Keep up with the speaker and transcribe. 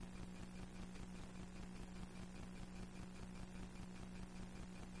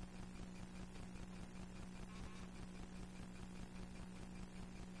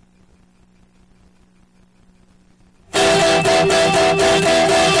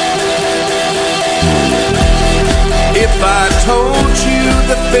told you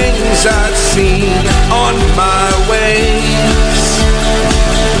the things I've seen on my ways,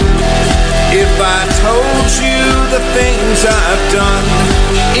 if I told you the things I've done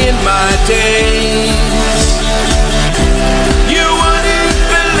in my days, you wouldn't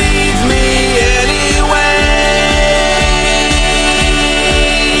believe me anyway.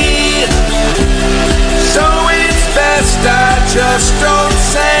 So it's best I just don't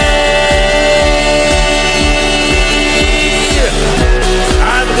say.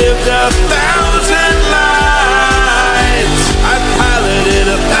 I've lived 1,000 lives, I've piloted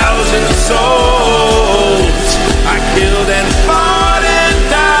 1,000 souls, I killed and fought and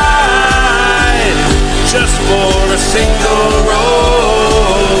died just for a single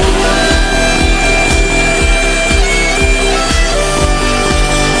role.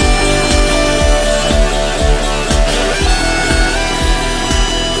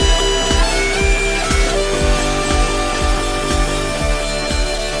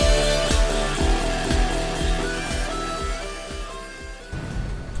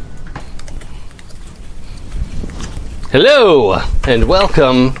 Hello, and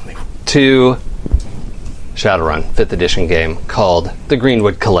welcome to Shadowrun, 5th edition game called The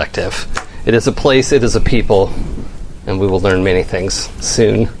Greenwood Collective. It is a place, it is a people, and we will learn many things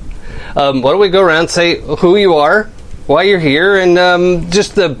soon. Why don't we go around, say who you are, why you're here, and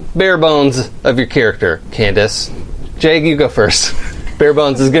just the bare bones of your character. Candace, Jag, you go first. Bare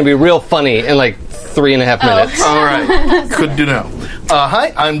bones is going to be real funny in like 3.5 minutes. All right, good to know.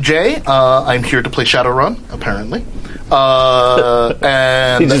 Hi, I'm Jay. I'm here to play Shadowrun, apparently.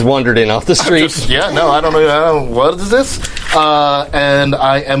 And He just wandered in off the street. I don't know. What is this? And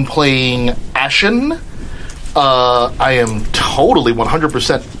I am playing Ashen. I am totally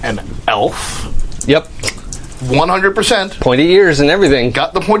 100% an elf. Yep. 100%. Pointy ears and everything.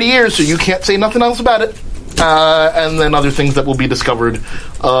 Got the pointy ears, so you can't say nothing else about it. And then other things that will be discovered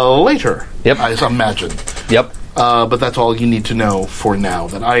later, Yep. I imagine. Yep. But that's all you need to know for now,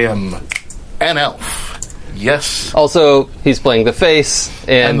 that I am an elf. Yes. Also, he's playing the face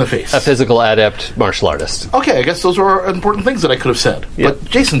and the face. a physical adept martial artist. Okay, I guess those are important things that I could have said. Yep. But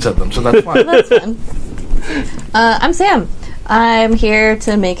Jason said them, so that's fine. That's fun. I'm Sam. I'm here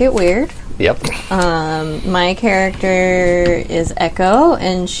to make it weird. Yep. My character is Echo,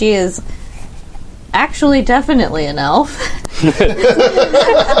 and she is actually definitely an elf.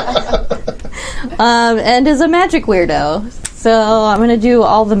 And is a magic weirdo. So I'm going to do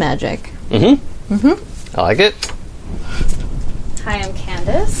all the magic. I like it. Hi, I'm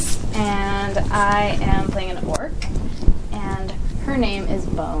Candace, and I am playing an orc, and her name is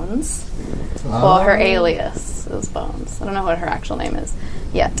Bones. Well, her alias is Bones. I don't know what her actual name is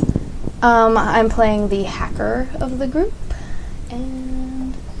yet. I'm playing the hacker of the group,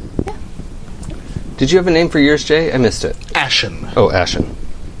 and yeah. Did you have a name for yours, Jay? I missed it. Ashen. Oh, Ashen.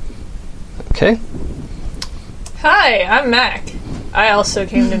 Okay. Hi, I'm Mac. I also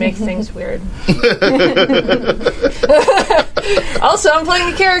came to make things weird. Also, I'm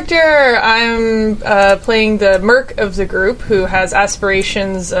playing the character. I'm playing the merc of the group who has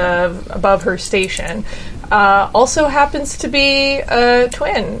aspirations above her station. Also happens to be a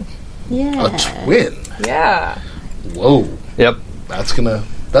twin. Yeah. A twin? Yeah. Whoa. Yep. That's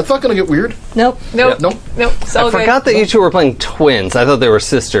not gonna get weird. Nope. Nope. Nope. Nope. It's all I good. forgot that you two were playing twins. I thought they were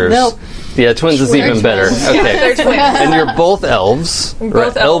sisters. Nope. Yeah, twins is even better. Okay. They're twins. And you're both elves. Both right?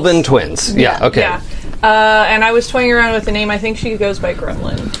 elves. Elven twins. Yeah, okay. Yeah. And I was toying around with the name. I think she goes by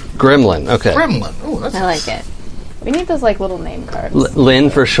Gremlin. Gremlin, okay. Gremlin. Oh, that's I like it. We need those, like, little name cards Lynn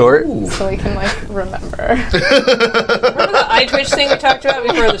for short. so we can, like, remember. Remember the eye twitch thing we talked about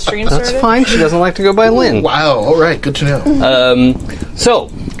before the stream started? That's fine. She doesn't like to go by Lynn. Wow. All right. Good to know.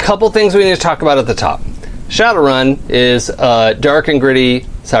 So, couple things we need to talk about at the top. Shadowrun is a dark and gritty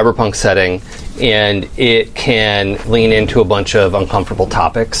cyberpunk setting, and it can lean into a bunch of uncomfortable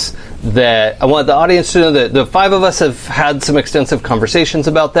topics that I want the audience to know that the five of us have had some extensive conversations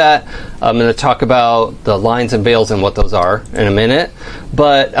about that. I'm going to talk about the lines and veils and what those are in a minute.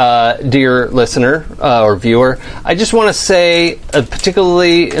 But, dear listener or viewer, I just want to say,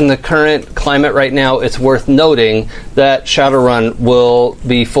 particularly in the current climate right now, it's worth noting that Shadowrun will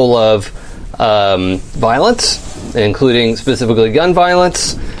be full of violence, including specifically gun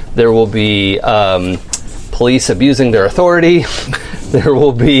violence. There will be police abusing their authority. There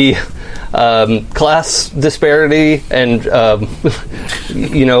will be class disparity and,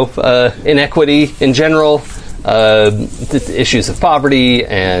 inequity in general, issues of poverty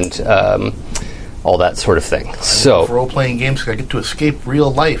and all that sort of thing. So, role-playing games, I get to escape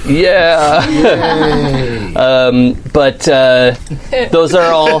real life. Yeah. But those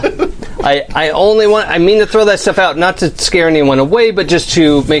are all I mean to throw that stuff out, not to scare anyone away, but just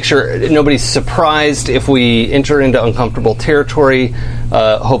to make sure nobody's surprised if we enter into uncomfortable territory.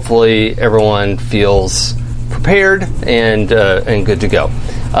 Hopefully everyone feels prepared and good to go.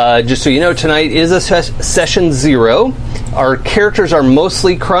 Just so you know, tonight is a session 0. Our characters are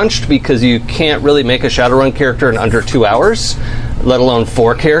mostly crunched because you can't really make a Shadowrun character in under 2 hours, let alone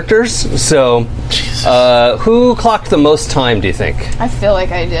 4 characters. So, who clocked the most time, do you think? I feel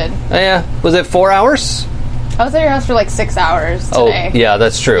like I did. Yeah. Was it 4 hours? I was at your house for like 6 hours today. Oh, yeah,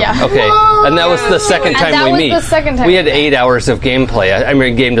 that's true. Yeah. Okay. And that was the second time that we was meet. the second time we we had met. 8 hours of gameplay. I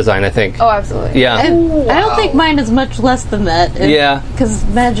mean, game design, I think. Oh, absolutely. Yeah. I don't think mine is much less than that. Yeah. Because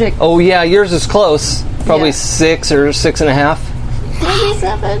magic, Oh, yeah, yours is close. Probably Yeah. 6 or 6.5. maybe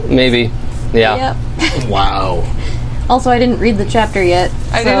 7. Maybe. Yeah. Yep. Wow. Also, I didn't read the chapter yet.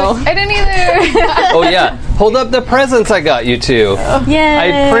 I didn't either. Oh, yeah. Hold up the presents I got you two.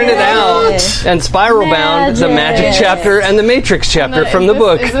 Yay! I printed out and spiral bound the magic Magic. chapter and the matrix chapter from the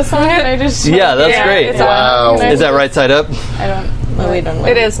book. Is this on? Can I just? Yeah, that's great. It's Wow. on. Can I Is that right side up? I don't. Oh, we don't know.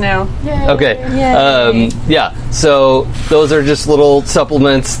 It is now. Okay. Yay. Yeah. So those are just little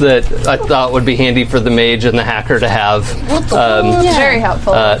supplements that I thought would be handy for the mage and the hacker to have. Very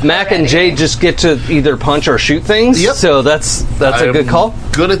helpful. Mac and Jade just get to either punch or shoot things. Yep. So that's a good call.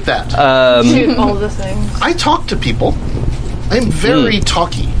 Good at that. Shoot all the things. I talk to people. I'm very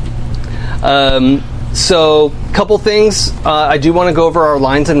talky. So, couple things. I do want to go over our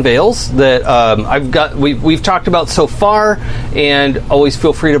lines and veils that we've talked about so far, and always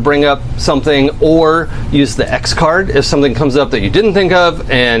feel free to bring up something or use the X card if something comes up that you didn't think of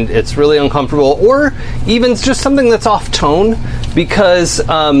and it's really uncomfortable, or even just something that's off tone, because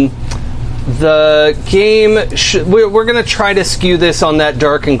the game we're going to try to skew this on that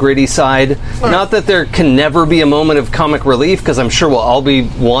dark and gritty side. Not that there can never be a moment of comic relief, because I'm sure we'll all be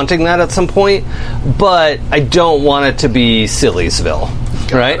wanting that at some point, but I don't want it to be Silliesville,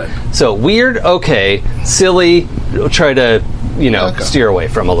 right? So weird, okay. Silly, we'll try to steer away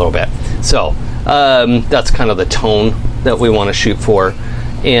from a little bit. So that's kind of the tone that we want to shoot for.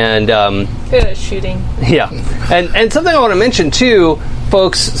 And Good at shooting. yeah, and something I want to mention too,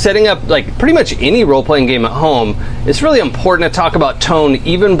 folks, setting up like pretty much any role-playing game at home, it's really important to talk about tone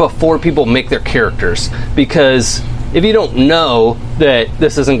even before people make their characters, because if you don't know that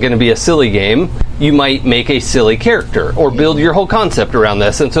this isn't going to be a silly game, you might make a silly character or build your whole concept around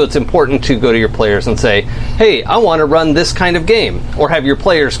this. And so it's important to go to your players and say, hey, I want to run this kind of game, or have your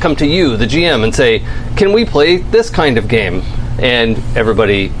players come to you, the GM, and say, can we play this kind of game? And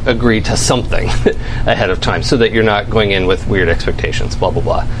everybody agree to something ahead of time, so that you're not going in with weird expectations, blah, blah,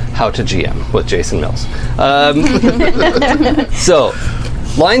 blah. How to GM with Jason Mills. So,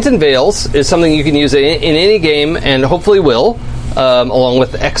 lines and veils is something you can use in any game, and hopefully will, along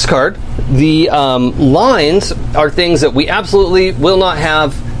with the X card. The lines are things that we absolutely will not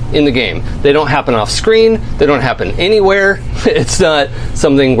have in the game. They don't happen off screen. They don't happen anywhere. It's not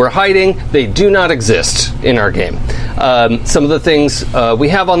something we're hiding. They do not exist in our game. Some of the things we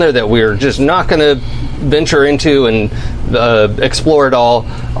have on there that we're just not going to venture into and explore at all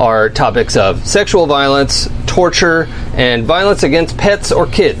are topics of sexual violence, torture, and violence against pets or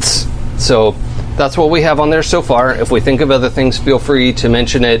kids. So that's what we have on there so far. If we think of other things, feel free to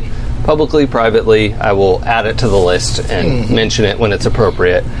mention it publicly, privately. I will add it to the list and mention it when it's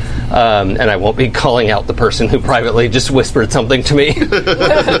appropriate. And I won't be calling out the person who privately just whispered something to me.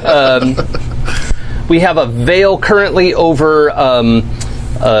 We have a veil currently over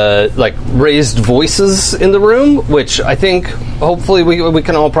like raised voices in the room, which I think hopefully we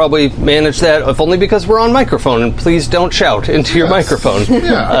can all probably manage that, if only because we're on microphone, and please don't shout into your microphone.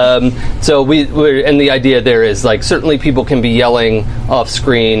 Yeah. So we're, and the idea there is like certainly people can be yelling off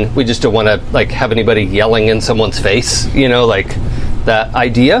screen. We just don't want to like have anybody yelling in someone's face, like that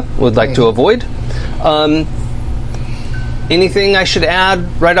idea would like to avoid. Anything I should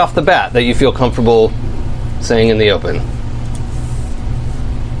add right off the bat that you feel comfortable saying in the open?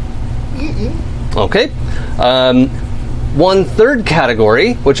 Okay. 1/3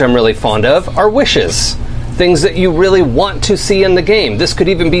 category, which I'm really fond of, are wishes. Things that you really want to see in the game. This could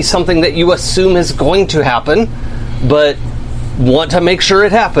even be something that you assume is going to happen, but want to make sure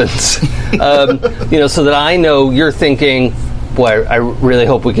it happens. So that I know you're thinking, boy, I really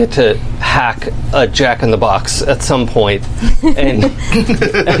hope we get to hack a Jack in the Box at some point. And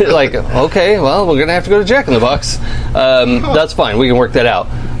like, okay, well, we're going to have to go to Jack in the Box. That's fine. We can work that out.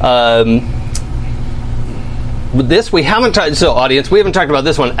 With this, we haven't talked. So, audience, we haven't talked about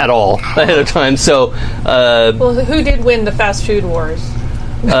this one at all ahead of time. So, Well, who did win the fast food wars?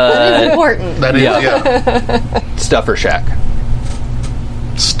 That is important. That is, yeah. Stuffer Shack.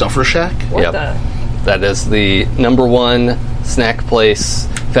 Stuffer Shack? What Yep. the? That is the number one snack place,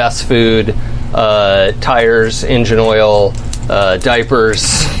 fast food, tires, engine oil,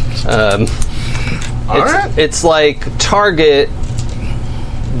 diapers. Alright. It's like Target,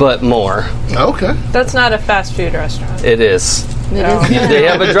 but more. Okay. That's not a fast food restaurant. It is. No. They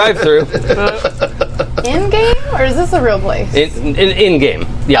have a drive-through In game, or is this a real place? in game.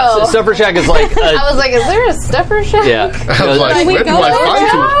 Yeah, Oh. Stuffer Shack is like I was like, is there a Stuffer Shack? yeah. I was like, we where do go I there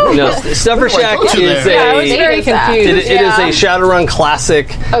find you? No, Stuffer Shack go to is there? Yeah, I was a. very confused. It is a Shadowrun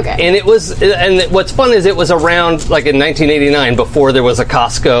classic. Okay. And it was, and what's fun is it was around like in 1989 before there was a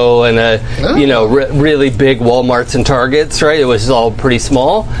Costco and a, really big Walmarts and Targets, right? It was all pretty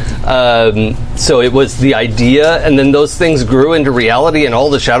small. So it was the idea, and then those things grew into reality, and all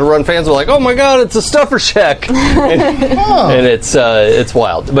the Shadowrun fans were like, "Oh my god, it's a Stuffer Shack!" and it's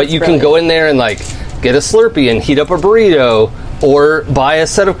wild. But you can go in there and like get a Slurpee and heat up a burrito, or buy a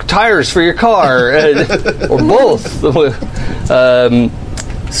set of tires for your car, or both.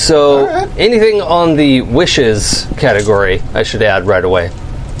 So anything on the wishes category, I should add right away.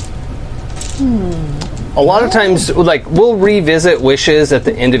 A lot of times, like, we'll revisit wishes at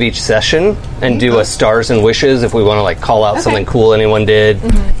the end of each session and do a stars and wishes if we want to, like, call out something cool anyone did.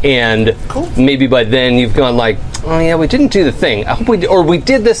 And maybe by then you've gone like, oh yeah, we didn't do the thing. I hope we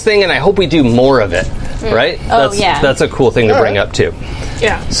did this thing, and I hope we do more of it. Right? Oh, yeah. That's a cool thing to bring up too.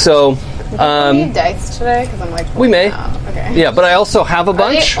 Yeah. So, We need dice today because I'm like, we may. oh, okay. Yeah, but I also have a Are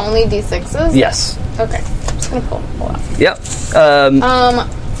they bunch. only D6s? Yes. Okay. I'm just gonna pull out. Yep.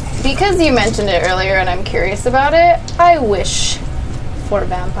 Because you mentioned it earlier and I'm curious about it, I wish for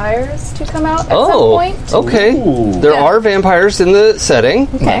vampires to come out at some point. Okay. Ooh. There Yeah. are vampires in the setting.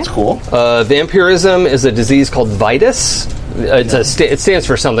 Okay. That's cool. Vampirism is a disease called vitus. It stands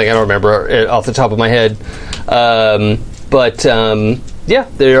for something, I don't remember it off the top of my head. Yeah,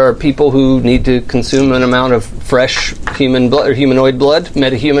 there are people who need to consume an amount of fresh human blood or humanoid blood,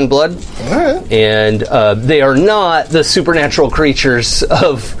 metahuman blood. All right. And they are not the supernatural creatures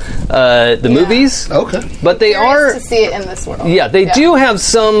of the movies, Okay. but they Curious are. to see it in this world. Yeah, they do have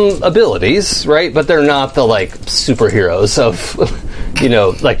some abilities, right? But they're not the like superheroes of,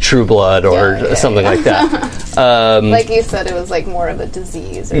 like True Blood or something like that. Like you said, it was like more of a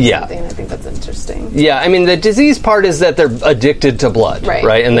disease or Yeah. something. I think that's interesting. Yeah, I mean the disease part is that they're addicted to blood,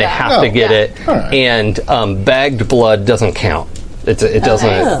 Right. And they Yeah. have to Oh, get yeah. it. All right. And bagged blood doesn't count. It doesn't.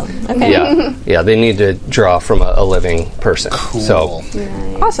 Oh, okay. Yeah, they need to draw from a living person. Cool. So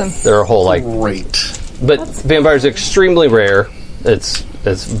Awesome. there are a whole like. Great. But vampires are extremely rare. It's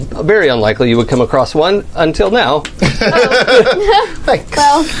very unlikely you would come across one until now. Thanks.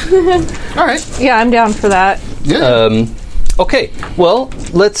 Well, All right. Yeah, I'm down for that. Yeah. Okay, well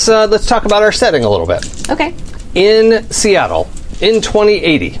let's talk about our setting a little bit. Okay. In Seattle, in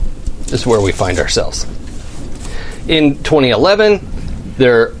 2080, is where we find ourselves. In 2011,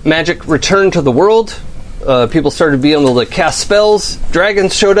 their magic returned to the world. People started being able to cast spells.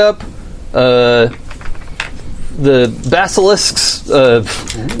 Dragons showed up. The basilisks,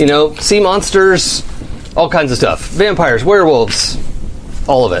 sea monsters, all kinds of stuff. Vampires, werewolves,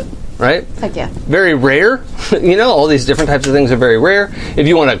 all of it, right? Heck yeah. Very rare. All these different types of things are very rare. If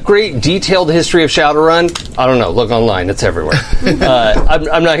you want a great detailed history of Shadowrun, I don't know, look online, it's everywhere.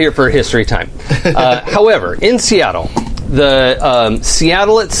 I'm not here for history time. However, in Seattle, the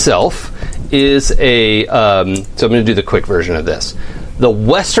Seattle itself is a... so I'm going to do the quick version of this. The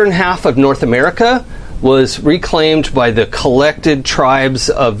western half of North America was reclaimed by the collected tribes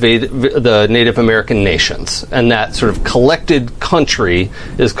of the Native American nations. And that sort of collected country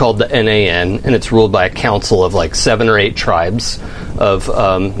is called the NAN, and it's ruled by a council of like 7 or 8 tribes of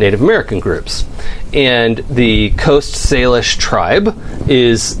Native American groups. And the Coast Salish tribe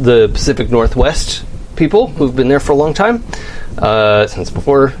is the Pacific Northwest people who've been there for a long time, since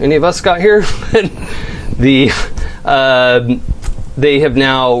before any of us got here. They have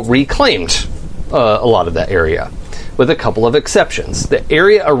now reclaimed a lot of that area, with a couple of exceptions. The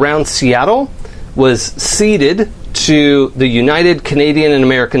area around Seattle was ceded to the United Canadian and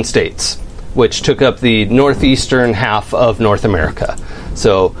American States, which took up the northeastern half of North America.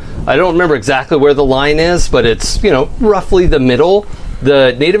 So I don't remember exactly where the line is, but it's, roughly the middle.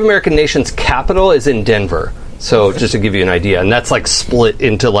 The Native American nation's capital is in Denver. So just to give you an idea, and that's like split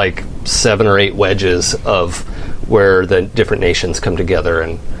into like 7 or 8 wedges of where the different nations come together,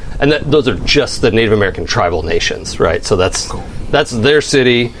 and those are just the Native American tribal nations, right? So that's their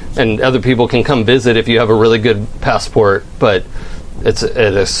city, and other people can come visit if you have a really good passport, but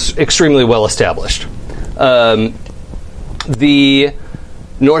it's extremely well established. The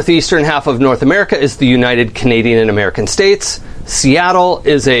northeastern half of North America is the United Canadian and American States. Seattle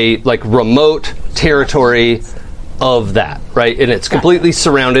is a like remote territory of that, right? And it's completely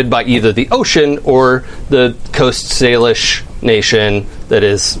surrounded by either the ocean or the Coast Salish nation that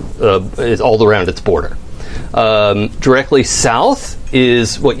is all around its border. Directly south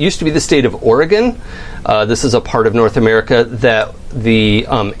is what used to be the state of Oregon. This is a part of North America that the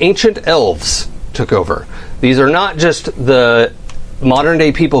ancient elves took over. These are not just the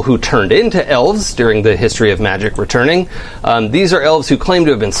modern-day people who turned into elves during the history of magic returning. These are elves who claim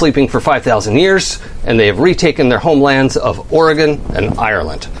to have been sleeping for 5,000 years, and they have retaken their homelands of Oregon and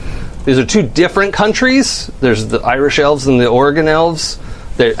Ireland. These are two different countries. There's the Irish elves and the Oregon elves.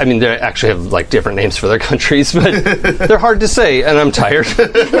 They actually have like different names for their countries, but they're hard to say, and I'm tired.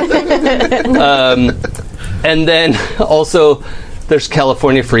 And then also there's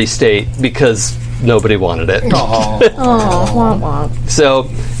California Free State because nobody wanted it. Oh, womp womp. So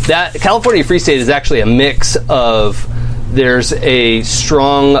that California Free State is actually a mix of, there's a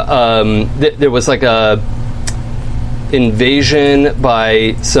strong, there was like a invasion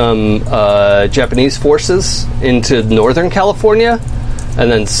by some Japanese forces into Northern California, and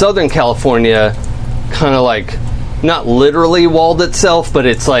then Southern California kind of like, not literally walled itself, but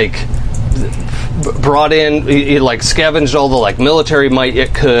it's like brought in, it like scavenged all the like military might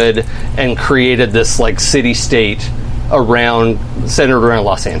it could and created this like city-state centered around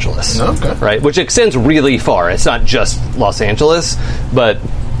Los Angeles. Okay. Right? Which extends really far. It's not just Los Angeles, but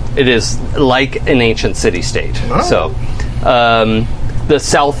it is like an ancient city-state. Oh. So, the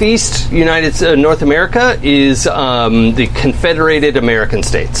southeast North America is the Confederated American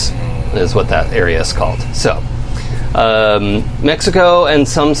States, is what that area is called. So, Mexico and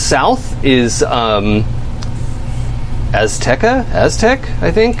some south is Aztec,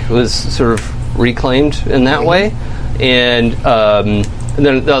 I think, was sort of reclaimed in that way. And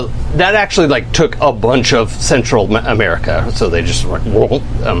then that actually like took a bunch of Central America, so they just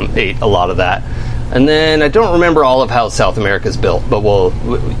ate a lot of that. And then I don't remember all of how South America is built, but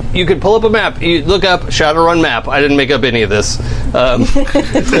you could pull up a map. You look up Shadowrun map. I didn't make up any of this. This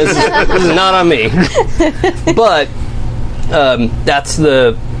is not on me. But that's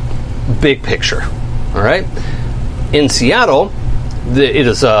the big picture. All right. In Seattle, it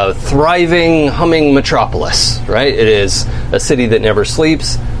is a thriving, humming metropolis. Right. It is a city that never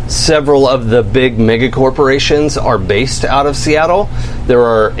sleeps. Several of the big megacorporations are based out of Seattle. There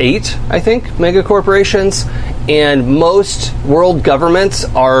are 8, I think, megacorporations, and most world governments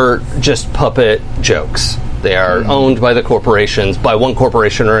are just puppet jokes. They are owned by the corporations, by one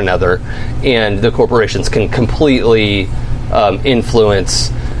corporation or another, and the corporations can completely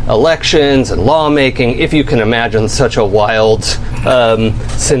influence elections and lawmaking, if you can imagine such a wild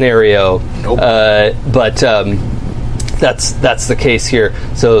scenario. Nope. That's the case here.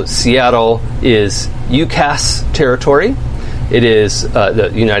 So Seattle is UCAS territory. It is the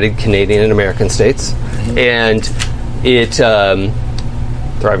United Canadian and American States, and it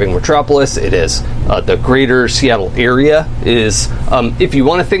thriving metropolis. It is the greater Seattle area. Is if you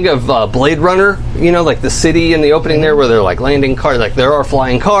want to think of Blade Runner, like the city in the opening there, where they're like landing cars, like there are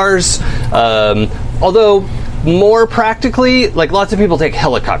flying cars. Although more practically, like lots of people take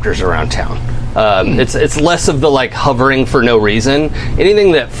helicopters around town. It's less of the like hovering for no reason.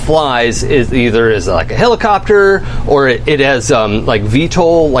 Anything that flies is either like a helicopter or it has like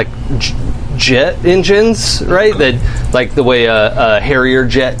VTOL like jet engines, right? That like the way a Harrier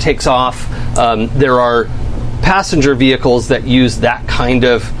jet takes off. There are passenger vehicles that use that kind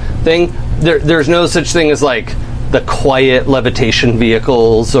of thing. There's no such thing as like the quiet levitation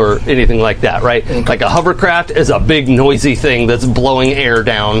vehicles or anything like that, right? Okay. Like a hovercraft is a big noisy thing that's blowing air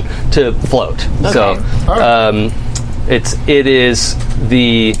down to float. Okay. So it is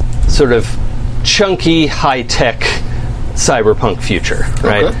the sort of chunky high tech cyberpunk future,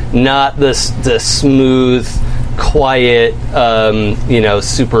 right? Okay. Not the smooth, quiet,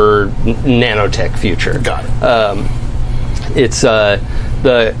 super nanotech future. Got it. It's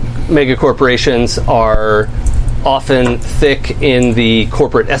the mega corporations are often thick in the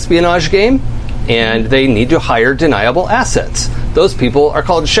corporate espionage game, and they need to hire deniable assets. Those people are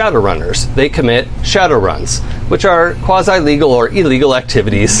called Shadowrunners. They commit Shadowruns, which are quasi-legal or illegal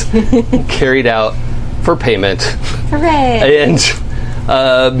activities carried out for payment. Hooray!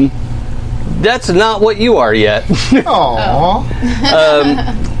 And that's not what you are yet. Aww.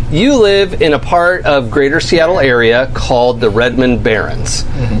 You live in a part of Greater Seattle area called the Redmond Barrens.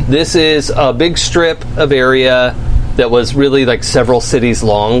 Mm-hmm. This is a big strip of area that was really like several cities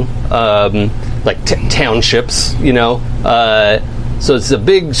long, like townships, So it's a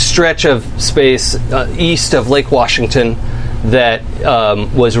big stretch of space east of Lake Washington that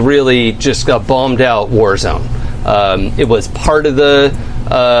was really just a bombed out war zone. It was part of the.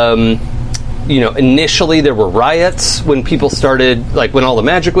 Initially there were riots when people started, like when all the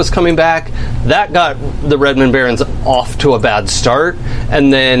magic was coming back. That got the Redmond Barons off to a bad start.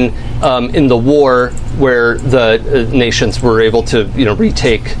 And then in the war, where the nations were able to,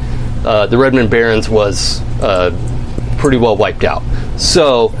 retake, the Redmond Barons was pretty well wiped out.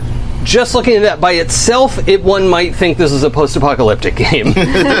 So, just looking at that by itself, one might think this is a post-apocalyptic game,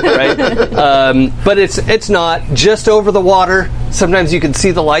 right? But it's not. Just over the water, sometimes you can see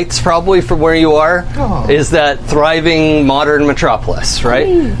the lights probably from where you are, is that thriving modern metropolis, right?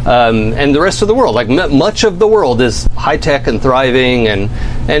 And the rest of the world, like much of the world is high-tech and thriving,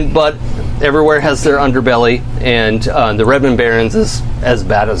 but everywhere has their underbelly, and the Redmond Barons is as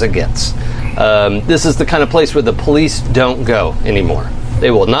bad as it gets. This is the kind of place where the police don't go anymore. They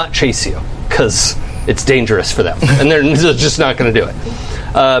will not chase you because it's dangerous for them, and they're just not going to do it.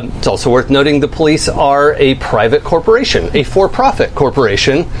 It's also worth noting the police are a private corporation, a for-profit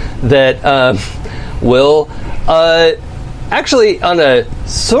corporation that will actually, on a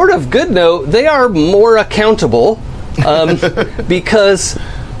sort of good note, they are more accountable because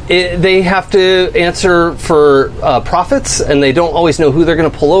they have to answer for profits, and they don't always know who they're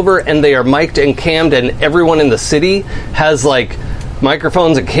going to pull over, and they are mic'd and cammed, and everyone in the city has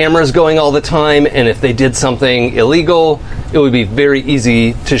microphones and cameras going all the time, and if they did something illegal, it would be very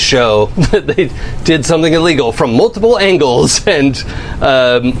easy to show that they did something illegal from multiple angles and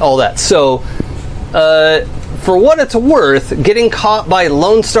all that. So, for what it's worth, getting caught by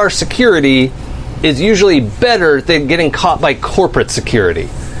Lone Star Security is usually better than getting caught by corporate security.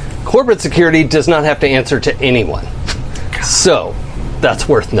 Corporate security does not have to answer to anyone. So, that's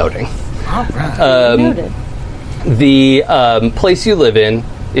worth noting. All right. Noted. The place you live in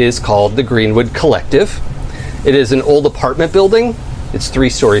is called the Greenwood Collective. It is an old apartment building. It's 3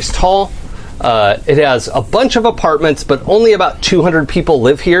 stories tall. It has a bunch of apartments, but only about 200 people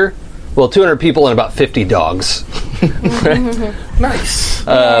live here. Well, 200 people and about 50 dogs. Nice.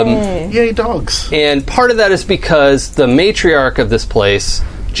 Yay, dogs. And part of that is because the matriarch of this place,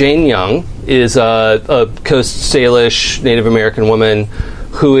 Jane Young, is a Coast Salish Native American woman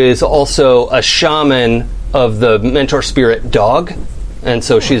who is also a shaman of the mentor spirit dog, and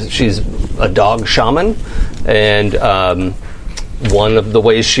so she's a dog shaman, and one of the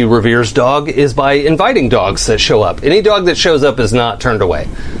ways she reveres dog is by inviting dogs that show up. Any dog that shows up is not turned away.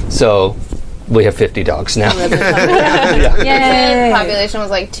 So we have 50 dogs now. Yay! Population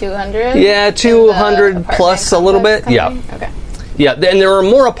was 200. Yeah, 200 plus a little bit. Coming? Yeah. Okay. Yeah, and there are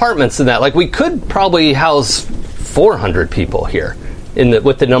more apartments than that. We could probably house 400 people here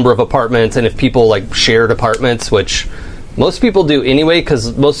with the number of apartments, and if people shared apartments, which most people do anyway,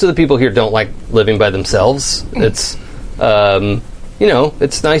 because most of the people here don't like living by themselves. It's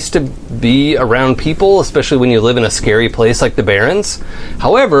it's nice to be around people, especially when you live in a scary place like the Barrens.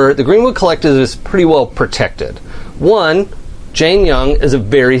 However, the Greenwood Collective is pretty well protected. One, Jane Young is a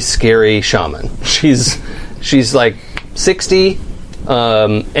very scary shaman. She's 60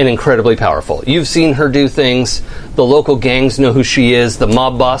 and incredibly powerful. You've seen her do things. The local gangs know who she is. The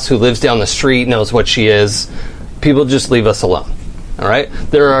mob boss who lives down the street knows what she is. People just leave us alone. All right?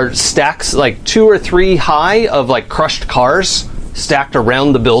 There are stacks 2 or 3 high of crushed cars stacked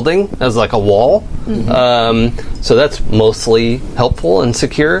around the building as a wall. Mm-hmm. So that's mostly helpful and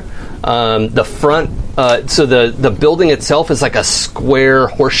secure. The front, so the building itself is a square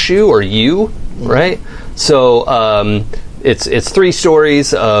horseshoe or U, right? So it's 3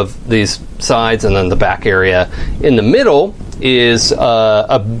 stories of these sides, and then the back area. In the middle is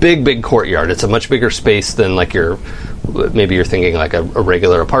a big courtyard. It's a much bigger space than maybe you're thinking a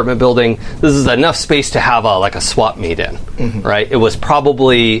regular apartment building. This is enough space to have a swap meet in, mm-hmm. right? It was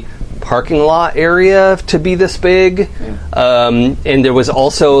probably parking lot area to be this big, and there was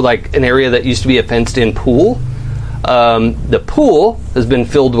also an area that used to be a fenced-in pool. The pool has been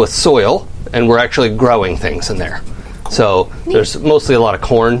filled with soil, and we're actually growing things in there. So there's mostly a lot of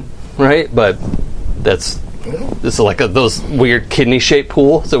corn, right? But this is those weird kidney-shaped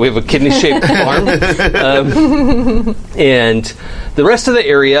pool. So we have a kidney-shaped farm. And the rest of the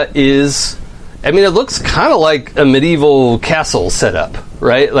area is, it looks kind of like a medieval castle setup,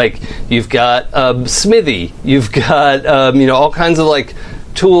 right? You've got a smithy. You've got, all kinds of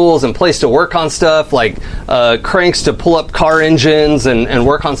tools and place to work on stuff, cranks to pull up car engines and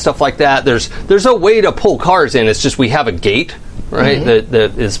work on stuff like that. There's a way to pull cars in. It's just we have a gate, right, mm-hmm.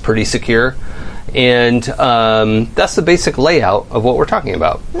 that is pretty secure. And that's the basic layout of what we're talking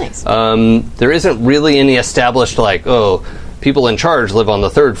about. Nice. There isn't really any established people in charge live on the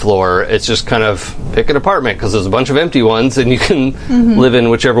 3rd floor. It's just kind of pick an apartment because there's a bunch of empty ones and you can mm-hmm. live in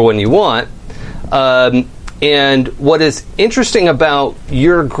whichever one you want. And what is interesting about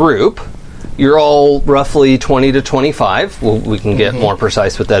your group, you're all roughly 20 to 25. Well, we can get more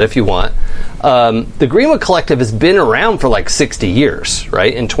precise with that if you want. The Greenwood Collective has been around for like 60 years,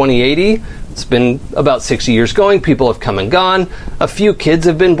 right? In 2080, it's been about 60 years going. People have come and gone. A few kids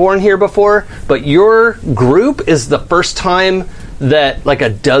have been born here before. But your group is the first time that like a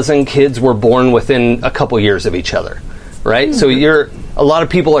dozen kids were born within a couple years of each other, right? So a lot of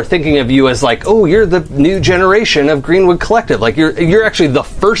people are thinking of you as like, oh, you're the new generation of Greenwood Collective. Like you're actually the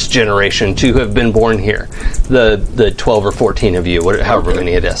first generation to have been born here. The 12 or 14 of you, however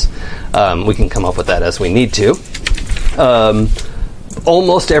many it is. We can come up with that as we need to.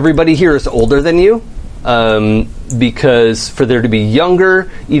 Almost everybody here is older than you. Because for there to be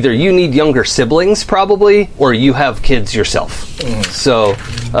younger, either you need younger siblings probably, or you have kids yourself. So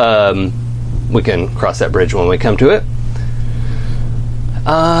we can cross that bridge when we come to it.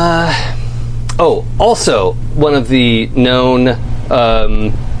 Also, one of the known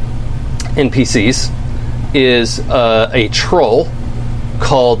NPCs is a troll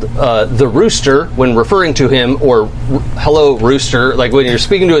called the Rooster. When referring to him, or hello Rooster, like when you're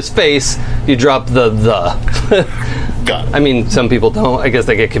speaking to his face, you drop the. Got it. I mean, some people don't. I guess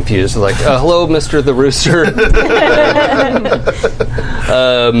they get confused. Like, hello, Mr. the Rooster.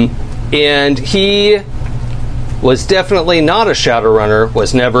 And he was definitely not a Shadowrunner,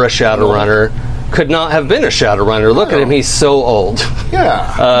 was never a Shadowrunner, could not have been a Shadowrunner. Look at him, he's so old.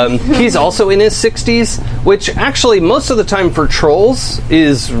 Yeah. He's also in his 60s, which actually most of the time for trolls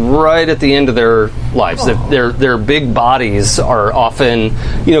is right at the end of their lives. Their big bodies are often,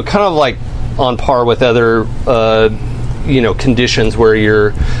 kind of like on par with other, conditions where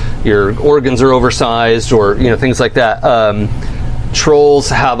your organs are oversized or, things like that. Trolls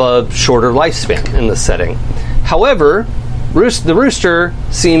have a shorter lifespan in this setting. However, the Rooster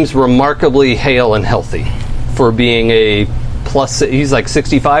seems remarkably hale and healthy for being a plus. He's like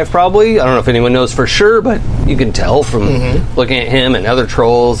 65 probably. I don't know if anyone knows for sure, but you can tell from looking at him and other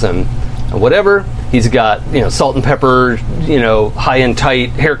trolls and whatever. He's got, salt and pepper, high and tight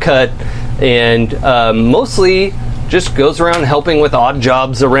haircut, and mostly just goes around helping with odd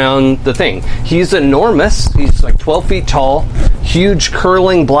jobs around the thing. He's enormous. He's like 12 feet tall, huge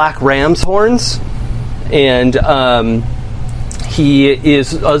curling black ram's horns, and he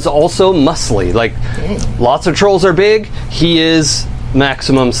is also muscly. Like, lots of trolls are big. He is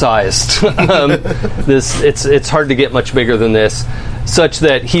maximum sized. It's hard to get much bigger than this, such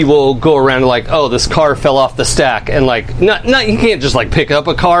that he will go around like, oh, this car fell off the stack, and like, not he can't just like pick up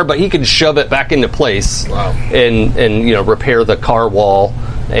a car, but he can shove it back into place. Wow. and repair the car wall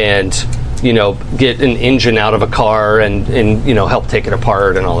and get an engine out of a car and help take it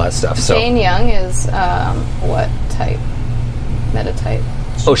apart and all that stuff. So Jane Young is what type? Meta type.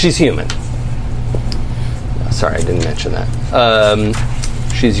 Oh, she's human. Sorry, I didn't mention that.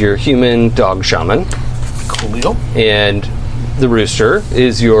 She's your human dog shaman. Coolio. And the Rooster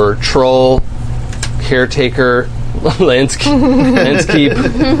is your troll caretaker landscape.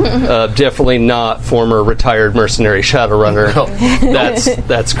 Definitely not former retired mercenary Shadowrunner. No.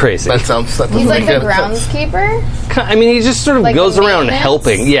 That's crazy. That doesn't He's like make the any sense. groundskeeper. I mean, he just sort of Like goes the around maintenance?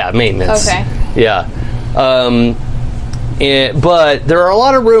 helping. Yeah, maintenance. Okay. Yeah. But there are a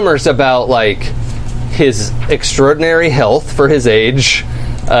lot of rumors about like his extraordinary health for his age,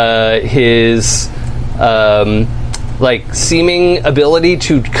 his like seeming ability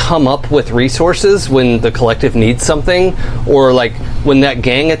to come up with resources when the collective needs something, or like when that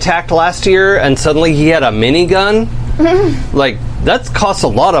gang attacked last year and suddenly he had a minigun. Like, that costs a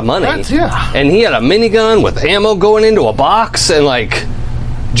lot of money. And he had a minigun with ammo going into a box, and like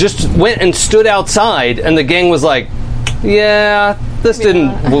just went and stood outside, and the gang was like, yeah, this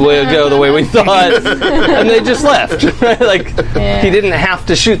didn't go the way we thought, and they just left. Like, he didn't have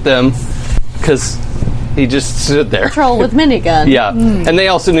to shoot them because he just stood there. Troll with minigun. Yeah, and they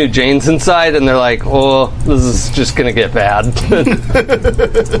also knew Jane's inside, and they're like, oh, this is just going to get bad.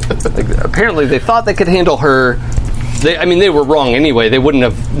 Like, apparently they thought they could handle her. They were wrong anyway. They wouldn't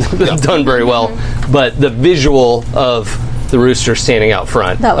have done very well. But the visual of the Rooster standing out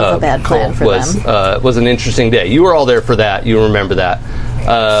front. That was a bad plan for them. Was an interesting day. You were all there for that. You remember that.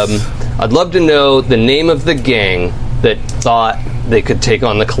 I'd love to know the name of the gang that thought they could take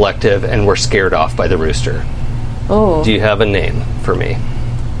on the collective and were scared off by the Rooster. Oh. Do you have a name for me?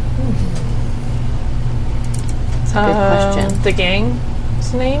 That's a good question. The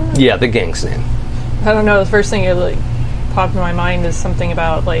gang's name? Yeah, the gang's name. I don't know. The first thing that like popped in my mind is something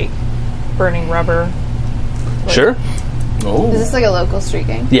about like burning rubber. Sure. Oh. Is this like a local street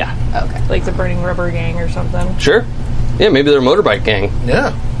gang? Yeah. Okay. Like the Burning Rubber Gang or something. Sure. Yeah, maybe they're a motorbike gang.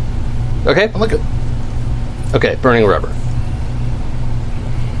 Yeah. Okay. I like it. Okay, burning rubber.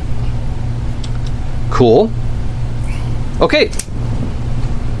 Cool. Okay.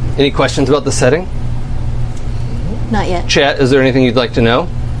 Any questions about the setting? Not yet. Chat, is there anything you'd like to know?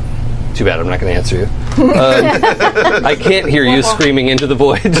 Too bad, I'm not going to answer you. I can't hear you screaming into the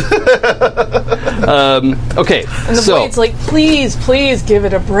void. Okay, And the void's like, please, please give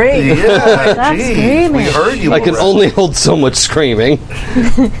it a break. Yeah, That's geez, screaming. we heard you. I can already. only hold so much screaming.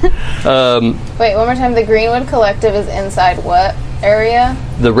 Wait, one more time. The Greenwood Collective is inside what area?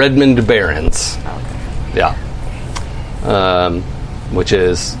 The Redmond Barrens. Yeah. Which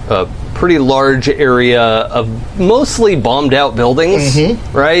is a pretty large area of mostly bombed out buildings,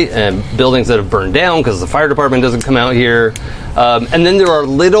 right? And buildings that have burned down because the fire department doesn't come out here. And then there are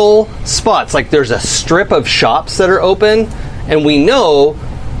little spots, like there's a strip of shops that are open, and we know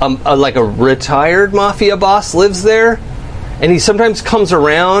like a retired mafia boss lives there, and he sometimes comes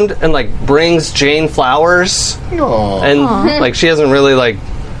around and like brings Jane flowers, Aw. and like she hasn't really like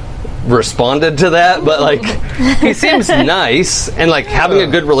responded to that, but like he seems nice, and like having a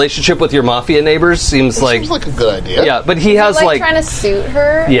good relationship with your mafia neighbors seems like, Seems like a good idea. yeah, but he has Like trying to suit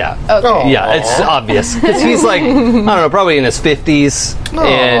her? yeah. Okay. Oh. Yeah, it's obvious because he's like, I don't know, probably in his 50s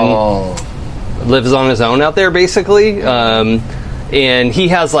and Oh. lives on his own out there basically. And he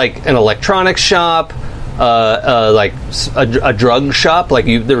has like an electronics shop, like a drug shop. Like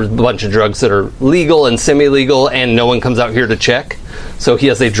there's a bunch of drugs that are legal and semi-legal, and no one comes out here to check. So he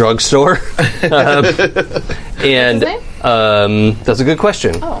has a drugstore. And that's a good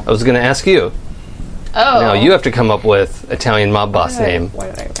question. Oh. I was going to ask you. Oh. Now you have to come up with Italian mob boss name.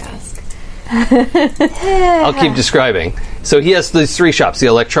 What did I ask? I'll keep describing. So he has these three shops: the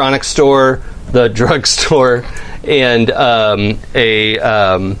electronics store, the drugstore, and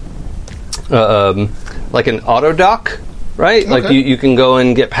like an auto dock. Right? Like Okay. you can go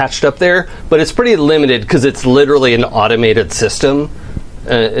and get patched up there, but it's pretty limited because it's literally an automated system.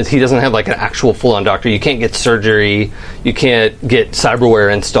 He doesn't have like an actual full-on doctor. You can't get surgery. You can't get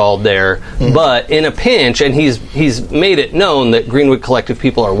cyberware installed there. But in a pinch, and he's made it known that Greenwood Collective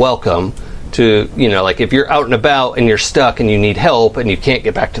people are welcome to, like if you're out and about and you're stuck and you need help and you can't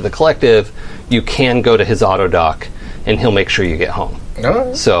get back to the collective, you can go to his auto dock and he'll make sure you get home.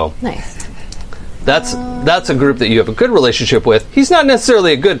 Alright. So Nice. that's a group that you have a good relationship with. He's not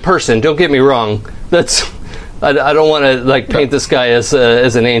necessarily a good person. Don't get me wrong. I don't want to like paint this guy as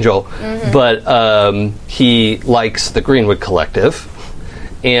an angel, but he likes the Greenwood Collective,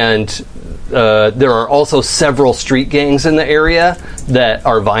 and there are also several street gangs in the area that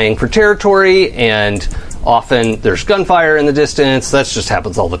are vying for territory, and often there's gunfire in the distance. That just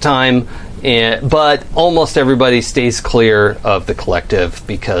happens all the time, but almost everybody stays clear of the collective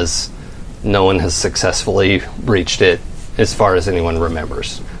because no one has successfully reached it as far as anyone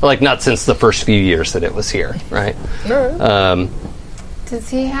remembers. Like, not since the first few years that it was here, right? Does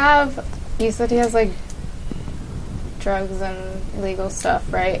he have... You said he has, like, drugs and illegal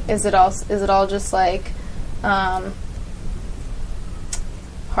stuff, right? Is it all just, like,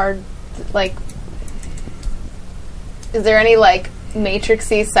 hard... Like... Is there any, like,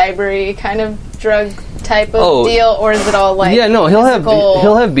 Matrixy, cybery kind of drug type of deal, or is it all like he'll have physical?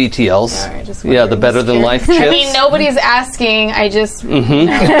 BTLs. All right, just Yeah, the wondering. better than life chips. I mean, nobody's asking. I just,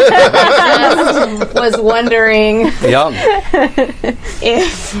 was wondering Yeah,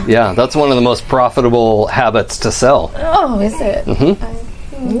 if. yeah, that's one of the most profitable habits to sell. Oh, is it?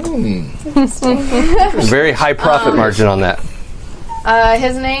 Very high profit margin on that.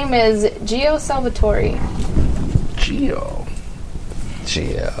 His name is Gio Salvatore. Geo.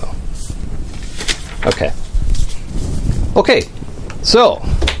 Geo. Okay. So,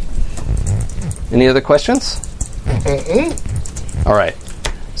 any other questions? All right.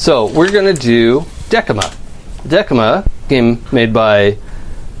 So we're going to do Decima. Decima, game made by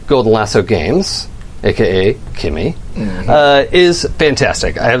Golden Lasso Games, aka Kimmy, is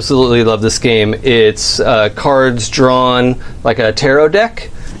fantastic. I absolutely love this game. It's cards drawn like a tarot deck,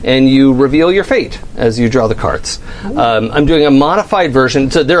 and you reveal your fate as you draw the cards. I'm doing a modified version,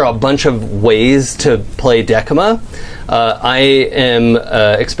 so there are a bunch of ways to play Decima. I am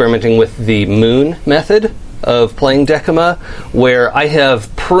experimenting with the Moon method of playing Decima, where I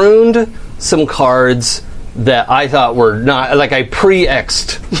have pruned some cards that I thought were not, like I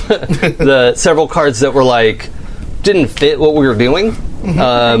pre-X'd the several cards that were like, didn't fit what we were doing,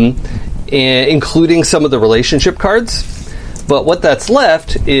 including some of the relationship cards. But what that's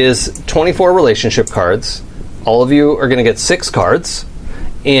left is 24 relationship cards. All of you are going to get 6 cards,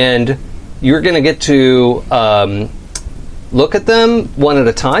 and you're going to get to look at them one at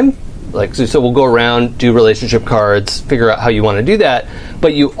a time Like, so we'll go around, do relationship cards, figure out how you want to do that.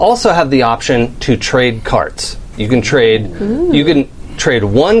 But you also have the option to trade cards. You can trade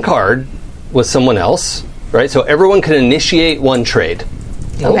one card with someone else, right? So everyone can initiate one trade.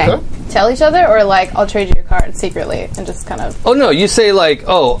 Okay. Tell each other, or like, I'll trade you your card secretly and just kind of... Oh, no, you say like,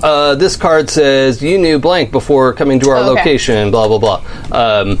 this card says you knew blank before coming to our location, blah, blah, blah.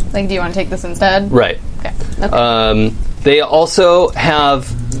 like, do you want to take this instead? Right. Okay. They also have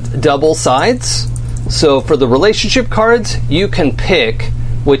double sides. So for the relationship cards, you can pick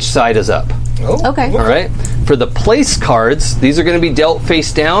which side is up. Okay. All right. For the place cards, these are going to be dealt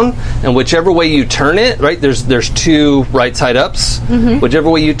face down, and whichever way you turn it, right? There's two right side ups. Whichever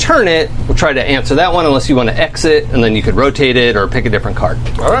way you turn it, we'll try to answer that one, unless you want to exit, and then you could rotate it or pick a different card.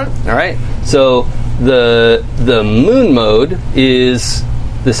 All right. All right. So the moon mode is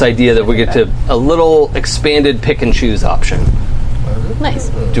this idea that we get to a little expanded pick and choose option. Nice.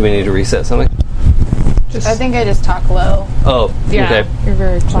 Do we need to reset something? I think I just talk low. Oh, Yeah, okay. you're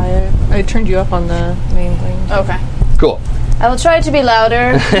very quiet. I turned you up on the main thing. Okay. Cool. I will try to be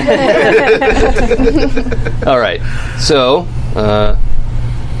louder. All right. So,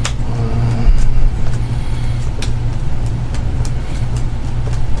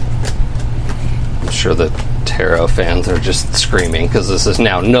 I'm sure the tarot fans are just screaming because this is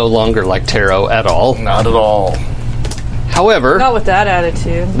now no longer like tarot at all. Not at all. However, Not with that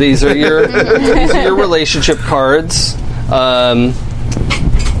attitude. these are your relationship cards.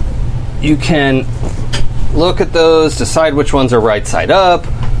 You can look at those, decide which ones are right side up,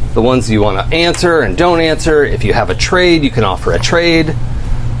 the ones you want to answer and don't answer. If you have a trade, you can offer a trade.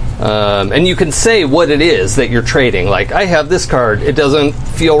 And you can say what it is that you're trading. Like, I have this card, it doesn't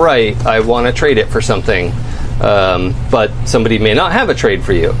feel right, I want to trade it for something. But somebody may not have a trade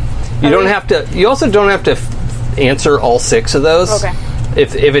for you. You also don't have to answer all 6 of those. Okay.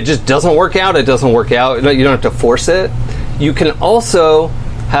 If it just doesn't work out, it doesn't work out. You don't have to force it. You can also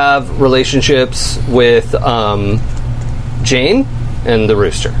have relationships with Jane and the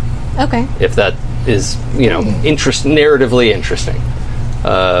rooster, Okay. if that is, narratively interesting.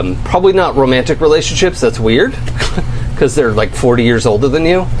 Probably not romantic relationships. That's weird because they're like 40 years older than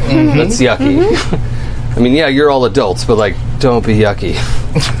you. That's yucky. I mean, yeah, you're all adults, but like, don't be yucky.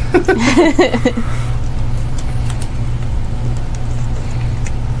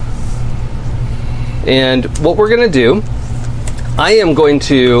 And what we're going to do, I am going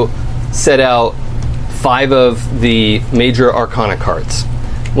to set out 5 of the major arcana cards.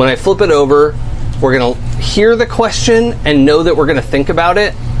 When I flip it over, we're going to hear the question and know that we're going to think about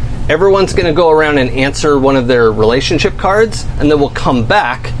it. Everyone's going to go around and answer one of their relationship cards, and then we'll come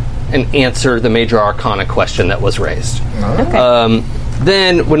back and answer the major arcana question that was raised. Okay.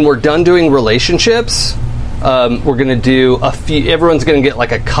 Then, when we're done doing relationships, we're going to do a few. Everyone's going to get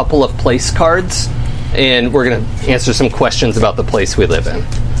like a couple of place cards, and we're going to answer some questions about the place we live in.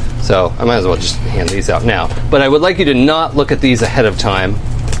 So I might as well just hand these out now. But I would like you to not look at these ahead of time.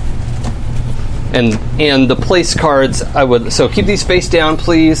 And the place cards, so keep these face down,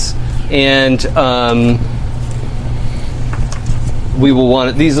 please. And we will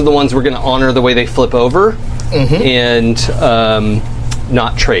want. These are the ones we're going to honor the way they flip over, and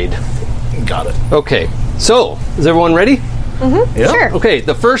not trade. Got it. Okay. So is everyone ready? Yeah. Sure. Okay,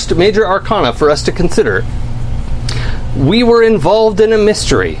 the first major arcana for us to consider. We were involved in a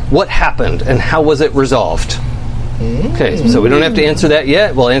mystery. What happened and how was it resolved? Okay, so we don't have to answer that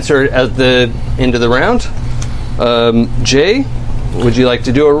yet. We'll answer it at the end of the round. Jay, would you like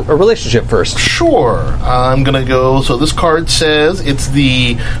to do a relationship first? Sure. I'm going to go. So this card says it's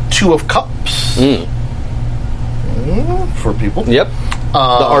the 2 of Cups. For people. Yep. The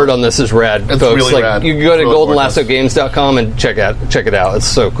art on this is rad, it's folks. really rad. You can go to Really gorgeous. goldenlassogames.com and check it out. It's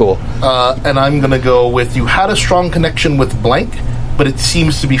so cool. And I'm going to go with you had a strong connection with blank, but it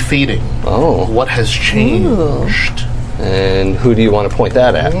seems to be fading. Oh. What has changed? And who do you want to point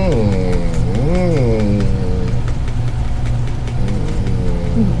that at?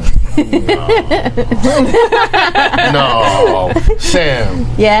 No. Sam.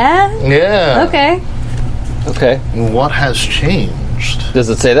 Yeah? Yeah. Okay. Okay. What has changed? Does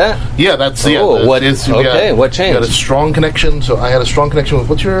it say that? Yeah, that's Oh, what- it's- okay, what changed? You had a strong connection. So I had a strong connection with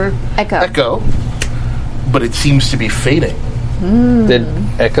what's your Echo. but it seems to be fading. Did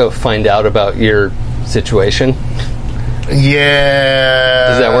Echo find out about your situation? Yeah.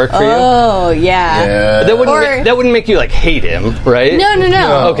 Does that work for you? Oh, yeah. Yeah. That wouldn't Or- that wouldn't make you like hate him, right?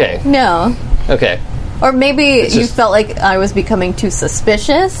 No. Okay. No. Okay. Or maybe you felt like I was becoming too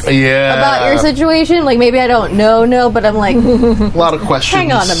suspicious Yeah. about your situation. Like, maybe I don't know, but I'm like, A lot of questions.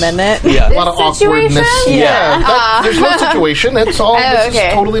 hang on a minute. Yeah. A lot of Situation? awkwardness. There's no situation. It's all. This okay.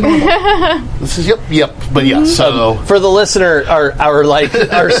 is totally normal. This is yep. But yeah. So For the listener, our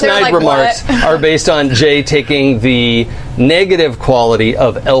snide like, remarks are based on Jay taking the negative quality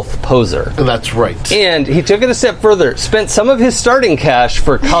of elf poser. that's right. And he took it a step further, spent some of his starting cash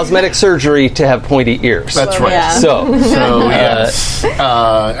for cosmetic surgery to have pointy ears. That's right. Yeah. So, Yes.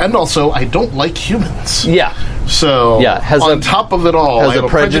 And also, I don't like humans. yeah. So has on a- top of it all, I Has have a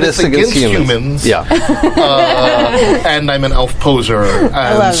prejudice against humans. Yeah. and I'm an elf poser, and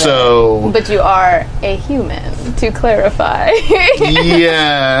love it. so But you are a human, to clarify.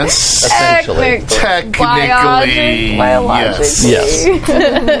 yes, Essentially. technically, Biologically.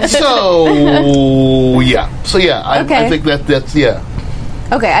 Yes. So yeah, I Okay. think that's yeah.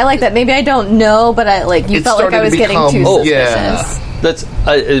 Okay, I like that. Maybe I don't know, but I like you It felt like I started was to getting become- too oh, suspicious. yeah. That's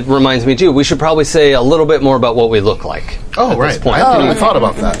it reminds me too. We should probably say a little bit more about what we look like. Oh at right, this point. I hadn't even thought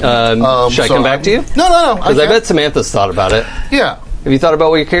about that. Should I so come back to you? No. Because I bet Samantha's thought about it. Yeah. Have you thought about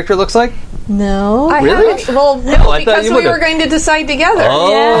what your character looks like? No. I Really? haven't. Well, no, I thought because you we would've. were going to decide together.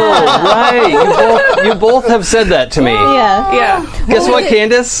 Oh, right. You both have said that to me. Yeah. Yeah. Guess what,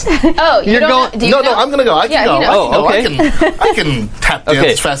 Candace? Oh, you You're don't going- know? Do you No, know? I'm gonna go. I can Yeah, go. you know. I Oh, can go. okay. I can tap dance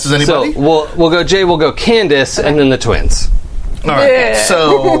as fast as anybody. So we'll go Jay, we'll go Candace, and then the twins. All right. Yeah.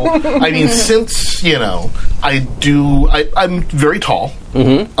 So, I mean, since I'm very tall.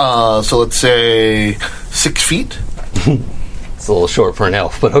 Mm-hmm. So let's say 6 feet. It's a little short for an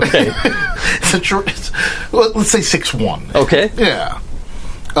elf, but okay. Let's say 6'1". Okay. Yeah.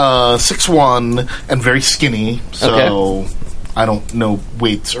 6'1" and very skinny. So Okay. I don't know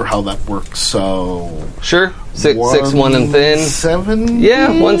weights or how that works. So Sure. 6'1" and thin. 7. Yeah,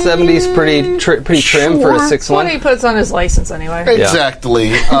 170 is pretty trim for a That's what he 6'1". puts on his license anyway.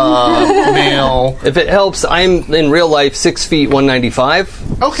 Exactly. Male. If it helps, I'm in real life 6 feet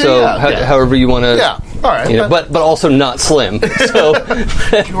 195. Okay, So yeah. however you want to. Yeah. All right. You know, but also not slim. So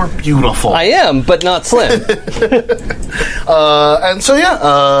you're beautiful. I am, but not slim. And so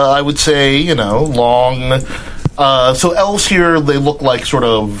I would say long. So elves here, they look like sort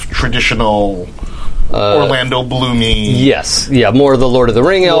of traditional Orlando Bloomy. Yes, yeah, more the Lord of the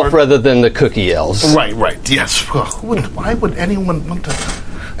Ring elf rather than the cookie elves. Right. Yes. Well, why would anyone want to?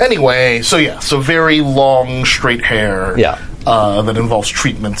 Anyway, so very long, straight hair. Yeah. That involves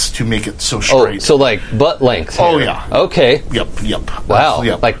treatments to make it so Oh, straight. so like butt length. Oh, hair. yeah. Okay. Yep. Wow.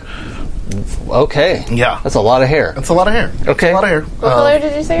 Yep. Like. Okay. Yeah. That's a lot of hair. That's a lot of hair. Okay. That's a lot of hair. What color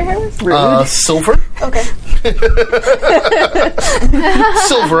did you say your hair was? Silver. Okay.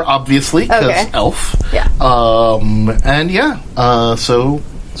 Silver, obviously, because Okay. elf. Yeah. So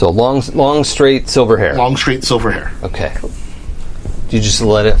So long, straight silver hair. long, straight silver hair. Okay. Do you just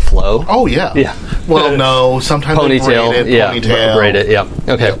let it flow? Oh yeah. Yeah. Well, no. Sometimes they Ponytail. braid it. Yeah. Ponytail. Braid it. Yeah.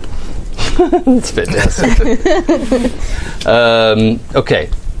 Okay. That's fantastic. Okay.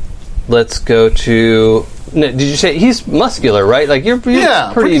 Let's go to. No, did you say he's muscular, right? Like you're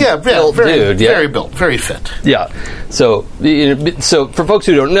Yeah. pretty built very, dude. Yeah. Very built. Very fit. Yeah. So for folks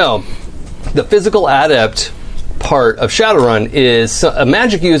who don't know, the physical adept part of Shadowrun is a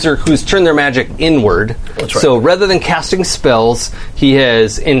magic user who's turned their magic inward. That's right. So rather than casting spells, he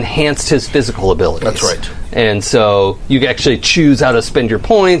has enhanced his physical abilities. That's right. And so you can actually choose how to spend your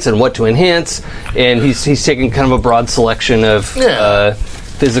points and what to enhance. And he's taking kind of a broad selection of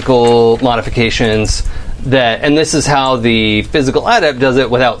physical modifications. And this is how the physical adept does it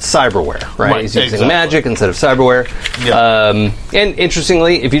without cyberware, right? He's using exactly. magic instead of cyberware. Yeah. And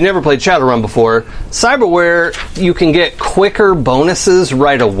interestingly, if you've never played Shadowrun before, cyberware, you can get quicker bonuses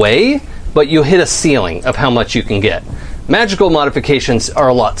right away, but you hit a ceiling of how much you can get. Magical modifications are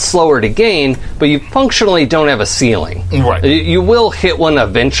a lot slower to gain, but you functionally don't have a ceiling. Right. You will hit one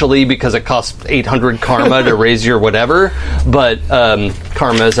eventually because it costs 800 karma to raise your whatever, but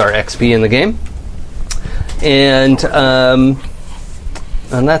karma is our XP in the game. And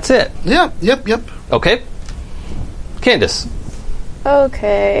that's it. Yeah. Yep. Okay. Candace.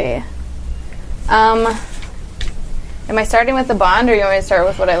 Okay. Am I starting with the bond, or you want me to start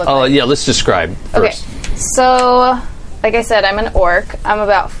with what I look like? Yeah, let's describe first. Okay. So, like I said, I'm an orc. I'm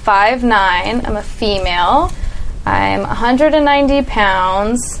about 5'9". I'm a female. I'm 190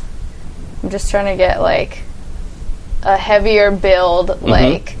 pounds. I'm just trying to get, like, a heavier build,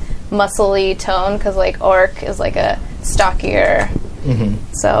 like, muscly tone, because, like, orc is, like, a stockier.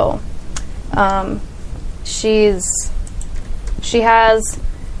 So, she has,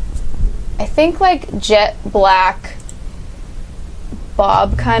 I think, like, jet black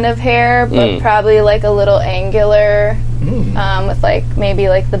bob kind of hair, but probably like a little angular, with like maybe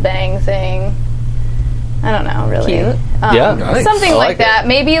like the bang thing. I don't know, really. Cute. Yeah. Nice. Something I like like that.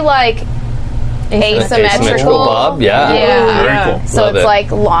 Maybe like asymmetrical. Asymmetrical bob, yeah. Yeah. Very cool. So Love it's it.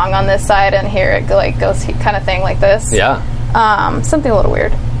 like long on this side, and here it like goes kind of thing like this. Yeah. Something a little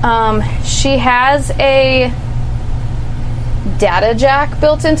weird. She has a data jack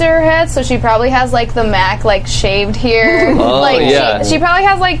built into her head, so she probably has like the Mac like shaved here. Oh, like yeah. she probably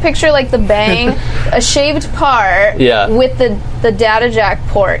has like picture like the bang, a shaved part Yeah. with the data jack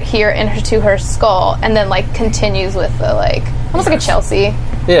port here into her skull, and then like continues with the like almost like a Chelsea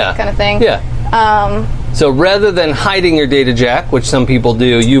Yeah. kind of thing. Yeah. So rather than hiding your data jack, which some people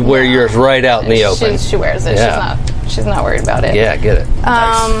do, you wear yours right out in the open. She wears it. Yeah. She's not worried about it. Yeah, get it.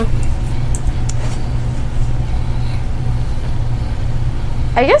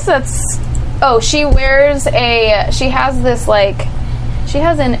 I guess that's. Oh, she wears a. She has this like. She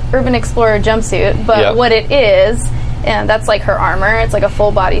has an Urban Explorer jumpsuit, but Yep. what it is, and that's like her armor. It's like a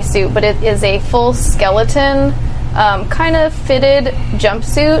full body suit, but it is a full skeleton, kind of fitted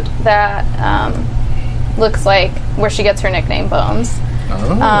jumpsuit that looks like where she gets her nickname Bones,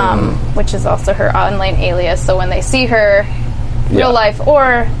 which is also her online alias. So when they see her. Yeah. Real life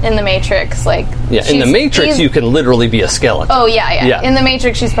or in the Matrix, like Yeah, in the she's Matrix, eas- you can literally be a skeleton. Oh yeah. Yeah. In the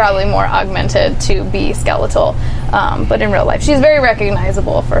Matrix, she's probably more augmented to be skeletal, but in real life, she's very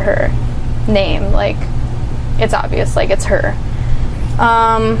recognizable for her name. Like, it's obvious, like it's her.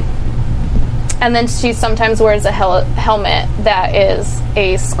 And then she sometimes wears a helmet that is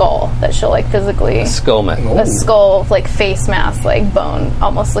a skull that she'll like physically Skullman. a skull like face mask, like bone,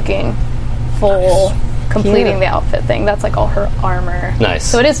 almost looking full. Completing Cute. the outfit thing. That's like all her armor. Nice.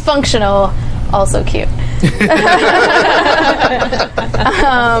 So it is functional, also cute. All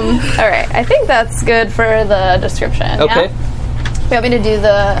right, I think that's good for the description. Okay. Yeah? You want me to do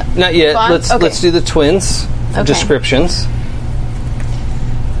the? Not yet. Font? Let's Okay. let's do the twins descriptions.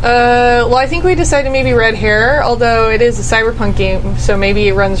 Well, I think we decided maybe red hair, although it is a cyberpunk game, so maybe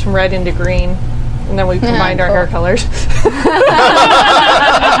it runs from red into green, and then we combined our hair colors.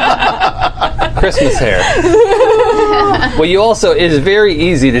 Christmas hair. Well, you also, it is very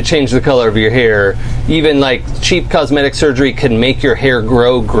easy to change the color of your hair. Even like cheap cosmetic surgery can make your hair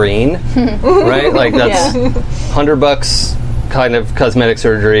grow green, right? Like that's $100 kind of cosmetic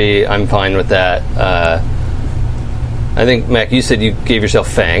surgery. I'm fine with that. I think, Mac, you said you gave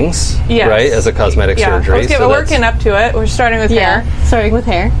yourself fangs, Yes. right, as a cosmetic surgery. We're that's- working up to it. We're starting with hair. Starting with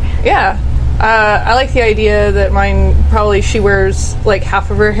hair. Yeah. I like the idea that mine probably she wears like half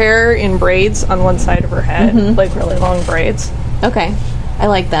of her hair in braids on one side of her head, like really long braids. Okay, I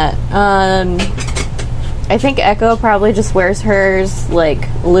like that. I think Echo probably just wears hers like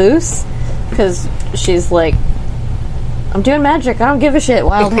loose because she's like, I'm doing magic. I don't give a shit.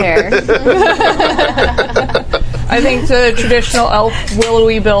 Wild hair. I think the traditional elf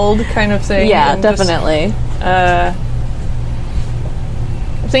willowy build kind of thing. Yeah, and just, definitely.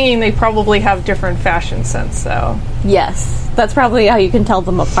 I'm thinking they probably have different fashion sense though. Yes, that's probably how you can tell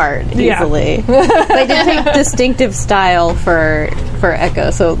them apart Yeah. easily. They did take distinctive style for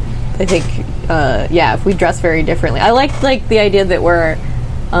Echo, so I think if we dress very differently. I like the idea that we're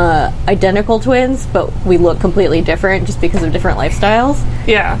identical twins, but we look completely different just because of different lifestyles.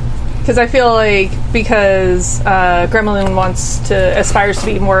 Yeah. Because I feel like Gremlin aspires to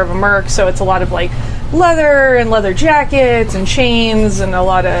be more of a merc, so it's a lot of like leather and leather jackets and chains and a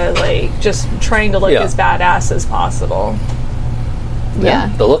lot of like just trying to look Yeah. as badass as possible.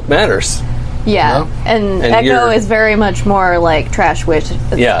 Yeah. The look matters. Yeah, and And Echo you're- is very much more like trash witch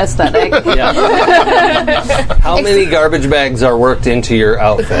Yeah. aesthetic. Yeah. How many garbage bags are worked into your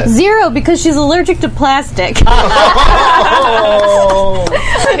outfit? 0 because she's allergic to plastic. I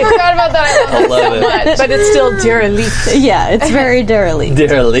forgot about that. I love it. But it's still derelict. Yeah, it's very derelict.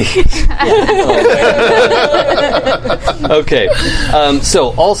 Dearly. Okay.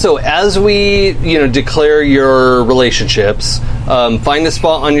 So also, as we declare your relationships, find a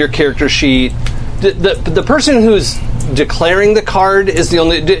spot on your character sheet. The person who's declaring the card is the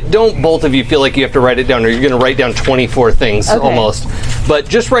only. Don't both of you feel like you have to write it down, or you're going to write down 24 things almost. But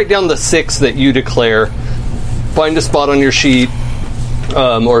just write down the 6 that you declare. Find a spot on your sheet,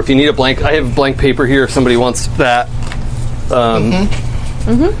 or if you need a blank, I have blank paper here if somebody wants that.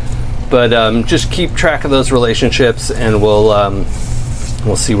 But just keep track of those relationships, and we'll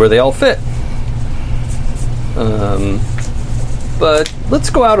see where they all fit. But let's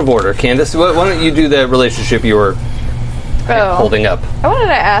go out of order, Candace. Why don't you do the relationship you were holding up? I wanted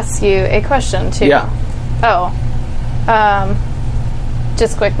to ask you a question too. Yeah.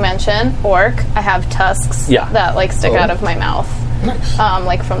 Just quick mention, orc. I have tusks Yeah. that like stick out of my mouth. Nice.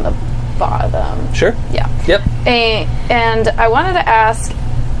 Like from the bottom. Sure. Yeah. Yep. And I wanted to ask,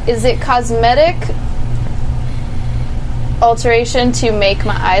 is it cosmetic alteration to make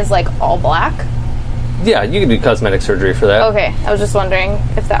my eyes like all black? Yeah, you can do cosmetic surgery for that. Okay, I was just wondering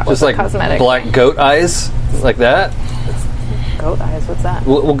if that was Just like cosmetic. black goat eyes, like that. Goat eyes, what's that?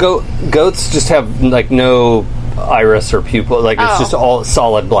 Well, goats just have like no iris or pupil. Like it's Oh. just all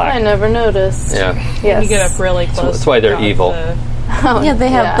solid I black. never noticed. Yeah. Yes. You get up really close. That's why they're got evil. Yeah, they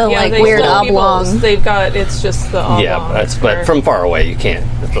have the Yeah, like they weird still people- oblong. They've got, it's just the oblong. Yeah, but from far away you can't.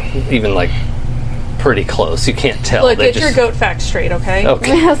 Even like pretty close, you can't tell. Look, They get your just- goat facts straight, okay?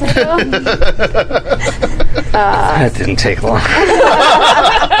 Okay, that didn't take long.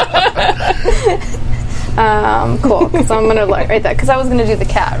 Cool. So I'm gonna write that because I was gonna do the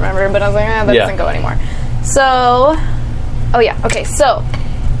cat, remember? But I was like, that Yeah. doesn't go anymore. So, oh yeah, okay. So,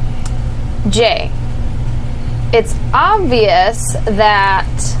 Jay, it's obvious that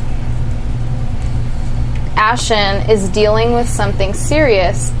Ashen is dealing with something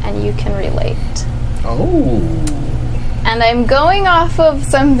serious, and you can relate. Oh. And I'm going off of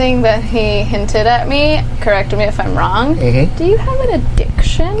something that he hinted at me. Correct me if I'm wrong. Mm-hmm. Do you have an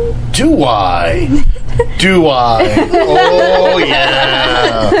addiction? Do I? Do I? Oh,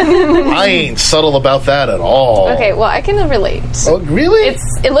 yeah. I ain't subtle about that at all. Okay, well, I can relate. Oh, really?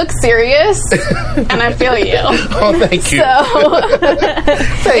 It looks serious, and I feel you. Oh, thank you. So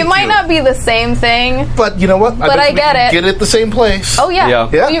Thank it might you. not be the same thing. But you know what? But bet I we get can it. Get it the same place. Oh yeah,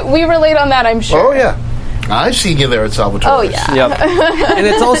 Yeah. We relate on that. I'm sure. Oh, yeah. I've seen you there at Salvatore. Oh yeah. Yep. And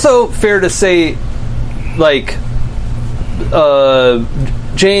it's also fair to say, like,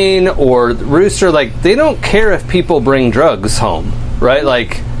 Jane or Rooster, like, they don't care if people bring drugs home, right?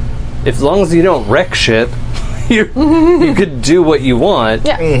 Like, as long as you don't wreck shit, you could do what you want.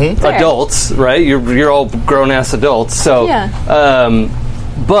 Yeah. Fair. Adults, right? You're all grown ass adults. So, Yeah.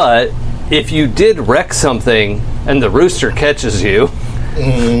 but if you did wreck something and the Rooster catches you,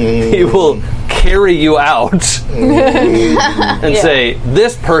 he will carry you out and say,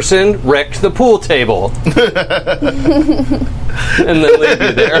 "This person wrecked the pool table," and then leave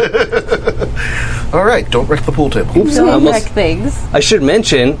you there. All right, don't wreck the pool table. Oops. Don't almost- wreck things. I should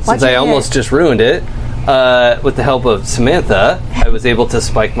mention, since your I almost hair. just ruined it, with the help of Samantha, I was able to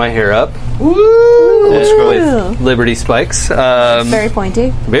spike my hair up with Liberty spikes. Very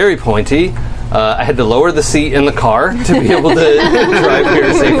pointy. Very pointy. I had to lower the seat in the car to be able to drive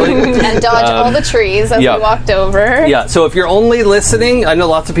here safely. And dodge all the trees as yeah. we walked over. Yeah, so if you're only listening, I know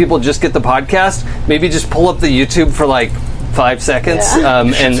lots of people just get the podcast. Maybe just pull up the YouTube for like 5 seconds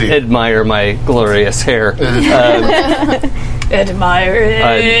and see. admire my glorious hair. Admire it.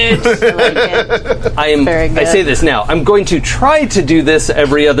 I like it. Very good. I say this now. I'm going to try to do this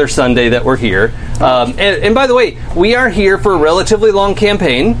every other Sunday that we're here. And by the way, we are here for a relatively long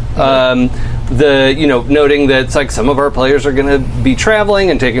campaign. Noting that it's like some of our players are going to be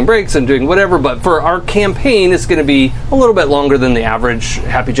traveling and taking breaks and doing whatever, but for our campaign, it's going to be a little bit longer than the average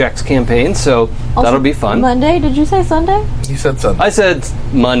Happy Jacks campaign, so that'll be fun. Monday? Did you say Sunday? He said something. I said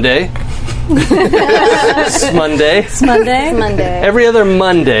Monday. It's Monday. It's Monday. Monday. Every other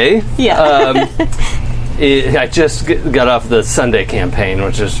Monday. Yeah. I just got off the Sunday campaign,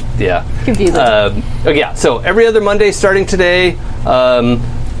 which is, Confusing. So every other Monday starting today,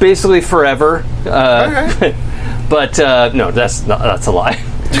 basically forever. But no, that's a lie.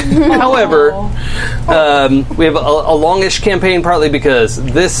 However, we have a longish campaign, partly because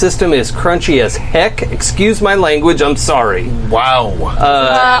this system is crunchy as heck. Excuse my language, I'm sorry. Wow.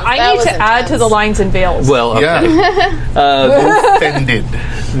 I That need was to add to the intense. lines and veils. Well, okay. Yeah. Offended.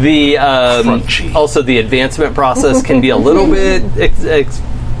 The Crunchy. also the advancement process can be a little bit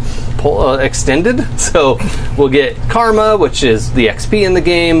extended. So we'll get karma, which is the XP in the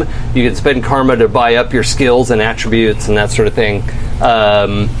game. You can spend karma to buy up your skills and attributes and that sort of thing,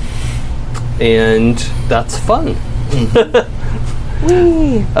 and that's fun.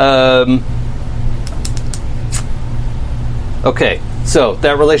 Okay, so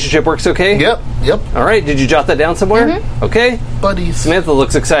that relationship works okay? Yep. All right, did you jot that down somewhere? Okay. Buddies. Samantha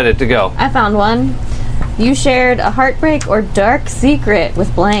looks excited to go. I found one. You shared a heartbreak or dark secret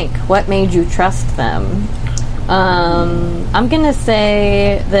with blank. What made you trust them? I'm gonna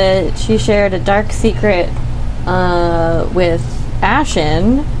say that she shared a dark secret with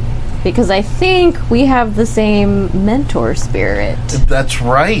Ashen because I think we have the same mentor spirit. That's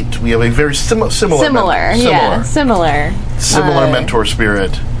right. We have a very similar Similar. mentor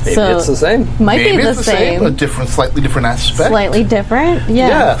spirit. Maybe So- it's the same. Might Maybe be the it's the same. A same. slightly different aspect. Slightly different. Yeah.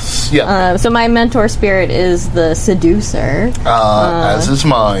 Yes. Yeah. So my mentor spirit is the seducer, As is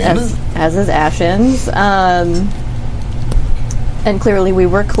mine. as is Ashen's. And clearly we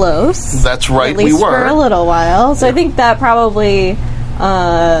were close. That's right, At least we were. for a little while. So I think that probably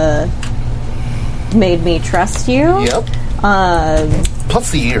made me trust you. Yep.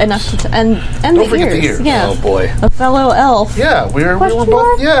 Plus the ears. Enough to and Don't the forget ears. the ears. Yeah. Oh boy. A fellow elf. Yeah, we were Question both.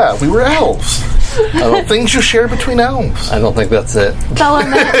 mark? Yeah, we were elves. Things you share between elves. I don't think that's it.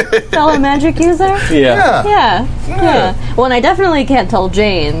 Fellow magic user? Yeah. Yeah. Yeah. Well, and I definitely can't tell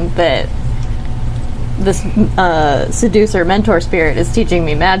Jane that this seducer mentor spirit is teaching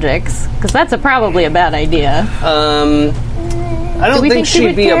me magics, because that's probably a bad idea. I don't we think think she she'd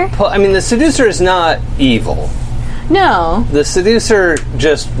would be care? I mean, the seducer is not evil. No, The seducer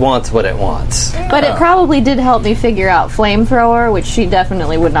just wants what it wants. but it probably did help me figure out flamethrower, which she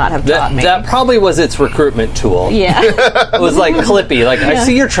definitely would not have taught me. That probably was its recruitment tool. Yeah. It was like Clippy. Like, I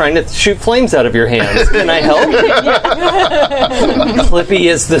see you're trying to shoot flames out of your hands. Can I help? Clippy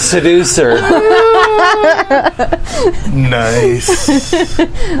is the seducer. Nice.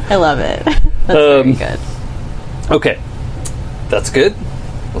 I love it. That's very good. Okay. That's good.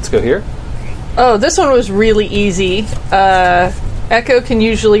 Let's go here. Oh, this one was really easy. Echo can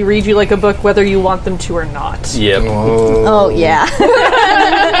usually read you like a book whether you want them to or not. Yep. Oh, yeah. Yep.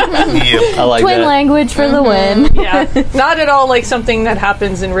 I like Twin that. language for the win. Yeah. Not at all like something that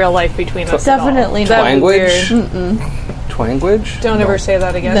happens in real life between us. at all. Definitely That not. was Language? weird. Twanguage? Don't ever say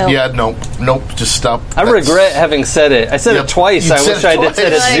that again. No. Yeah, nope. Just stop. I regret having said it. I said Yep. it twice. You I said wish it I had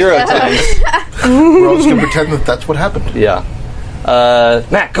said it twice. 0 times. We're all just going to pretend that that's what happened. Yeah.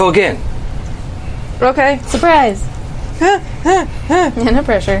 Matt, go again. Okay. Surprise. No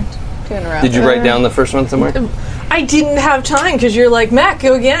pressure. 2 in a row. Did you write down the first one somewhere? I didn't have time because you're like, Matt,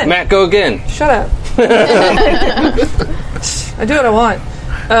 go again. Matt, go again. Shut up. I do what I want.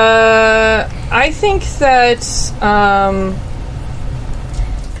 I think that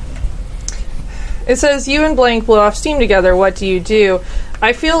it says you and blank blow off steam together. What do you do?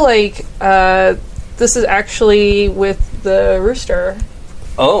 I feel like this is actually with the rooster.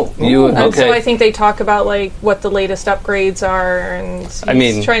 Oh, you And okay? so I think they talk about like what the latest upgrades are, and he's I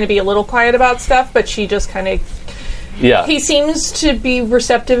mean- trying to be a little quiet about stuff, but she just kind of yeah. he seems to be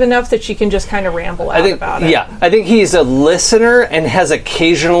receptive enough that she can just kind of ramble out I think about it. yeah. I think he's a listener and has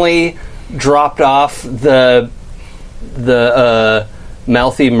occasionally dropped off the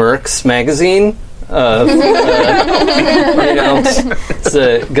Mouthy Mercs magazine. You know, it's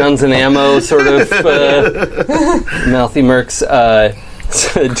a guns and ammo sort of Mouthy Mercs.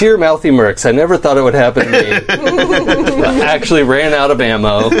 Dear Mouthy Mercs, I never thought it would happen to me. I actually ran out of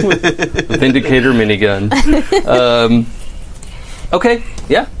ammo. Vindicator minigun. Okay,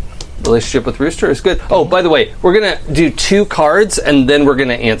 yeah. Relationship with Rooster is good. Oh, by the way, we're going to do 2 cards, and then we're going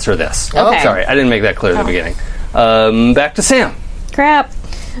to answer this. Okay. Sorry, I didn't make that clear at the beginning. Back to Sam. Crap.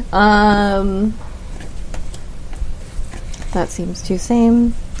 That seems too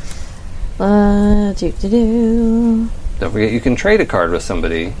same. Don't forget you can trade a card with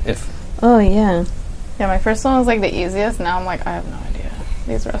somebody if... Oh, yeah. Yeah, my first one was like the easiest. Now I'm like, I have no idea.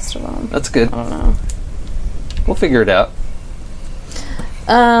 These rest of them. That's good. I don't know. We'll figure it out.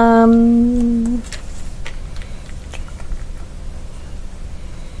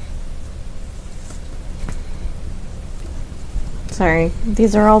 Sorry.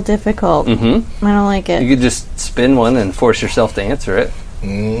 These are all difficult. Mm-hmm. I don't like You it. could just spin one and force yourself to answer it.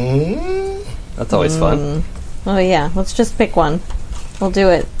 Mm. That's always fun. Oh, yeah. Let's just pick one. We'll do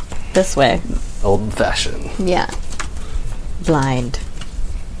it this way. Old fashioned. Yeah. Blind.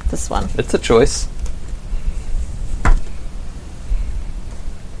 This one. It's a choice.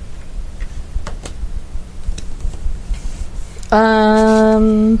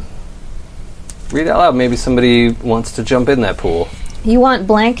 Read out loud. Maybe somebody wants to jump in that pool. You want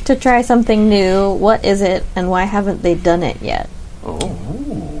blank to try something new. What is it, and why haven't they done it yet? Oh.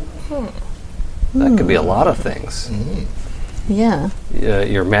 That could be a lot of things. Yeah.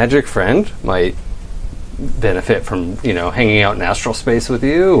 Your magic friend might benefit from, hanging out in astral space with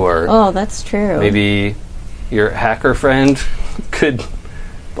you, or Oh, that's true. maybe your hacker friend could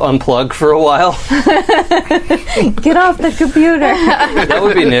unplug for a while. Get off the computer. That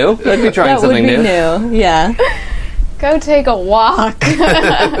would be new. That'd be trying That would something be new. Yeah. Go take a walk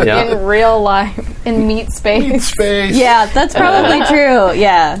Yeah. in real life, in meat space. Space. Yeah, that's probably true.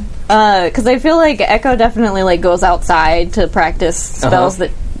 Yeah. Because I feel like Echo definitely goes outside to practice spells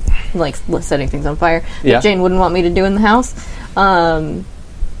that setting things on fire Yeah. that Jane wouldn't want me to do in the house.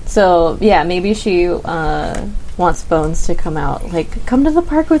 So yeah, maybe she wants Bones to come out. Come to the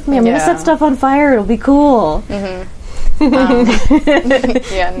park with me. I'm gonna Yeah. set stuff on fire. It'll be cool.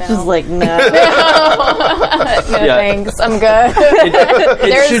 Yeah, no. Just like, no. No Yeah. thanks. I'm good.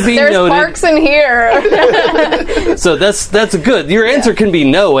 It should be there's noted. parks in here. So that's good. Your answer can be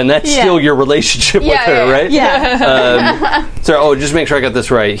no, and that's Yeah. still your relationship with Yeah, her, yeah, right? Yeah. So, just make sure I got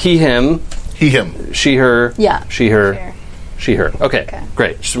this right. He, him, He, him. she, her. Yeah. She, her. Sure. She, her. Okay, Okay.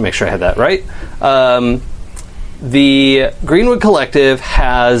 great. Just to make sure I had that right. The Greenwood Collective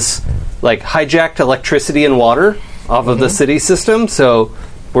has like hijacked electricity and water off of the city system, so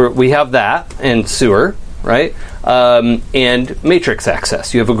we have that and sewer, right? And matrix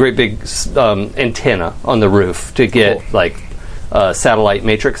access. You have a great big antenna on the roof to get satellite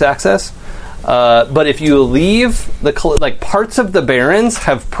matrix access. But if you leave parts of the Barrens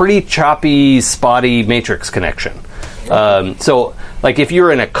have pretty choppy, spotty matrix connection. So, like if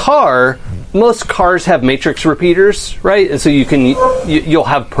you're in a car, most cars have matrix repeaters, right? And so you'll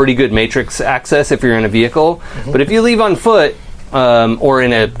have pretty good matrix access if you're in a vehicle. But if you leave on foot or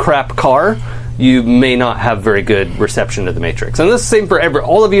in a crap car, you may not have very good reception to the matrix. And this is the same for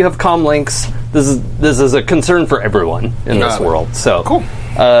all of you have comm links. This is a concern for everyone in this Got it. world. So Cool.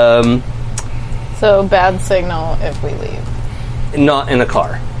 So bad signal if we leave. not in a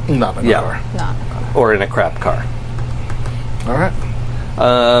car Not in Yeah. car. Not. or in a crap car. All right.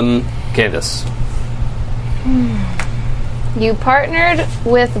 Candace. You partnered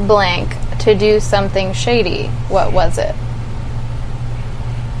with blank to do something shady. What was it?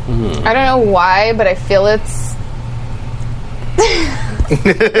 I don't know why, but I feel it's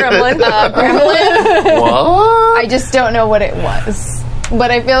Gremlin. Gremlin. What? I just don't know what it was.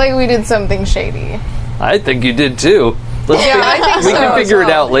 But I feel like we did something shady. I think you did too. Let's Yeah, I think we so can as figure it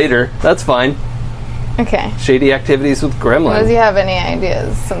well. out later. That's fine. Okay. Shady activities with Does Gremlin. you have any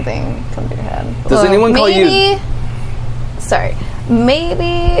ideas? Something come to your head? Does anyone call you- maybe, Sorry.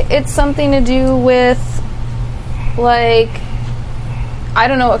 Maybe it's something to do with, like, I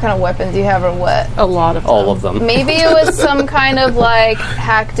don't know what kind of weapons you have or what. A lot of All of them. Maybe it was some kind of, like,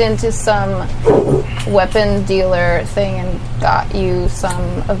 hacked into some weapon dealer thing and got you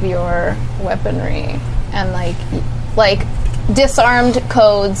some of your weaponry and, like disarmed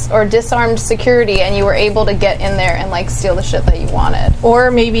codes or disarmed security, and you were able to get in there and, like, steal the shit that you wanted.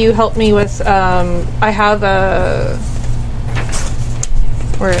 Or maybe you help me with, I have a...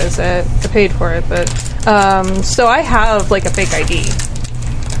 Where is it? I paid for it, but... so I have, like, a fake ID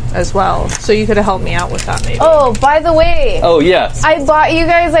as well. So you could have helped me out with that, maybe. Oh, by the way, Oh yes. I bought you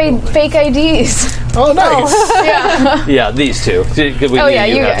guys fake IDs. Oh, nice. Yeah, these two. We knew yeah,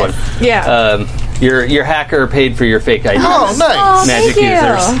 you had guys. one. Yeah. Your hacker paid for your fake ID. Oh, nice. Magic thank you.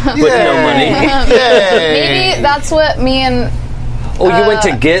 users with no money. Yay. Maybe that's what me and Oh, you went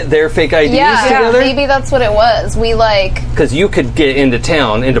to get their fake IDs together? maybe that's what it was. We Because you could get into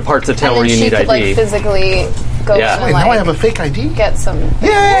parts of town and where then you she need could ID. like physically go Yeah. and Wait, like now I have a fake ID? get some.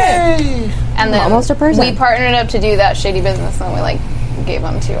 Yay! And then Almost a person. we partnered up to do that shady business, and then we like gave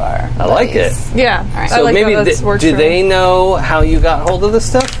them to our. I like it. yeah. right. I So like maybe how that's worked do for they me. know how you got hold of this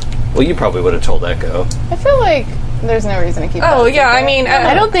stuff? Well, you probably would have told Echo. I feel like there's no reason to keep. Oh, that yeah, I secret. mean...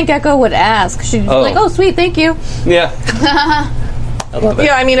 I don't think Echo would ask. She'd be Oh. like, oh, sweet, thank you. Yeah. I love it.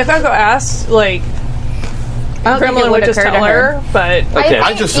 Yeah, I mean, if Echo asked, like... I don't think it Gremlin would would just occur tell to her. her, but... Okay.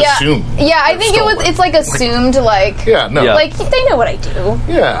 I just yeah, assumed. Yeah, I think stolen. it's like assumed like. Yeah, no. Yeah. Like they know what I do.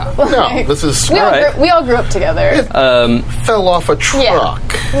 Yeah. No, this is We all, right. we all grew up together. fell off a truck.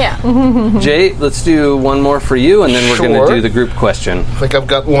 Yeah. Jay, let's do one more for you, and then we're going Sure. to do the group question. I think I've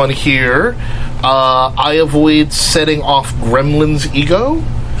got one here. I avoid setting off Gremlin's ego,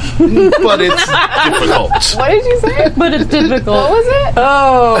 but it's difficult. What did you say? But it's difficult. What was it?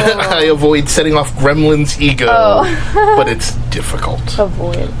 Oh, I avoid setting off Gremlin's ego, but it's difficult.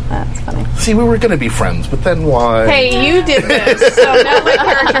 Avoid. That's funny. See, we were going to be friends, but then why? hey, you did this, so now my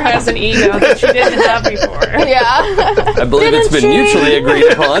character has an ego that she didn't have before. Yeah. I believe it's been mutually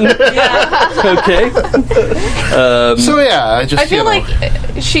agreed upon. Yeah. Okay. So yeah, I just I feel you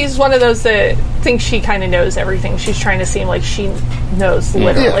know, like she's one of those that thinks she kind of knows everything. She's trying to seem like she knows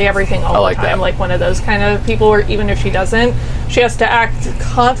literally Yeah. everything all I like the time. that. Like one of those kind of people where even if she doesn't, she has to act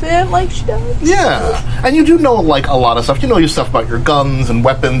confident like she does. yeah, and you do know like a lot of stuff. You know your stuff about your guns and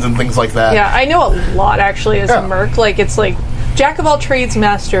weapons and things like that. Yeah, I know a lot actually as Yeah. a merc. Like it's like jack of all trades,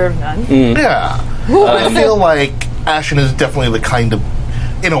 master of none. Yeah. I feel like Ashen is definitely the kind of,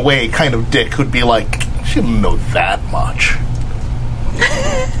 in a way, kind of dick who'd be like, she doesn't know that much.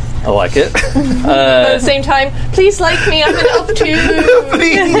 I like it. But at the same time, please like me. I'm an elf too.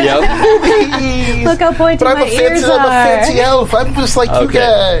 Yep. Look how pointy But I'm my a ears fancy, I'm a are. fancy elf. I'm just like you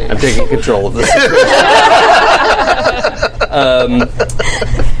Okay. I'm guys. taking control of this.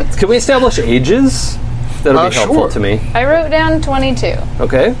 Can we establish ages? That'll be helpful sure. to me. I wrote down 22.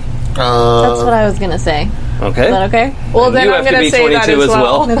 Okay. That's what I was going to say. Okay. Is that okay? Well, And then you I'm have to going be to say that 22 as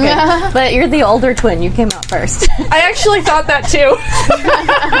well. Okay. But you're the older twin. You came out first. I actually thought that too.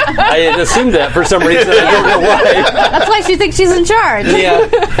 I had assumed that for some reason. I don't know why. That's why she thinks she's in charge.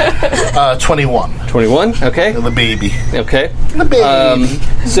 Yeah. 21. 21. Okay. The baby. Okay. The baby.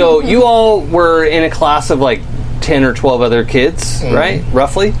 So you all were in a class of like 10 or 12 other kids, right?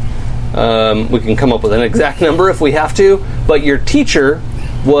 Roughly. We can come up with an exact number if we have to. But your teacher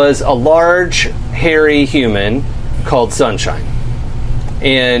was a large, hairy human called Sunshine.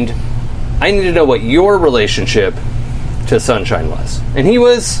 And I need to know what your relationship to Sunshine was. And he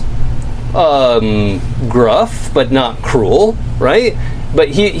was gruff, but not cruel, right? But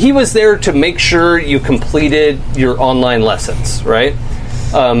he was there to make sure you completed your online lessons, right?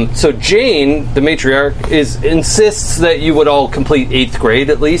 So Jane, the matriarch, insists that you would all complete 8th grade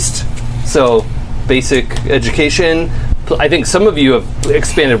at least. So basic education. I think some of you have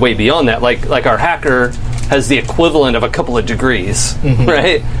expanded way beyond that. Like our hacker has the equivalent of a couple of degrees,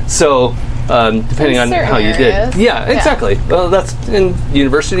 right? So depending on certain how you areas. did. Yeah, exactly. Well, that's in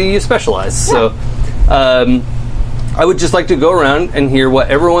university you specialize. So I would just like to go around and hear what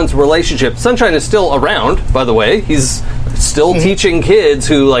everyone's relationship. Sunshine is still around, by the way. He's still teaching kids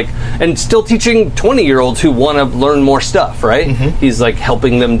who and still teaching 20-year-olds who want to learn more stuff, right? He's like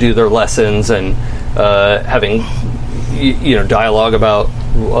helping them do their lessons and having dialogue about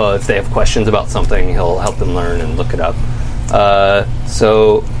if they have questions about something, he'll help them learn and look it up.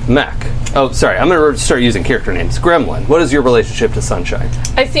 So Mac. Oh, sorry. I'm going to start using character names. Gremlin. What is your relationship to Sunshine?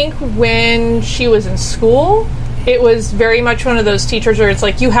 I think when she was in school, it was very much one of those teachers where it's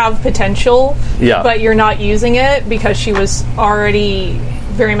like you have potential, but you're not using it because she was already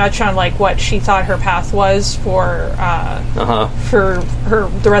very much on like what she thought her path was for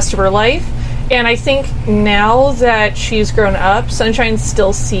the rest of her life. And I think now that she's grown up, Sunshine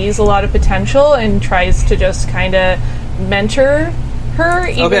still sees a lot of potential and tries to just kind of mentor her,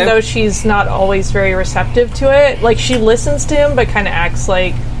 even though she's not always very receptive to it. Like, she listens to him, but kind of acts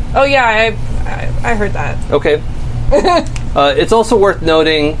like, oh yeah, I heard that. Okay. It's also worth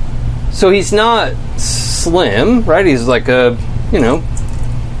noting, so he's not slim, right? He's like a,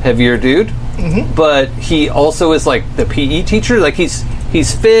 heavier dude. But he also is like the PE teacher. Like, he's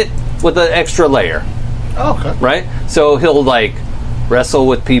fit with an extra layer. Oh, okay. Right? So he'll like wrestle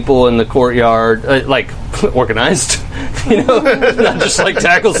with people in the courtyard, like organized, not just like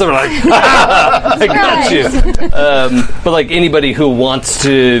tackle someone like, I got you. But like anybody who wants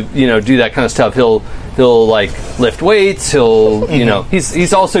to, do that kind of stuff, he'll like lift weights. He'll,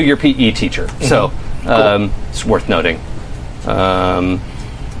 he's also your PE teacher. So it's worth noting.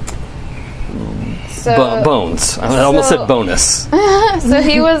 Bones. I almost said bonus. So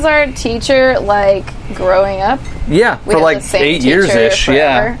he was our teacher, like, growing up? Yeah, We for had like the same 8 years-ish, teacher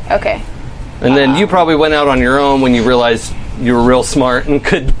yeah. forever? Okay. And then you probably went out on your own when you realized you were real smart and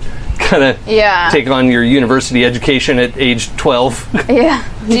could kind of take on your university education at age 12. Yeah.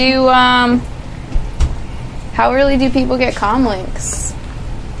 Do you, how early do people get comm links?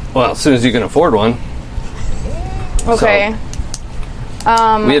 Well, as soon as you can afford one. Okay.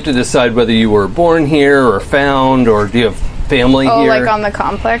 We have to decide whether you were born here or found, or do you have family here? Oh, like on the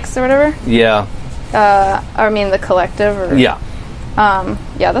complex or whatever? Yeah. I mean the collective? Or, Yeah.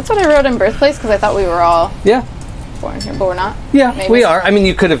 yeah, that's what I wrote in Birthplace, because I thought we were all Yeah. born here, but we're not. Yeah, Maybe. we are. I mean,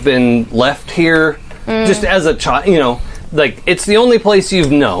 you could have been left here just as a child, like, it's the only place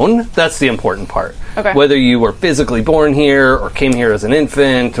you've known. That's the important part. Okay. Whether you were physically born here or came here as an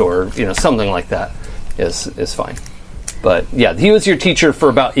infant or, something like that is fine. But, yeah, he was your teacher for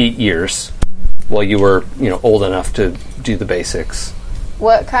about 8 years while you were, old enough to do the basics.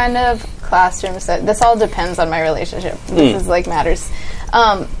 What kind of classroom set? This all depends on my relationship. This is like matters.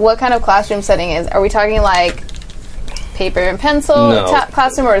 What kind of classroom setting is? Are we talking like paper and pencil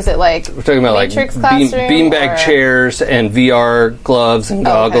classroom, or is it like We're talking about Matrix like classroom, beanbag or- chairs and VR gloves and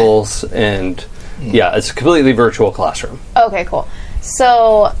goggles and it's a completely virtual classroom. Okay, cool.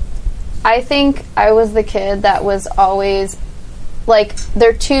 So I think I was the kid that was always like,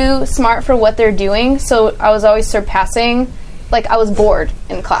 they're too smart for what they're doing, so I was always surpassing. Like, I was bored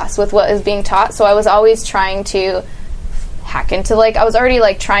in class with what is being taught, so I was always trying to hack into, like, I was already,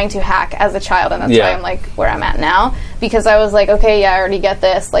 like, trying to hack as a child, and that's why I'm, like, where I'm at now, because I was like, okay, yeah, I already get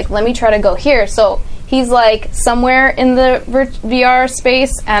this, like, let me try to go here. So he's, like, somewhere in the VR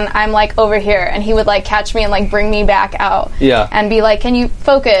space, and I'm, like, over here, and he would, like, catch me and, like, bring me back out, and be like, can you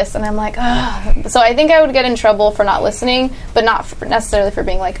focus? And I'm like, ugh. So I think I would get in trouble for not listening, but not necessarily for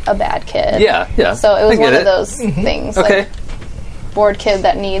being, like, a bad kid. Yeah. So it was one of those things. Okay. Like, bored kid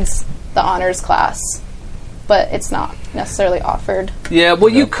that needs the honors class. but it's not necessarily offered. Yeah, well,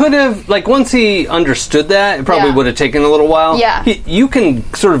 you could have, like, once he understood that, it probably Yeah. would have taken a little while. Yeah. You can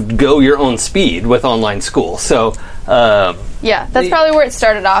sort of go your own speed with online school, so... Yeah, that's probably where it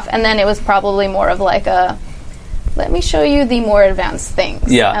started off, and then it was probably more of like a, let me show you the more advanced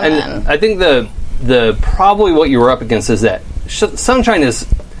things. Yeah, and and I think the probably what you were up against is that Sunshine is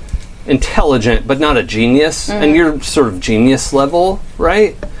intelligent, but not a genius, and you're sort of genius level,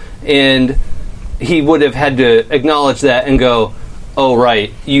 right? And he would have had to acknowledge that and go, oh,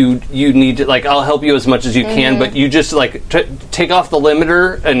 right, you need to, like, I'll help you as much as you can, but you just, like, take off the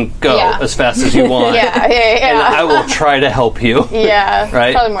limiter and go Yeah. as fast as you want. yeah. And I will try to help you. Yeah,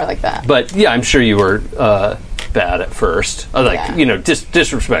 Right? probably more like that. But, yeah, I'm sure you were bad at first. Yeah. You know,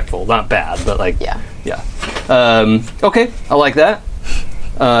 disrespectful. Not bad, but, like, Yeah. Okay, I like that.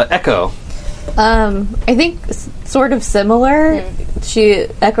 Echo. I think sort of similar.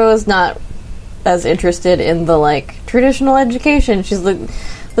 Echo is not as interested in the like traditional education. She's like,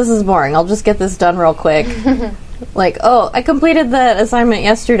 this is boring. I'll just get this done real quick. Like, oh, I completed that assignment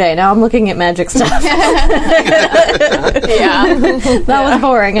yesterday. Now I'm looking at magic stuff. Yeah. That was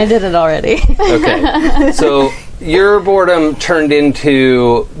boring. I did it already. Okay. So your boredom turned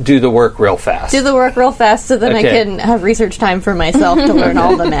into do the work real fast. Do the work real fast so then I Okay. can have research time for myself to learn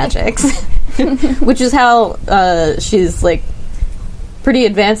all the magics. Which is how she's like pretty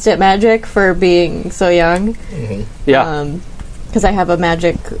advanced at magic for being so young. Yeah. Because I have a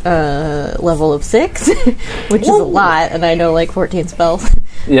magic level of 6, which is a lot, and I know like 14 spells.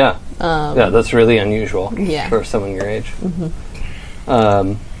 Yeah. Yeah, that's really unusual Yeah. for someone your age.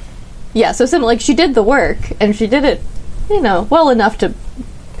 Yeah, so like she did the work, and she did it, you know, well enough to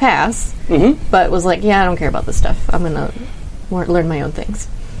pass, but was like, yeah, I don't care about this stuff. I'm going to learn my own things.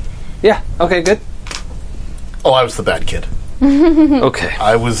 Yeah. Okay, good. Oh, I was the bad kid. Okay.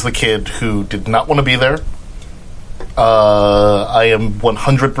 I was the kid who did not want to be there. I am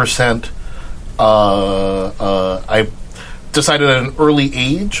 100%. I decided at an early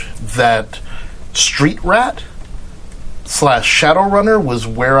age that Street Rat / Shadowrunner was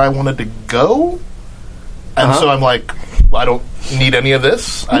where I wanted to go. And so I'm like, I don't need any of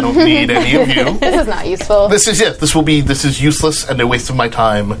this. I don't need any of you. This is not useful. This is useless and a waste of my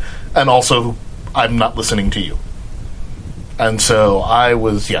time. And also, I'm not listening to you. And so I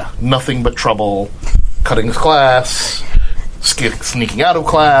was, nothing but trouble. Cutting class, sneaking out of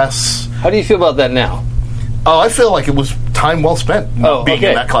class. How do you feel about that now? Oh, I feel like it was time well spent being okay.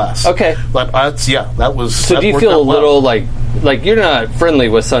 in that class. Okay. But that was. So that do you worked feel a out well. little like you're not friendly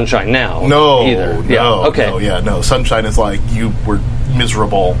with Sunshine now? No, either. Yeah. No, Okay. no. Sunshine is like you were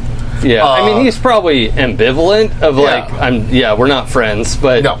miserable. Yeah. I mean, he's probably ambivalent of like we're not friends,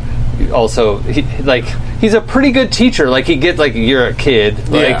 but No. also he's a pretty good teacher. Like he gets like you're a kid.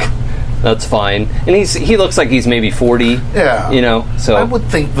 Like that's fine. And he looks like he's maybe 40. Yeah. You know. So I would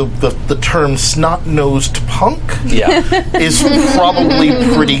think the term snot-nosed punk yeah. is probably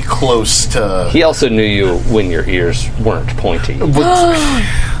pretty close to. He also knew you when your ears weren't pointy. So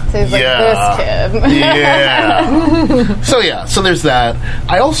he's like, this kid. Yeah. So there's that.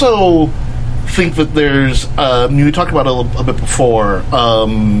 I also think that there's you talked about it a bit before.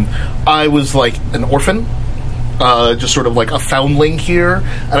 I was like an orphan, just sort of like a foundling here,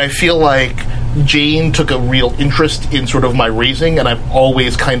 and I feel like Jane took a real interest in sort of my raising, and I've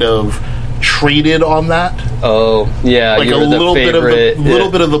always kind of traded on that. Oh yeah, Like you a were the little favorite.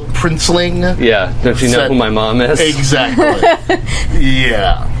 bit of the princeling. Yeah, don't you know Said- who my mom is? Exactly.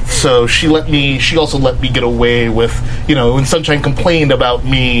 Yeah. So she also let me get away with, when Sunshine complained about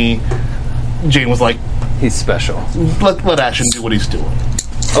me, Jane was like, He's special. let Ashen do what he's doing.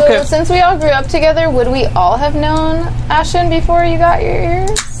 So Okay. since we all grew up together, would we all have known Ashen before you got your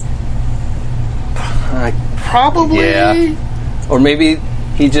ears? Probably. Yeah. Or maybe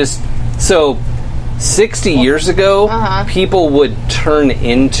he just... So, 60 years ago, people would turn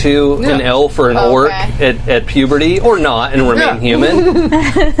into an elf or an orc at puberty, or not, and remain human.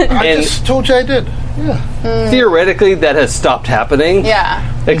 I just told you I did. Yeah. Theoretically, that has stopped happening. Yeah.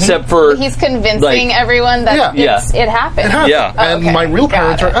 Except for... He's convincing like- everyone that Yeah. it happened. It happened. Yeah. And Okay. my real Got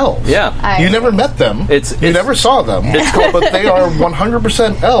parents it. are elves. Yeah. You never met them. You never saw them. But they are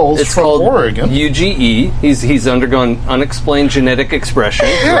 100% elves It's from called Oregon. UGE. He's undergone unexplained genetic expression,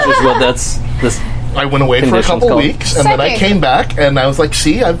 which is what that's... This, I went away for a Conditions couple called- weeks, and then I Second. came back, and I was like,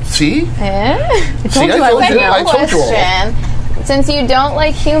 see? Eh? See, I told you. Second I told you all. question. Since you don't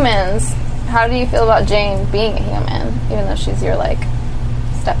like humans, how do you feel about Jane being a human, even though she's your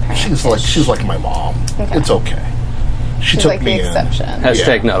step parent? She's like my mom. Okay. It's okay. She She's took like me the in. exception.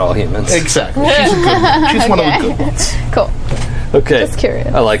 hashtag not all humans. Exactly. She's a good one. She's one of the good ones. Cool. Okay. Just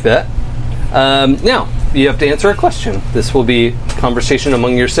curious. I like that. Now, you have to answer a question. This will be conversation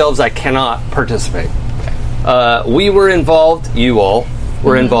among yourselves. I cannot participate. We were involved, you all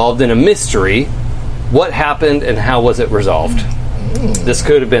were involved in a mystery. What happened and how was it resolved? This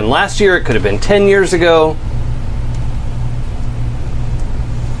could have been last year, it could have been 10 years ago.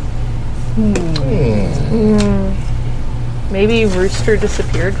 Maybe Rooster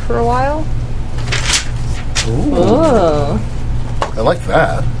disappeared for a while? I like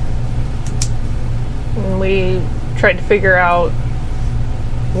that. And we tried to figure out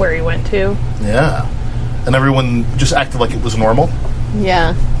where he went to. Yeah. And everyone just acted like it was normal.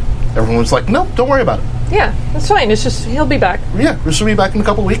 Yeah. Everyone was like, no, don't worry about it. Yeah, that's fine. It's just, he'll be back. Yeah, Rooster will be back in a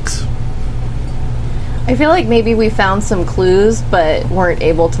couple weeks. I feel like maybe we found some clues, but weren't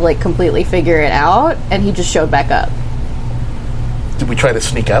able to like completely figure it out, and he just showed back up. Did we try to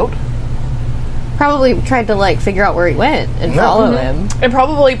sneak out? Probably tried to like figure out where he went and follow him. And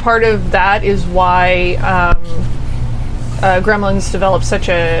probably part of that is why Gremlins developed such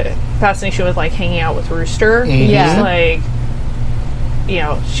a fascination with like hanging out with Rooster. Yeah. He's like, you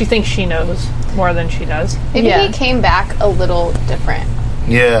know, she thinks she knows more than she does. Maybe Yeah. he came back a little different.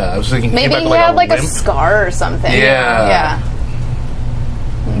 Yeah, I was thinking. Maybe came he back had like a limp. scar or something. Yeah.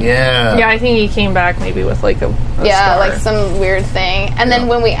 Yeah. Yeah, I think he came back maybe with like a Yeah, scar. like some weird thing. And then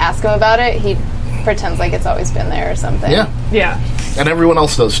when we ask him about it, he pretends like it's always been there or something. Yeah. Yeah. And everyone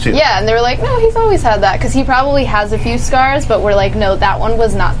else does too. Yeah, and they were like, no, he's always had that. Because he probably has a few scars, but we're like, no, that one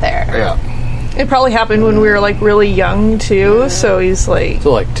was not there. Yeah. It probably happened when we were like really young too, so he's like,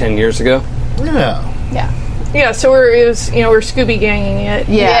 So like 10 years ago? Yeah. Yeah. yeah, so we're Scooby ganging it.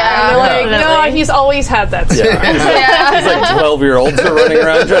 Yeah. And they're like, no, Definitely. he's always had that scar. It's like 12-year-olds are running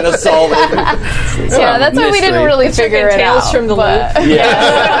around trying to solve it. Yeah, that's why we didn't mystery. really It's like figure in it Tales out. from the but- Loop.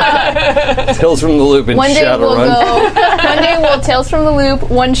 Yeah. Tales from the Loop and One day we'll Shadowrun. go. One day we'll Tales from the Loop,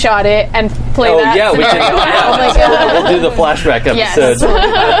 one shot it, and play Oh, that. yeah, we can. Oh my god. We'll do the flashback episode. Yes.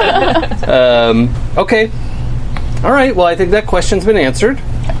 Okay. All right. Well, I think that question's been answered.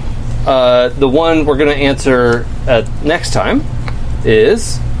 The one we're going to answer next time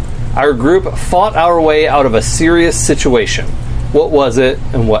is our group fought our way out of a serious situation. What was it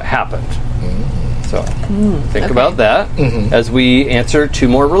and what happened? So think about that as we answer 2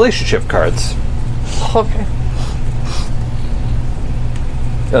 more relationship cards. Okay.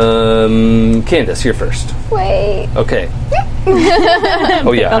 Candace, you're first. Wait. Okay.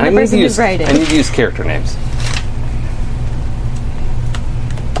 Oh yeah, Found the I need person to who's writing. I need to use character names.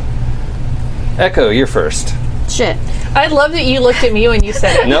 Echo, you're first. Shit. I love that you looked at me when you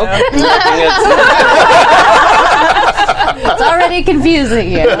said it. Nope. though. It's already confusing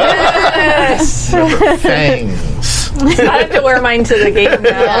you. Yes. Fangs. I have to wear mine to the game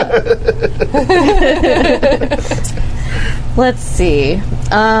now. Let's see.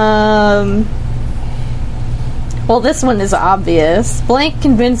 Well, this one is obvious. Blank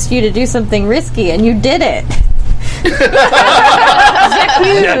convinced you to do something risky, and you did it.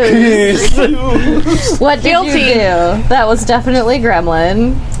 What did Guilty. you do? That was definitely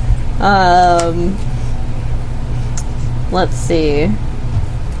Gremlin. Let's see.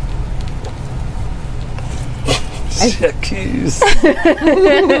 Jacques.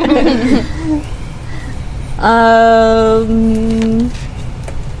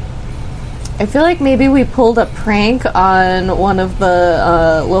 I feel like maybe we pulled a prank on one of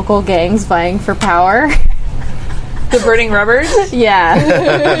the local gangs vying for power. The burning rubbers? Yeah.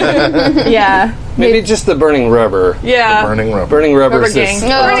 Yeah. Maybe just the burning rubber. Yeah. Burning rubber. Burning rubber Rubber is gang.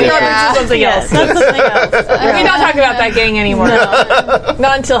 No, Burning yeah. rubbers is something Yes, else. that's something else. We don't talk about that gang anymore.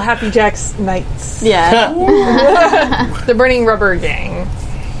 Not until Happy Jack's nights. Yeah. The burning rubber gang.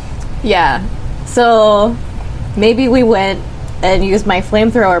 Yeah. So maybe we went and used my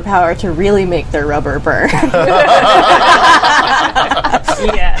flamethrower power to really make their rubber burn.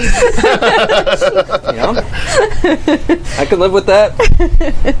 Yes. Yeah. I can live with that.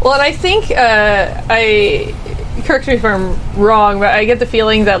 Well, and I think correct me if I'm wrong, but I get the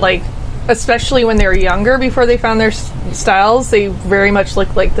feeling that like, especially when they were younger, before they found their styles, they very much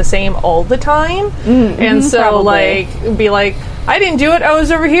look like the same all the time, and so probably. like be like, I didn't do it. I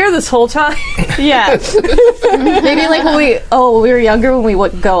was over here this whole time. Yeah. Maybe like when we were younger, when we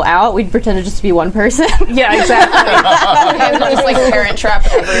would go out, we'd pretend to just be one person. Yeah, exactly. And just like parent trap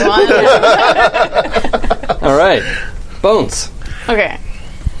everyone. All right. Bones. Okay.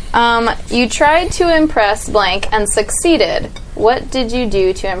 You tried to impress blank and succeeded. What did you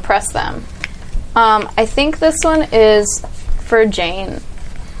do to impress them? I think this one is for Jane.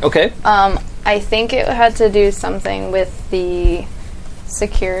 Okay. I think it had to do something with the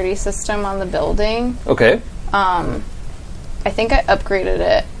security system on the building. Okay. I think I upgraded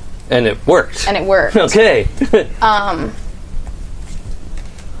it. And it worked. and it worked. Okay.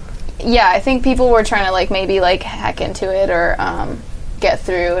 Yeah, I think people were trying to like maybe like hack into it or get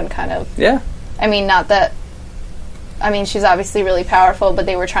through and kind of. Yeah. I mean, not that. I mean, she's obviously really powerful, but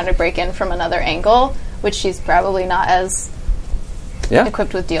they were trying to break in from another angle, which she's probably not as Yeah.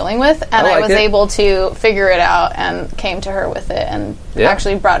 equipped with dealing with. And I I like was it. able to figure it out and came to her with it and Yeah.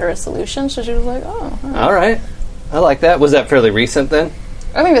 actually brought her a solution. So she was like, "Oh, all right." All right. I like that. Was that fairly recent then?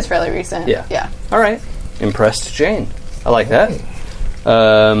 I think it's fairly recent. Yeah. Yeah. All right. Impressed Jane. I like that.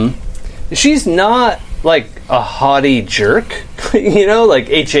 She's not like a haughty jerk, you know, like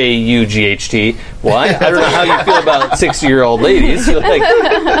HAUGHT. Why? I don't know how you feel about 60-year-old ladies. Like,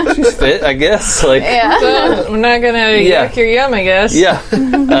 she's fit, I guess. Like, Yeah. I'm not gonna Yeah. yuck your yum, I guess. yeah.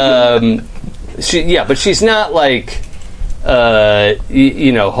 But she's not like,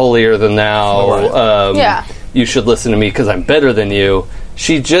 you know, holier than thou. Yeah. You should listen to me because I'm better than you.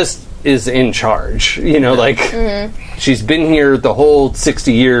 She just is in charge. You know, like she's been here the whole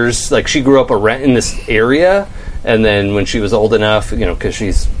 60 years. Like she grew up in this area, and then when she was old enough, you know,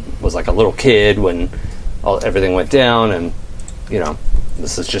 because was like a little kid when everything went down, and you know,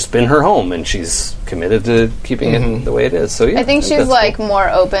 this has just been her home, and she's committed to keeping it the way it is. So yeah, I think she's that's like cool. more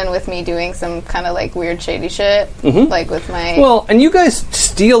open with me doing some kind of like weird shady shit, like with my. Well, and you guys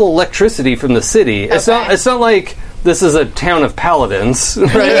steal electricity from the city. It's Okay. not like this is a town of paladins,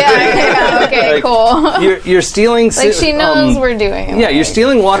 right? yeah, okay, Like, cool. You're stealing. Like she knows we're doing it. Yeah, you're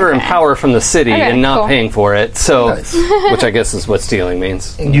stealing water and power from the city Okay, and not cool. paying for it. So, Nice. which I guess is what stealing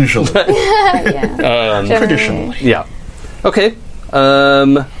means. Usually. Traditionally. Yeah. Okay.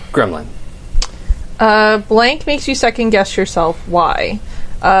 Gremlin. Blank makes you second guess yourself. Why?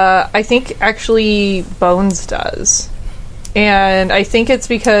 I think actually Bones does. And I think it's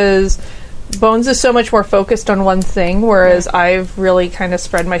because Bones is so much more focused on one thing, whereas I've really kind of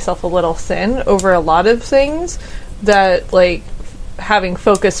spread myself a little thin over a lot of things that, like, having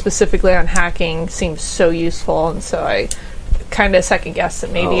focused specifically on hacking seems so useful, and so I kind of second guess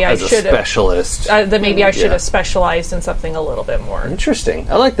that maybe I as a should have specialist. that maybe I should Yeah. have specialized in something a little bit more. Interesting.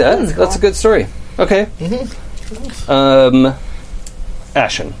 I like that. That's a good story. Okay.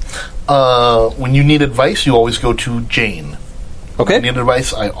 Ashen. When you need advice, you always go to Jane. When I Okay. need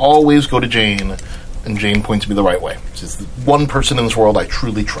advice, I always go to Jane, and Jane points me the right way. She's the one person in this world I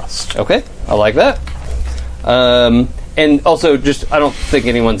truly trust. Okay, I like that. And also, I don't think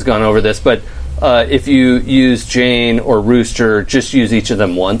anyone's gone over this, but if you use Jane or Rooster, just use each of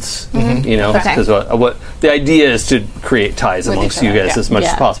them once. You know, Okay. because what the idea is to create ties With amongst each you other, guys yeah. as much as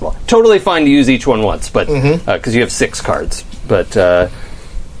Yeah. possible. Totally fine to use each one once, but because you have 6 cards. But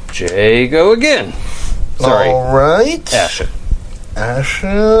Jay, go again. Sorry, All right. Ashen.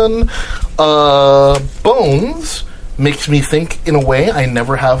 Ashen. Bones makes me think in a way I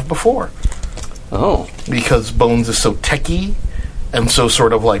never have before. Oh, Because Bones is so techie and so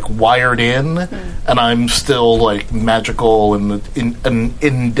sort of like wired in, and I'm still like magical and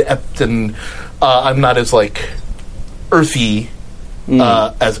in depth, and I'm not as like earthy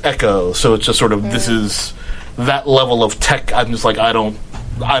as Echo. So it's just sort of this is that level of tech. I'm just like I don't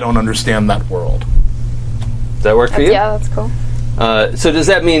understand that world. does that work for you? Yeah, that's cool. So does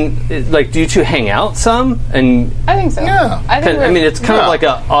that mean, like, do you two hang out some? And I think so. Yeah. I think I mean, it's kind of Yeah. like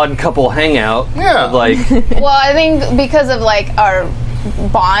a odd couple hangout. Yeah. of, like, well, I think because of like our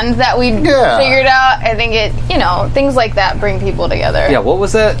bond that we Yeah. figured out, I think it, things like that bring people together. yeah. What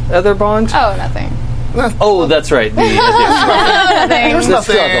was that other bond? Oh, nothing. Oh, that's right. The addiction. There's The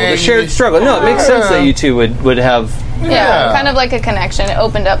nothing. struggle, the shared struggle. No, it makes sense that you two would have. Yeah, kind of like a connection. It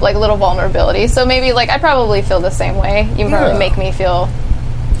opened up like a little vulnerability. So maybe like I probably feel the same way. You probably Yeah. make me feel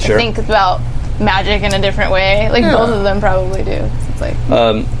Sure. think about magic in a different way. Like Yeah. both of them probably do. It's like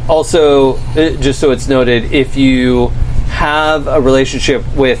Also, just so it's noted, if you have a relationship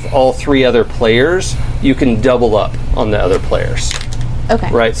with all 3 other players, you can double up on the other players. Okay.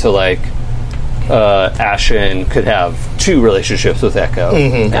 Right? So, like, Ashen could have 2 relationships with Echo,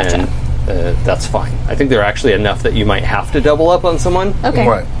 and that's fine. I think there are actually enough that you might have to double up on someone. Okay.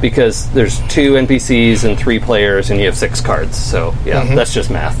 Right. Because there's 2 NPCs and 3 players, and you have 6 cards. So, yeah, that's just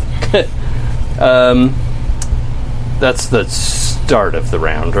math. That's the start of the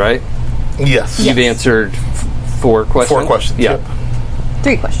round, right? Yes. You've answered 4 questions? 4 questions. Yeah. Yep.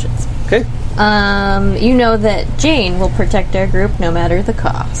 3 questions. Okay. You know that Jane will protect our group no matter the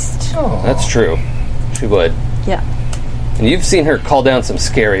cost. Oh. That's true. She would. Yeah. And you've seen her call down some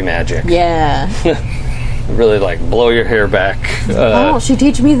scary magic. Yeah. Really, like, blow your hair back. Oh, she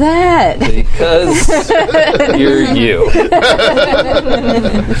teach me that. Because you're you.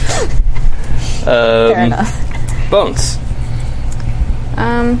 Fair enough. Bones.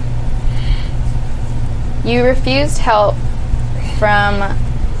 You refused help from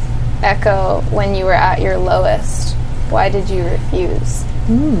Echo when you were at your lowest. Why did you refuse?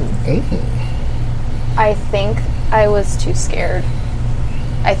 I think I was too scared.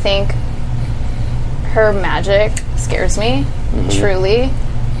 I think her magic scares me, truly.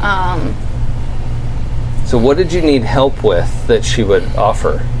 So what did you need help with that she would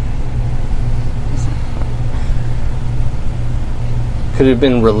offer? Could it have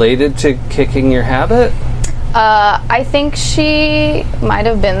been related to kicking your habit? I think she might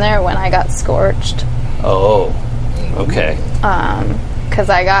have been there when I got scorched. Oh, okay. Because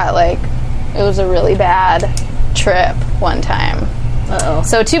I got, it was a really bad trip one time. Uh-oh.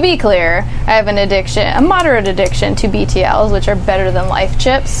 So to be clear, I have a moderate addiction to BTLs, which are better than life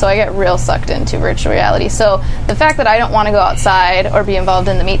chips, so I get real sucked into virtual reality. So the fact that I don't want to go outside or be involved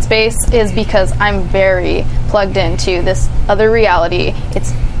in the meat space is because I'm very plugged into this other reality.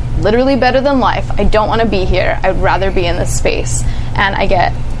 It's literally better than life. I don't want to be here. I'd rather be in this space. And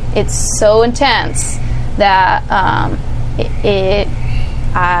it's so intense that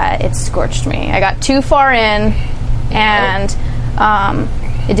it scorched me. I got too far in, and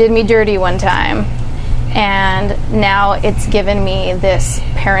it did me dirty one time, and now it's given me this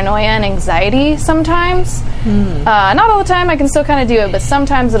paranoia and anxiety sometimes. Not all the time, I can still kind of do it, but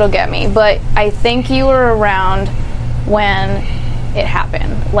sometimes it'll get me. But I think you were around when it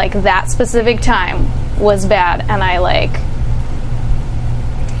happened. That specific time was bad, and I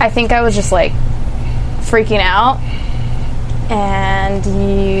think I was just freaking out, and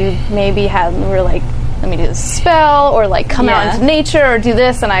you maybe were like, let me do this spell, or come out into nature, or do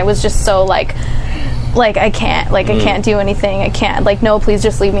this, and I was just so I can't, I can't do anything, I can't, no, please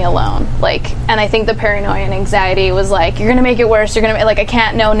just leave me alone, and I think the paranoia and anxiety was you're gonna make it worse, you're gonna, I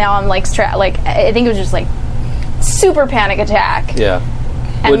can't, no, now I'm I think it was just super panic attack. Yeah.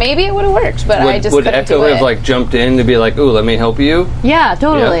 And maybe it would have worked, but I just couldn't do it. Would Echo have jumped in to be ooh, let me help you? Yeah,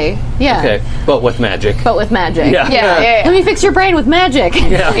 totally. Yeah. Okay, but with magic. Yeah. Yeah. Let me fix your brain with magic.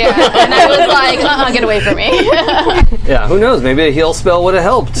 Yeah. And I was get away from me. Yeah, who knows? Maybe a heal spell would have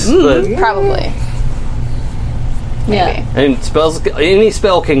helped. But Probably. Yeah. And any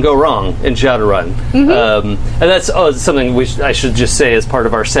spell can go wrong in Shadowrun. And that's something I should just say as part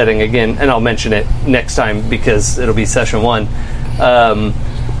of our setting again, and I'll mention it next time because it'll be session 1.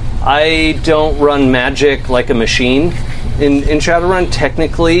 I don't run magic like a machine in Shadowrun.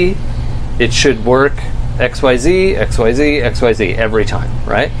 Technically, it should work XYZ, XYZ, XYZ every time,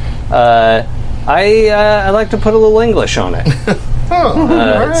 right? I like to put a little English on it.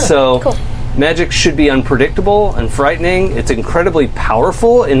 So cool. Magic should be unpredictable and frightening. It's incredibly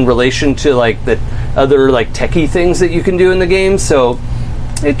powerful in relation to the other techie things that you can do in the game. So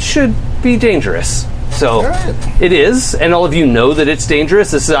it should be dangerous. So it is, and all of you know that it's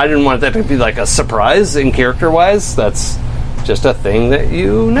dangerous. I didn't want that to be a surprise in character-wise. That's just a thing that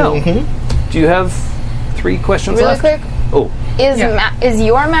you know. Do you have 3 questions left? Really quick. Oh. Is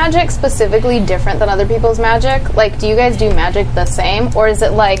your magic specifically different than other people's magic? Do you guys do magic the same? Or is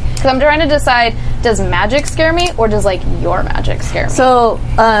it because I'm trying to decide, does magic scare me, or does your magic scare me? So,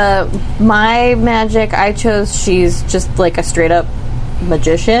 my magic, I chose, she's just a straight up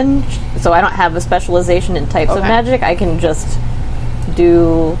magician, so I don't have a specialization in types of magic. I can just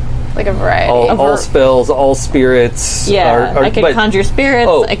do a variety. All spells, all spirits. Yeah, I can conjure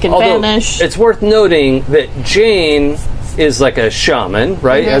spirits, I can banish. It's worth noting that Jane is a shaman,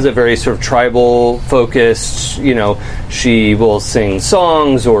 right? Has a very sort of tribal focused, she will sing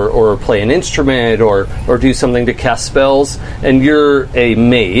songs or play an instrument or do something to cast spells. And you're a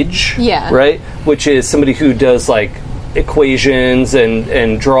mage, right? Which is somebody who does equations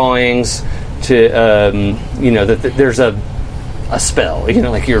and drawings to that there's a spell,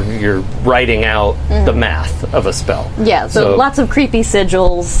 you're writing out the math of a spell. Yeah, so lots of creepy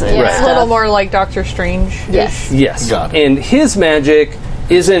sigils. It's a little more like Doctor Strange. Yes. Got it. And his magic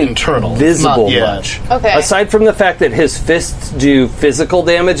isn't internal, visible much. Okay. Aside from the fact that his fists do physical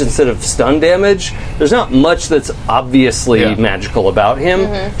damage instead of stun damage, there's not much that's obviously magical about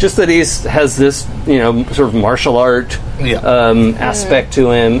him. Just that he has this, sort of martial art aspect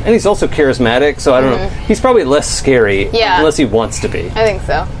to him, and he's also charismatic. So I don't know. He's probably less scary unless he wants to be. I think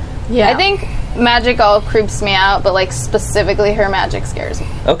so. Yeah. I think magic all creeps me out, but specifically her magic scares me.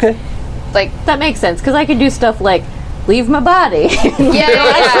 Okay. That makes sense because I could do stuff leave my body.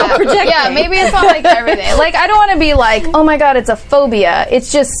 Yeah, maybe it's not everything. I don't want to be oh my god, it's a phobia.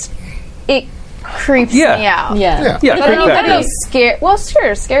 It's just, it creeps me out. Yeah. But I don't scare. Well,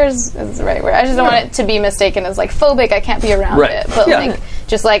 sure, scares is the right word. I just don't want it to be mistaken as phobic. I can't be around it. But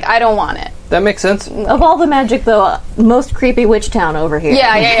just I don't want it. that makes sense. Of all the magic, though, most creepy witch town over here.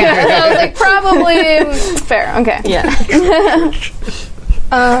 Yeah. So I was like, probably fair. Okay. Yeah.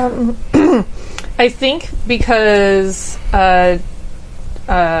 I think because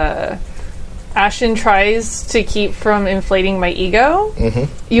Ashen tries to keep from inflating my ego.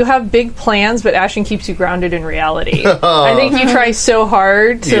 You have big plans, but Ashen keeps you grounded in reality. I think you try so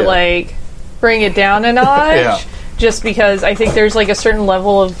hard to like bring it down a notch. Just because I think there's like a certain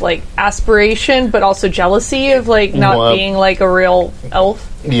level of like aspiration, but also jealousy of like not being like a real elf.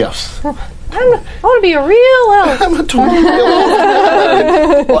 Yes. I want to be a real elf. I'm a total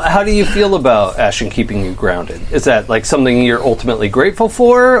elf. Well, how do you feel about Ashen keeping you grounded? Is that like something you're ultimately grateful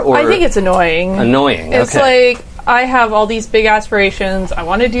for, or I think it's annoying. annoying? It's like I have all these big aspirations. I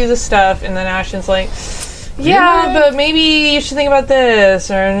want to do this stuff, and then Ashen's like, "Yeah, but maybe you should think about this."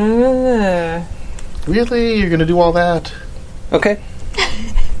 Or Really? You're gonna do all that? okay.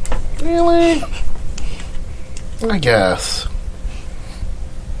 Really? I guess.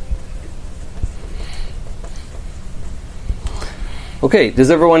 Okay, does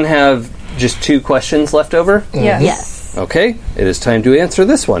everyone have just 2 questions left over? Yes. Okay, it is time to answer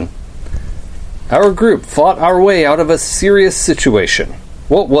this one. Our group fought our way out of a serious situation.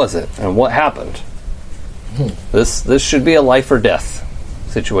 What was it, and what happened? This should be a life or death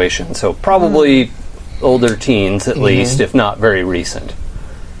situation, so probably older teens at least, if not very recent.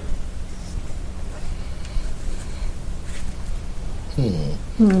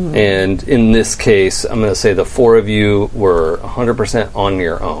 And in this case, I'm going to say the 4 of you were 100% on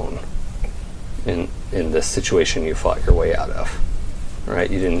your own in this situation you fought your way out of.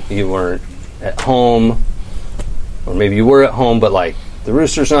 Right? You weren't at home, or maybe you were at home, but like the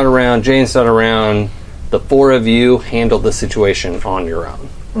Rooster's not around, Jane's not around. The 4 of you handled the situation on your own.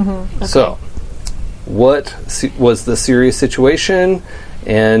 Okay. So, what was the serious situation,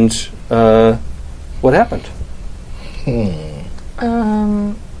 and what happened?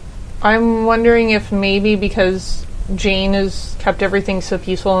 I'm wondering if maybe because Jane has kept everything so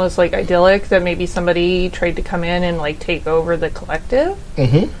peaceful and it's like idyllic, that maybe somebody tried to come in and like take over the collective.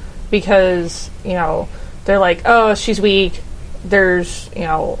 Because, they're like, oh, she's weak. There's,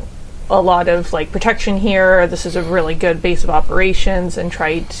 a lot of like protection here. This is a really good base of operations, and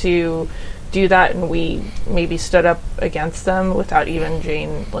tried to do that, and we maybe stood up against them without even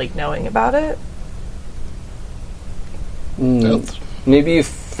Jane like knowing about it. Maybe you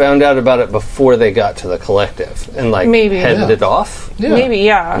found out about it before they got to the collective and like Maybe. headed it off Maybe,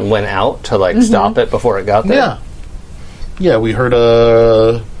 yeah. and went out to like stop it before it got there. Yeah, we heard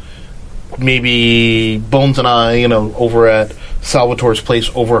maybe Bones and I, over at Salvatore's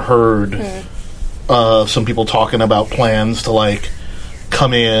place overheard some people talking about plans to like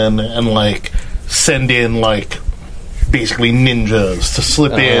come in and like send in like basically ninjas to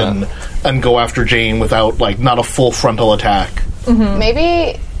slip in and go after Jane without like not a full frontal attack.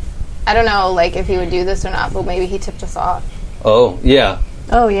 Maybe, I don't know, like if he would do this or not, but maybe he tipped us off. Oh, yeah.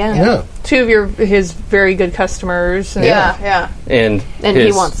 Oh, yeah. Yeah. 2 of his very good customers. And Yeah. And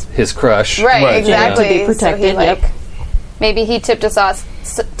he wants his crush. Right, exactly. to be protected, So he, maybe he tipped us off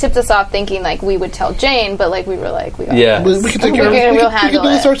thinking like we would tell Jane, but like we were like, we We can take care of it. We can do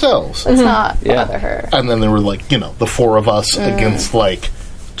this ourselves. Let's not bother her. And then there were like, the 4 of us against like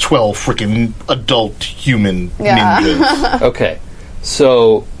 12 freaking adult human ninjas. Okay.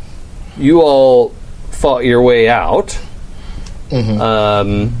 So you all fought your way out. I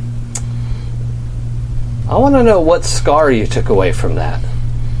want to know what scar you took away from that.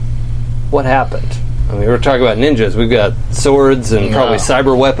 What happened? I mean, we were talking about ninjas. We've got swords and probably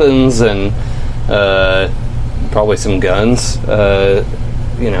cyber weapons and probably some guns.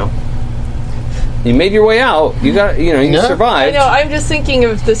 You made your way out. You got, you survived. I know. I'm just thinking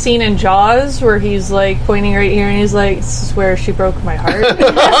of the scene in Jaws where he's like pointing right here and he's like, "This is where she broke my heart."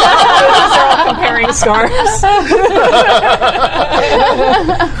 They're all comparing scars.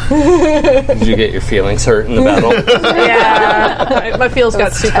 Did you get your feelings hurt in the battle? Yeah, my feels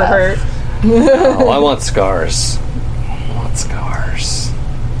got super hurt. Oh, I want scars.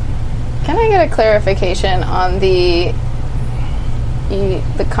 Can I get a clarification on the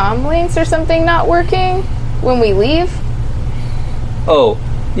comm links or something not working when we leave? Oh,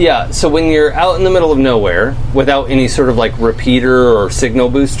 yeah. So when you're out in the middle of nowhere without any sort of like repeater or signal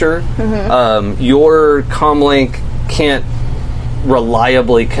booster, your comlink can't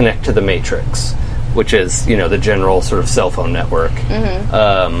reliably connect to the Matrix, which is, the general sort of cell phone network.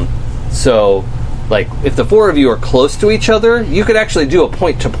 So, like, if the 4 of you are close to each other, you could actually do a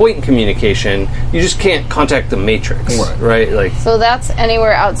point-to-point communication. You just can't contact the Matrix, right? Like, so that's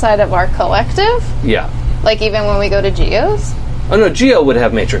anywhere outside of our collective? Yeah. Like even when we go to Geo's? Oh no, Geo would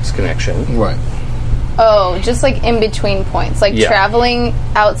have matrix connection. Right. Oh, just like in between points, like Yeah. traveling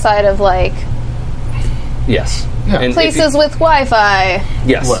outside of like Yes. Yeah. And if places with Wi-Fi.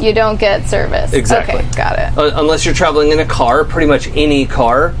 yes. What? You don't get service. Exactly. Okay, got it. Unless you're traveling in a car, pretty much any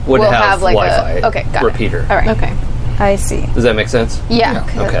car would We'll have have like Wi-Fi a okay, got repeater. It. All right. Okay. I see. Does that make sense? Yeah.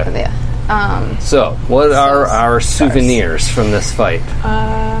 Okay. Yeah. So, what are our Cars. souvenirs from this fight?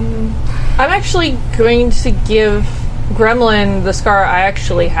 I'm actually going to give Gremlin the scar I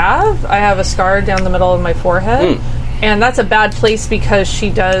actually have. I have a scar down the middle of my forehead. And that's a bad place because she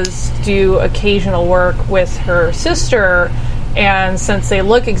does do occasional work with her sister. And since they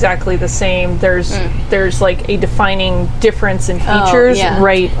look exactly the same, there's like a defining difference in features yeah.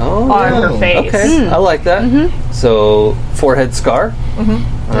 right on her face. Okay, I like that. So, forehead scar. All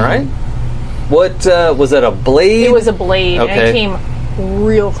right. What was that? A blade? It was a blade, and Okay. it came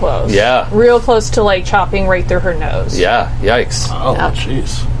real close. Yeah. Real close to like chopping right through her nose. Yeah. Yikes. Oh,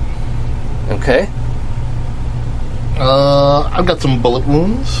 jeez. Okay. I've got some bullet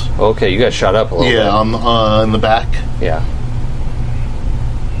wounds. Okay, you got shot up a little Yeah, bit. in the back. Yeah.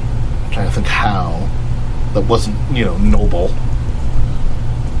 I'm trying to think how. That wasn't, noble.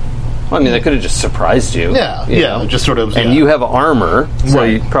 Well, I mean, that could have just surprised you. Yeah, you yeah, know? just sort of. And yeah. you have armor, so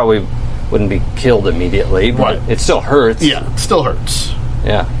Right. you probably wouldn't be killed immediately. But Right. it still hurts. Yeah, it still hurts.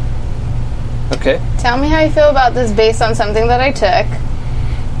 Yeah. Okay. Tell me how you feel about this based on something that I took.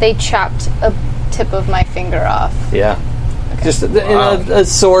 They chopped a tip of my finger off. Yeah. Just in Wow. a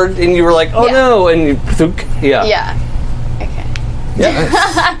sword, and you were like, "Oh Yeah. no!" And you, thunk. Yeah. Yeah. Okay.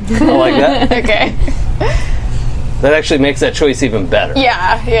 I like that. Okay. That actually makes that choice even better.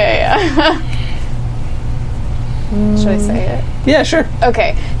 Yeah. Should I say it? Yeah, sure.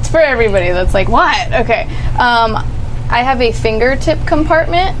 Okay, it's for everybody that's like, what? Okay. I have a fingertip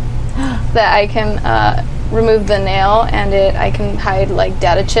compartment that I can remove the nail, and I can hide like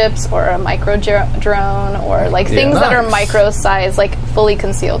data chips or a micro drone or like things that are Nice. micro size, like fully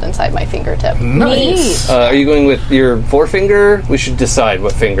concealed inside my fingertip. Nice. Are you going with your forefinger? We should decide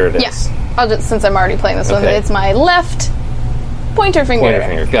what finger it is. Yes. I'll just, since I'm already playing this one, Okay. it's my left pointer finger. Pointer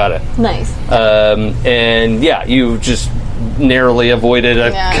finger. Got it. Nice. And yeah, you just narrowly avoided a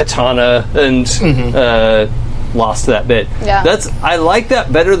Yeah. katana and lost that bit. Yeah. I like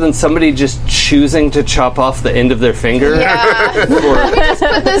that better than somebody just choosing to chop off the end of their finger. Yeah. Or-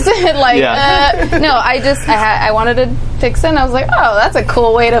 Put this in, like, Yeah. no, I wanted to fix it, and I was like, oh, that's a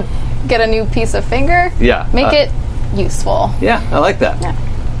cool way to get a new piece of finger. Yeah. Make it useful. Yeah, I like that.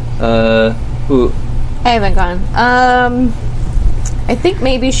 Yeah. Who? I haven't gone. I think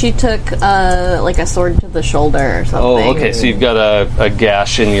maybe she took like a sword to the shoulder or something. Oh, okay. So you've got a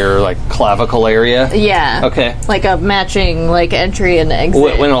gash in your like clavicle area. Yeah. Okay. Like a matching like entry and exit.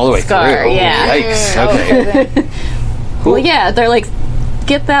 It went all the way scar. through. Yeah. Yikes. Okay. Well, yeah. They're like,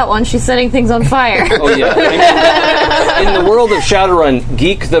 get that one. She's setting things on fire. Oh yeah. I mean, in the world of Shadowrun,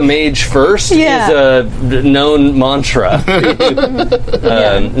 geek the mage first Yeah. is a known mantra.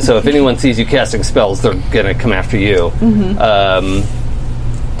 So if anyone sees you casting spells, they're gonna come after you.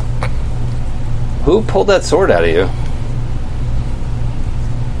 Who pulled that sword out of you?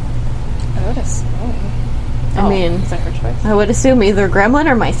 Otis. I mean, Is that her choice? I would assume either Gremlin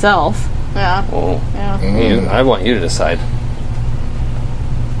or myself. Yeah. Oh, Yeah. I want you to decide.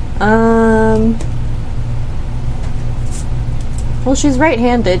 Well, she's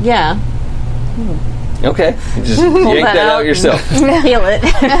right-handed. Yeah. Okay, you just yank that that out out. yourself. Heal it.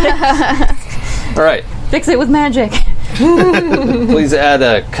 All right, Fix it with magic. please add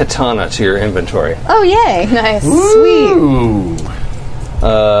a katana to your inventory. Oh, yay. Nice. Sweet. Ooh.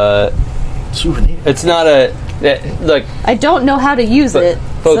 Souvenir. It's not a like. I don't know how to use it.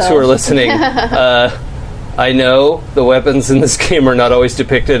 Folks so- who are listening, I know the weapons in this game are not always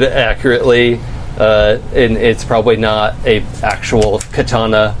depicted accurately, and it's probably not a actual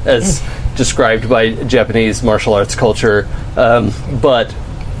katana as described by Japanese martial arts culture, but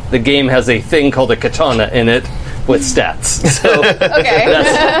the game has a thing called a katana in it with stats. So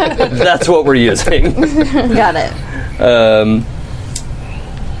Okay. that's what we're using. Got it.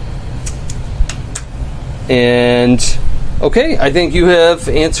 And okay, I think you have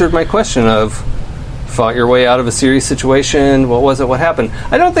answered my question of fought your way out of a serious situation. What was it? What happened?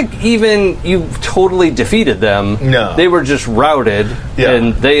 I don't think even you totally defeated them. No. They were just routed, Yeah.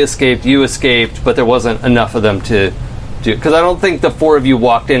 and they escaped, you escaped, but there wasn't enough of them to do. Because I don't think the four of you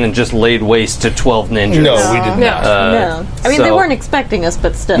walked in and just laid waste to 12 ninjas. No, we did not. No. I mean, they so- weren't expecting us,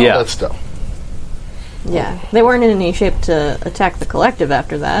 but still. Yeah. But still. Yeah. They weren't in any shape to attack the collective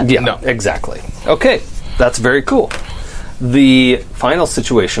after that. Yeah, No. exactly. Okay, that's very cool. The final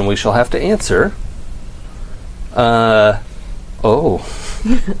situation we shall have to answer. Oh.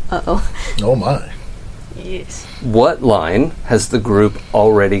 Oh my. Yes. What line has the group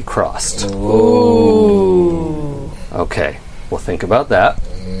already crossed? Ooh. Okay, we'll think about that.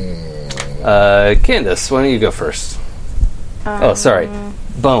 Candace, why don't you go first?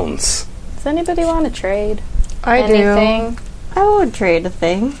 Bones. Does anybody want to trade? I do. Anything? I would trade a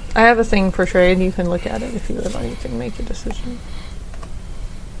thing. I have a thing for trade. You can look at it if you would like to make a decision.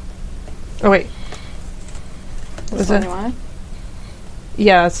 Oh, wait. This one you wanted?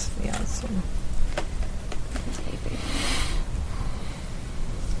 Yeah, it's...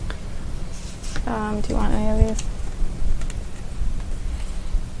 Do you want any of these?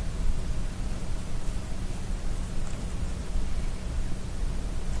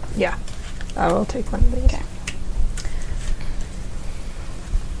 Yeah. I will take one of these. Okay.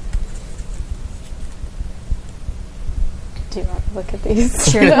 Do you want to look at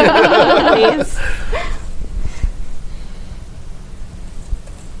these? Sure. Please.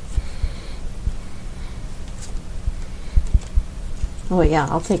 Oh yeah,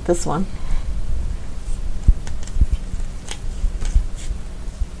 I'll take this one.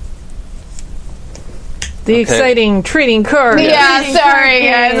 The exciting trading card. Yeah, sorry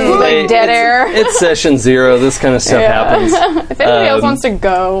guys. This is like dead air. It's session 0. This kind of stuff happens. If anybody else wants to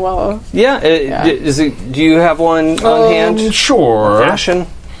go, well... Yeah. Do you have one on hand? Sure. Fashion?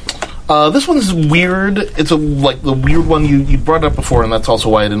 This one's weird. It's like the weird one you brought up before, and that's also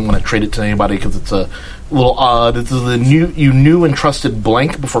why I didn't want to trade it to anybody, because it's a little odd. It's you knew and trusted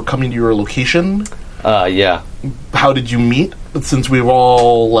blank before coming to your location. Yeah. How did you meet? Since we've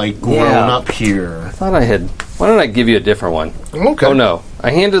all grown up here. I thought I had... Why don't I give you a different one? Okay. Oh no,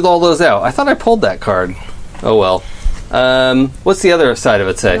 I handed all those out. I thought I pulled that card. Oh well. What's the other side of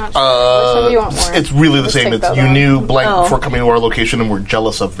it say? Which one do you want more? It's really the Let's same. take It's that you one. knew blank before coming to our location and were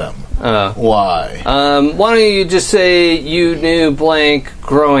jealous of them. Why? Why don't you just say you knew blank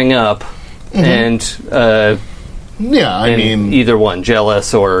growing up, and Yeah, I mean, either one,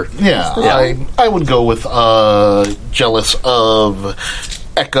 jealous or I would go with jealous of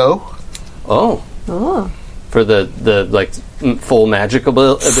Echo. Oh, for the full magic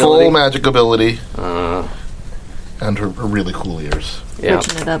ability. Full magic ability. And her really cool ears. Yeah.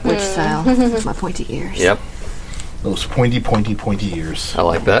 Switching it up, which style? With my pointy ears. Yep. Those pointy ears. I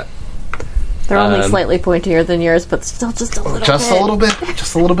like that. They're only slightly pointier than yours, but still just a little bit. Just a little bit.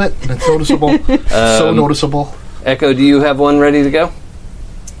 Just a little bit. And it's noticeable. So noticeable. Echo, do you have one ready to go?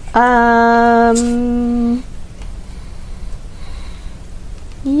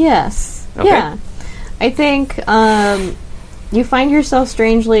 Yes. Okay. Yeah. I think you find yourself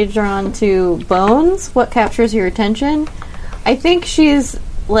strangely drawn to Bones. What captures your attention? I think she's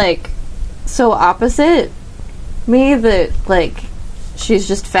so opposite me that she's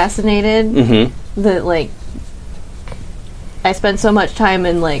just fascinated. That I spend so much time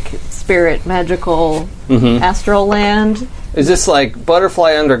in spirit, magical, astral land. Is this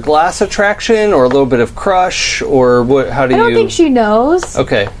butterfly under glass attraction, or a little bit of crush, or what? How do you? I don't think she knows.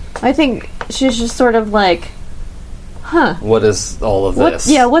 Okay. I think she's just sort of huh. What is all of this?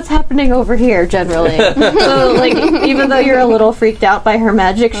 What's happening over here generally? So, even though you're a little freaked out by her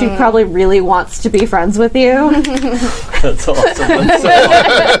magic, she probably really wants to be friends with you. That's awesome.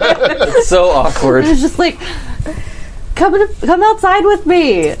 It's so awkward. It's just come outside with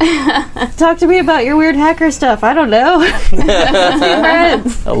me. Talk to me about your weird hacker stuff. I don't know. Let's be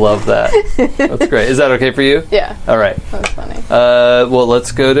friends. I love that. That's great. Is that okay for you? Yeah. All right. That was funny. Well,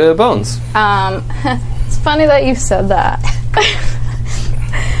 let's go to Bones. It's funny that you said that.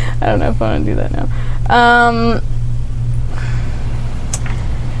 I don't know if I want to do that now.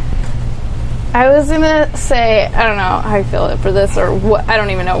 I was gonna say, I don't know how I feel for this, or what. I don't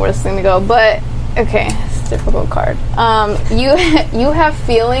even know where this is gonna go, but okay, it's a difficult card. You have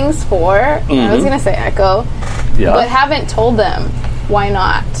feelings for, I was gonna say Echo, but haven't told them. Why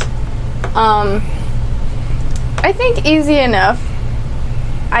not? I think easy enough.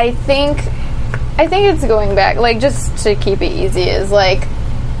 I think it's going back, just to keep it easy, is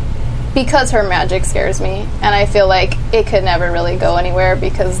because her magic scares me, and I feel like it could never really go anywhere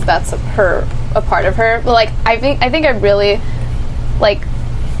because that's a part of her. But I think I really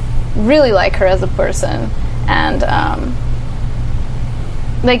like her as a person, and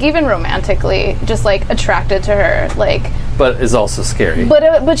even romantically, just attracted to her, but is also scary.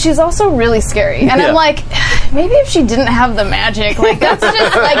 But she's also really scary, and I'm maybe if she didn't have the magic, that's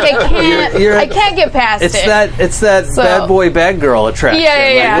just I can't get past it. It's that bad boy, bad girl attraction.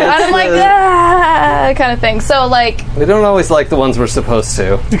 Yeah. I'm that kind of thing. So we don't always like the ones we're supposed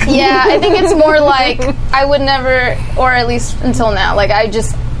to. Yeah, I think it's more I would never, or at least until now,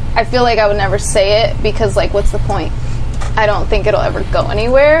 I feel like I would never say it because what's the point? I don't think it'll ever go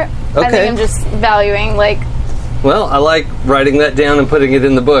anywhere. I Okay. think I'm just valuing, like, Well, I like writing that down and putting it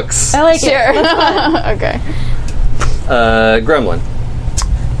in the books. I like sure. it. Okay. Gremlin.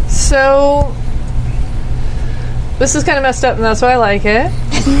 So this is kind of messed up, and that's why I like it.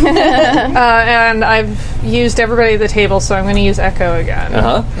 And I've used everybody at the table, so I'm going to use Echo again.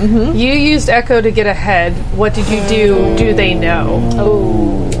 Uh huh. You used Echo to get ahead. What did you do? Do they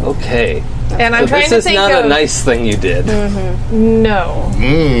know? Okay. And I'm So trying this to is think not of a nice thing you did. no.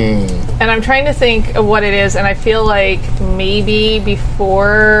 And I'm trying to think of what it is, and I feel like maybe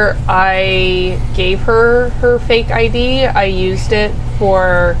before I gave her her fake ID, I used it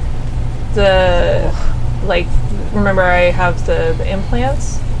for the, like, remember I have the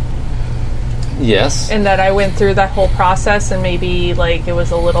implants? Yes. And that I went through that whole process, and maybe, like, it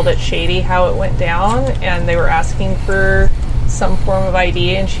was a little bit shady how it went down, and they were asking for some form of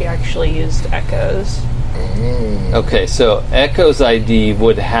ID, and she actually used Echo's. Okay, so Echo's ID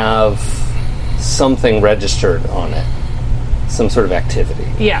would have something registered on it. Some sort of activity.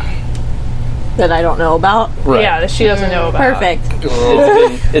 Yeah. That I don't know about. Right. Yeah, that she doesn't know about. Perfect.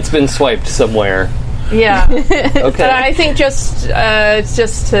 It's been swiped somewhere. Yeah. Okay. But I think just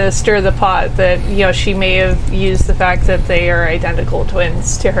to stir the pot that, you know, she may have used the fact that they are identical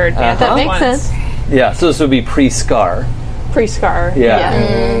twins to her advantage. That makes once. sense. Yeah, so this would be pre-Scar. Pre-Scar. Yeah.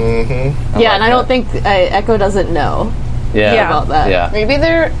 Yeah, and I don't think Echo doesn't know Yeah. about that. Yeah. Maybe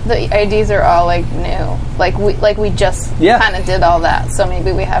the IDs are all, like, new. Like we just Yeah. kind of did all that, so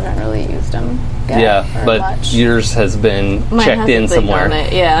maybe we haven't really used them yet Yeah, very but much. yours has been Mine checked in hasn't been somewhere. on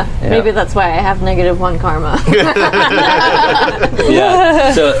it, yeah. Maybe that's why I have -1 karma.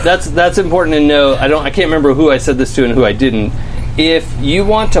 Yeah. So that's important to know. I can't remember who I said this to and who I didn't. If you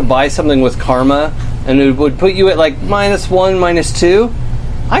want to buy something with karma and it would put you at like -1, -2,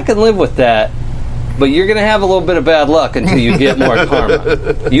 I can live with that. But you're going to have a little bit of bad luck until you get more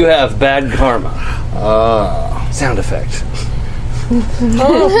karma. You have bad karma. Sound effect.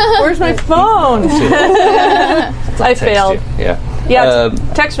 Oh, where's my phone? I Text failed. you. Yeah. Yeah,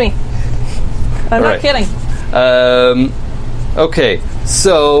 text me. I'm all not right. kidding. Okay,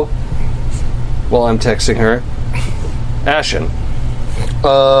 so while I'm texting her, Ashen.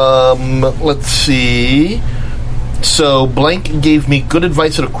 Let's see. So blank gave me good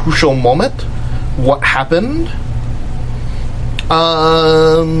advice at a crucial moment. What happened?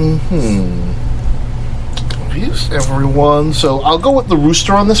 Confuse everyone. So I'll go with the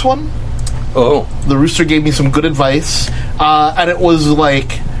rooster on this one. Oh, The rooster gave me some good advice, and it was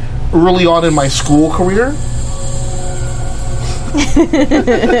like early on in my school career.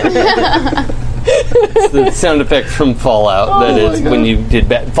 it's the sound effect from Fallout. That is when you did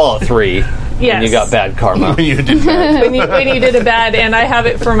Fallout 3. Yes. And you got bad karma. When you did that. when you did a bad, and I have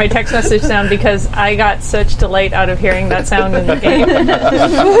it for my text message sound because I got such delight out of hearing that sound in the game.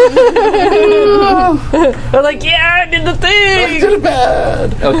 I'm like, yeah, I did the thing. Did it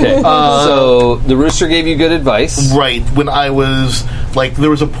bad. Okay, so the rooster gave you good advice. Right. When I was like,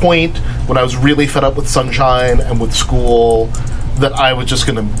 there was a point when I was really fed up with Sunshine and with school that I was just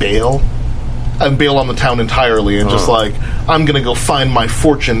going to bail. And bail on the town entirely and just like, I'm going to go find my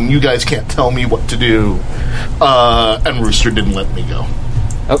fortune. You guys can't tell me what to do. And Rooster didn't let me go.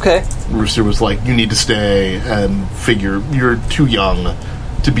 Okay. Rooster was like, you need to stay and figure you're too young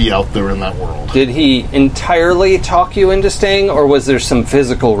to be out there in that world. Did he entirely talk you into staying, or was there some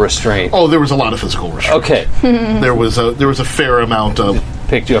physical restraint? Oh, there was a lot of physical restraint. Okay. There was a fair amount of...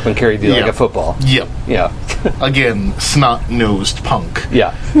 Picked you up and carried you like Yeah. a football. Yep. Yeah. Again, snot-nosed punk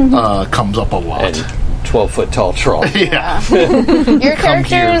Yeah. comes up a lot. And 12-foot tall troll. Yeah. Your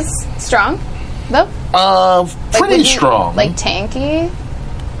character's strong, though? Like, Pretty would you- strong. Like tanky?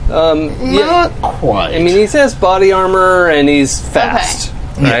 Not quite. I mean, he has body armor and he's fast.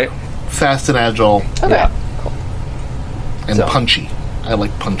 Right? Fast and agile Okay. Yeah. and So. punchy. I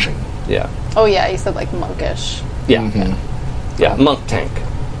like punching. Yeah. Oh, yeah, you said, like, monkish. Yeah. Yeah. Monk tank.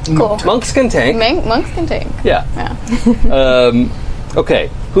 Cool. Monks can tank. Monks can tank. Yeah. Yeah. Okay.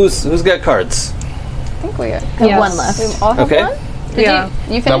 Who's got cards? I think we got Have one left. we all have Okay. one? Did Yeah.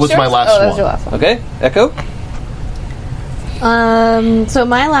 You finished That was my yours? last Oh, that was one. your last one. Okay. Echo. So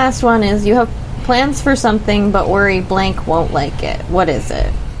my last one is you have plans for something but worry blank won't like it. What is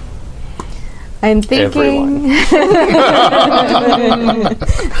it? I'm thinking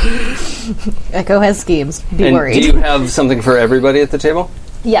Echo has schemes. Be And worried. do you have something for everybody at the table?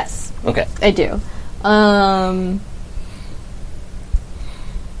 Yes, Okay. I do.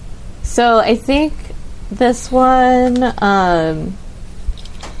 So I think this one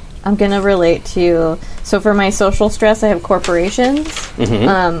I'm gonna relate to. So for my social stress, I have corporations.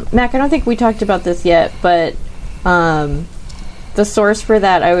 Mac, I don't think we talked about this yet, but The source for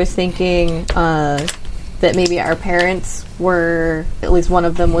that, I was thinking that maybe our parents were, at least one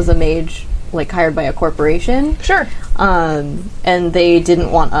of them was a mage, like hired by a corporation. Sure. And they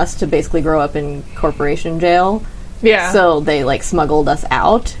didn't want us to basically grow up in corporation jail. Yeah. So they like smuggled us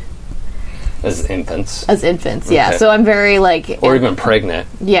out As infants. yeah. Okay. So I'm very like Or even pregnant.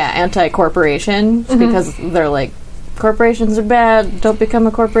 anti-corporation because they're like, corporations are bad, don't become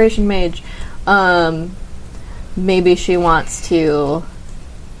a corporation mage. Maybe she wants to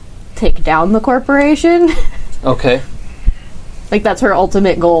take down the corporation. Okay. Like that's her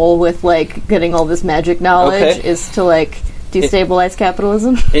ultimate goal with like getting all this magic knowledge Okay. is to like destabilize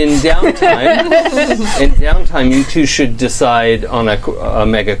capitalism. In downtime, you two should decide on a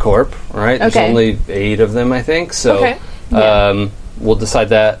megacorp, right? There's Okay. only 8 of them, I think. So Okay. we'll decide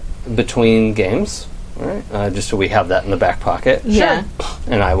that between games, all right? Just so we have that in the back pocket. Yeah.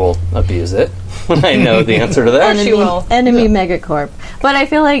 And I will abuse it when I know the answer to that. She will. Enemy megacorp. But I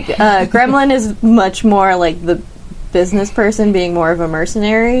feel like Gremlin is much more like the business person being more of a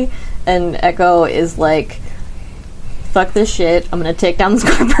mercenary, and Echo is like, fuck this shit, I'm gonna take down this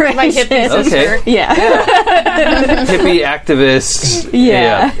corporation. My hippie sister. Okay. Yeah. Hippie activist.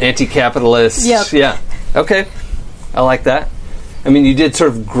 Yeah. Anti-capitalist. Yep. Yeah. Okay. I like that. I mean, you did sort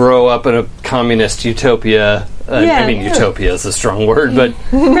of grow up in a communist utopia. Yeah. I mean, utopia is a strong word, but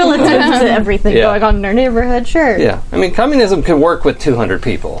Relative to everything Yeah. going on in our neighborhood, sure. yeah. I mean, communism can work with 200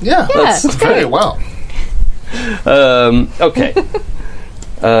 people. Yeah, That's it's very well. Okay.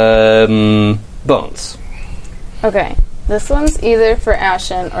 Bones. Okay. This one's either for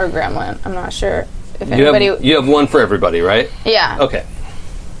Ashen or Gremlin. I'm not sure if anybody. You have one for everybody, right? Yeah. Okay.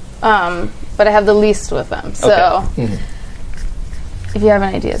 But I have the least with them. So, if you have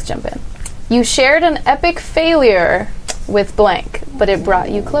any ideas, jump in. You shared an epic failure with blank, but it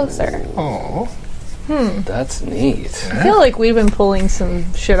brought you closer. Oh, That's neat. I feel like we've been pulling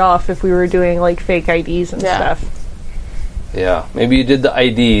some shit off if we were doing like fake IDs and Yeah. stuff. Yeah. Maybe you did the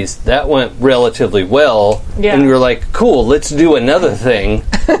IDs. That went relatively well. Yeah. And you were like, cool, let's do another thing.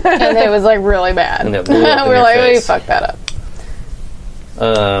 And it was like really bad. And it blew up in We're your like, we face. fucked that up.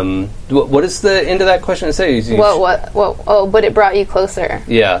 What is the end of that question say? What? Oh, but it brought you closer.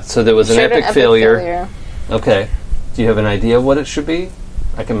 Yeah, so there was an Shared epic failure. Okay. Do you have an idea of what it should be?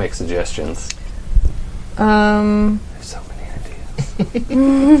 I can make suggestions. There's so many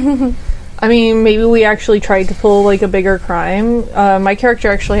ideas. I mean, maybe we actually tried to pull like a bigger crime. My character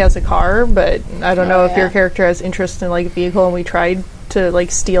actually has a car, but I don't know if your character has interest in like a vehicle, and we tried to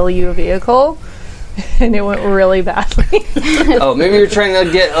like steal you a vehicle, and it went really badly. Oh, maybe you're trying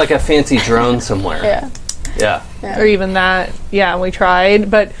to get like a fancy drone somewhere. Yeah. Yeah. Or even that. Yeah, we tried,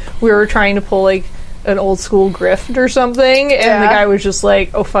 but we were trying to pull like an old school grift or something, and the guy was just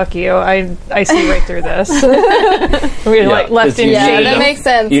like, "Oh fuck you! I see right through this." We like left in Yeah, shade. that makes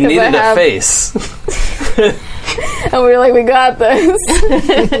sense. You 'cause needed I have, a face. and we were like, we got this.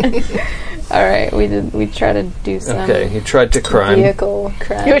 All right, we tried to do some Okay, you tried to crime. vehicle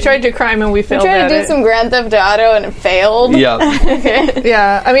crime. We tried to crime and we We failed tried at to do it. some Grand Theft Auto and it failed. Yeah.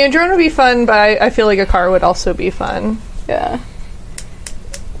 Yeah, I mean, a drone would be fun, but I feel like a car would also be fun. Yeah.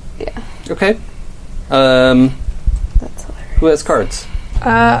 Okay. That's hilarious. Who has cards?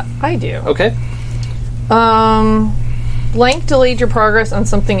 I do. Okay. Blank delayed your progress on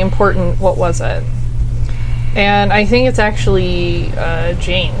something important. What was it? And I think it's actually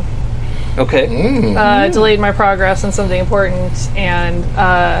Jane. Okay. Delayed my progress on something important, and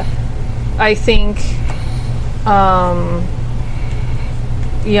I think,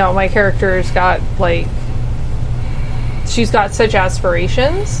 my character's got like, she's got such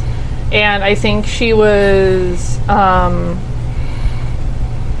aspirations, and I think she was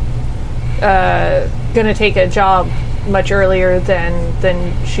gonna take a job much earlier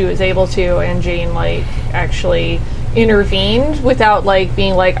than she was able to, and Jane like actually intervened without like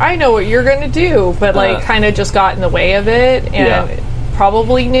being like, I know what you're gonna do, but like kind of just got in the way of it, and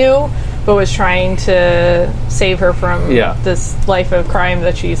probably knew, but was trying to save her from this life of crime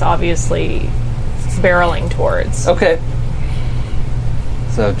that she's obviously barreling towards. Okay.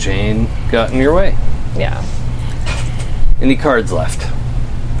 So Jane got in your way. Yeah. Any cards left?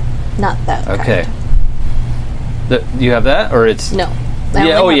 Not that. Okay. You have that, or it's No.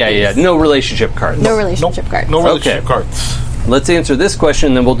 yeah. Oh yeah. No relationship cards. No relationship cards. no relationship Okay. cards. Let's answer this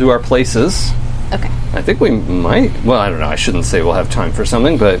question, then we'll do our places. Okay. I think we might. Well, I don't know. I shouldn't say we'll have time for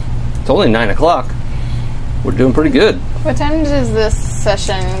something, but it's only 9:00. We're doing pretty good. What time does this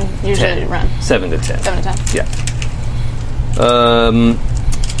session usually 10. run? 7 to 10. 7 to 10. Yeah.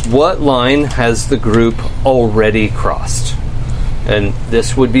 What line has the group already crossed? And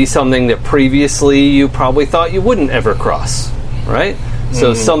this would be something that previously you probably thought you wouldn't ever cross, right?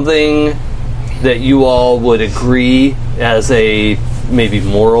 So something that you all would agree as a maybe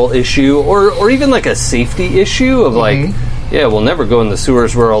moral issue or even like a safety issue of like, yeah, we'll never go in the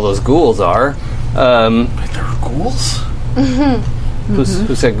sewers where all those ghouls are. Wait, there are ghouls?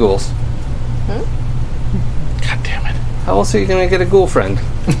 Who said ghouls? God damn it. How else are you going to get a ghoul friend?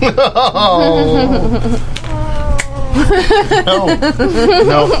 No.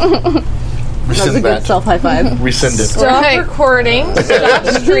 That's a Rescind good that. self-high five. Rescind it. Stop recording. Stop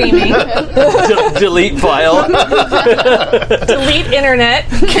streaming. Delete file. Delete internet.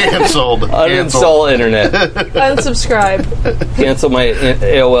 Cancelled. Uninstall internet. Unsubscribe. Cancel my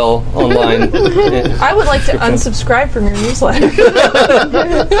AOL online. I would like to unsubscribe from your newsletter.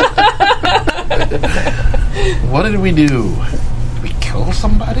 What did we do? We kill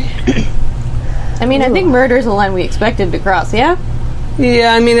somebody? I mean, I think murder's a line we expected to cross, yeah?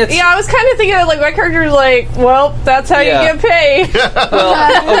 Yeah, I mean, it's... Yeah, I was kind of thinking of, like, my character's like, well, that's how Yeah. you get paid.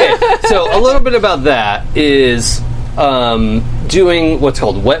 Well, okay, so a little bit about that is doing what's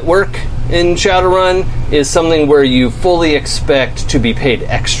called wet work in Shadowrun is something where you fully expect to be paid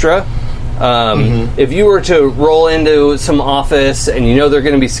extra. If you were to roll into some office and you know there are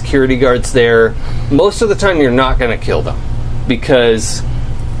going to be security guards there, most of the time you're not going to kill them because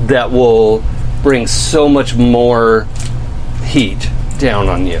that will bring so much more heat down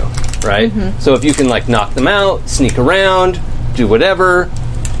on you, right? So if you can like knock them out, sneak around, do whatever.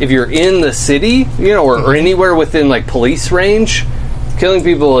 If you're in the city, you know, or anywhere within like police range, killing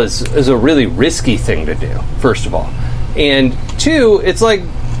people is a really risky thing to do, first of all. And two, it's like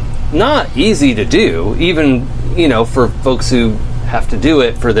not easy to do, even, you know, for folks who have to do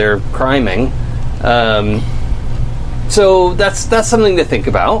it for their criming. So that's something to think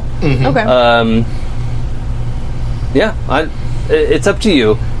about. Okay. Yeah, it's up to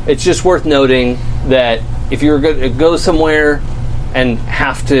you. It's just worth noting that if you're going to go somewhere and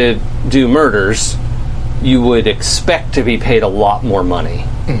have to do murders, you would expect to be paid a lot more money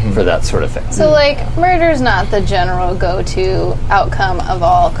for that sort of thing. So, like, murder's not the general go-to outcome of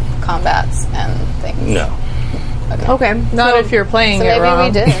all combats and things. No. Okay. Not if you're playing So it maybe wrong.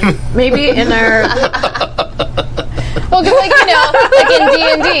 we did. Maybe in our... Well, because, like, you know, like in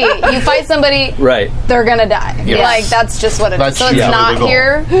D&D, you fight somebody, Right. they're gonna die. Yes. Like, that's just what it is. That's So it's usually not the goal.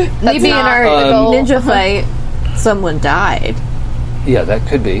 here. That's Maybe in not our the goal. ninja fight, someone died. Yeah, that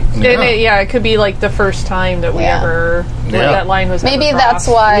could be. It could be like the first time that we Yeah. ever where Yeah. that line was. Maybe ever that's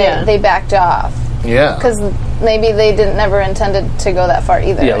crossed. why Yeah. they backed off. Yeah. Because maybe they never intended to go that far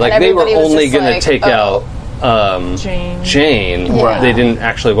either. Yeah, like And they were everybody was only just going like, to take oh. out Jane. Right. They didn't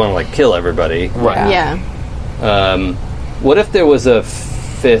actually want to like kill everybody. Right. Yeah. What if there was a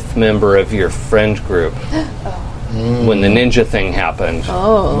fifth member of your friend group when the ninja thing happened?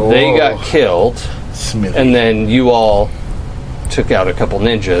 Oh. They got killed, Smithy. and then you all took out a couple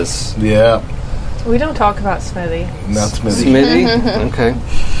ninjas. Yeah. We don't talk about Smithy. Not Smithy. Smithy? Okay.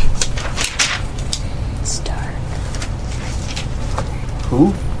 Star.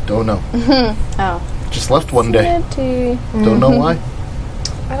 Who? Don't know. Oh. Just left one day. Smitty. Don't know why.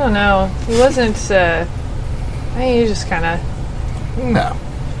 I don't know. He wasn't. I mean, he just kind of No.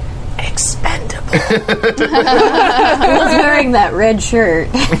 expendable. He was wearing that red shirt.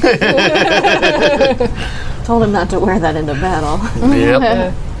 Told him not to wear that into battle.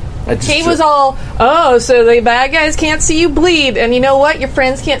 Yep. He was all, oh, so the bad guys can't see you bleed, and you know what? Your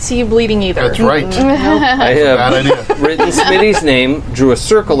friends can't see you bleeding either. That's right. I Bad have idea. written Smitty's name, drew a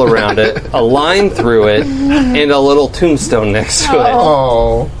circle around it, a line through it, and a little tombstone next to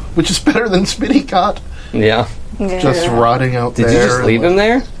Oh, which is better than Smitty got. it. Yeah. Just rotting out Did there. you just leave him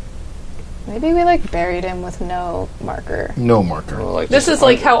there? Maybe we like buried him with no marker. No marker. Or, like, This just is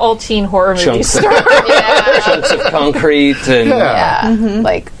like how all teen horror movies chunks of, start. Yeah. chunks of concrete and Yeah.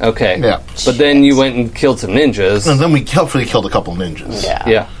 Like, okay. Yeah. But then you went and killed some ninjas. And then we hopefully killed a couple ninjas. yeah.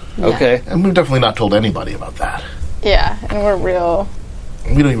 Yeah. Okay. And we've definitely not told anybody about that. Yeah. And we're real.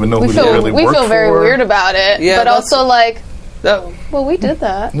 We don't even know We who feel they really we work feel very for. weird about it. Yeah, but that's- also like, That, well, we did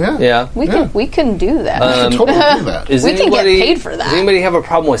that. Yeah. yeah. We can do that. We should totally do that. Is We can get anybody- paid for that. Does anybody have a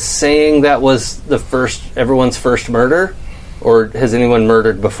problem with saying that was everyone's first murder? Or has anyone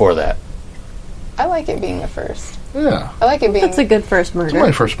murdered before that? I like it being the first. Yeah. I like it being That's a good first murder.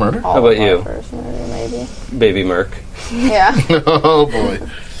 My first murder. all How about of our you? First murder, maybe. Baby Merc. Yeah. Oh, boy.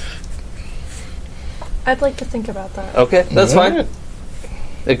 I'd like to think about that. Okay, that's All fine. right.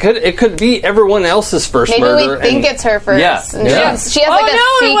 It could be everyone else's first Maybe murder. we think and- it's her first. Yeah, And yeah. She has Oh, like a no,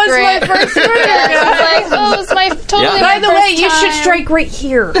 it was secret. my first murder, Yeah, she's guys. like, oh, it's my totally. Yeah. my By the way, first you should time. strike right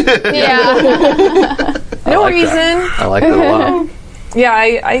here. Yeah. No like reason. that. I like that a lot. Yeah,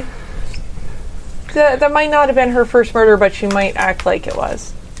 I that might not have been her first murder, but she might act like it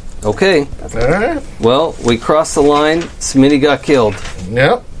was. Okay. All right. Well, we crossed the line. Smitty got killed.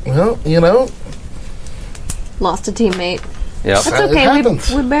 Yep. Well, you know, Lost a teammate. Yep. That's It okay.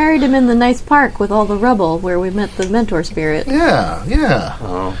 happens. We buried him in the nice park with all the rubble where we met the mentor spirit. yeah.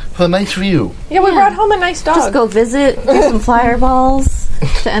 Oh. For a nice view. Yeah, we brought home a nice dog. Just go visit, do some fireballs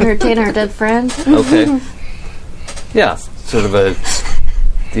to entertain our dead friend. Okay. Yeah. Sort of a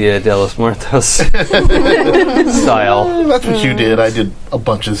Dia de los Muertos style. That's what you did. I did a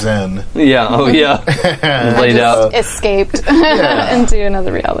bunch of Zen. Yeah. Oh, yeah. Laid out. Escaped into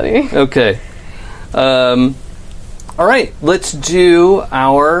another reality. Okay. All right. Let's do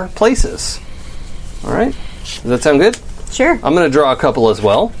our places. All right. Does that sound good? Sure. I'm going to draw a couple as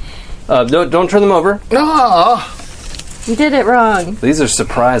well. Don't turn them over. Ah, You did it wrong. These are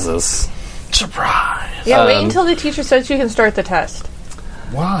surprises. surprise. Yeah, wait until the teacher says you can start the test.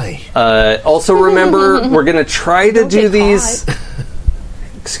 Why? Also, remember, we're going to try to do get these.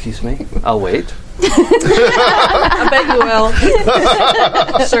 Excuse me. I'll wait. I bet you will.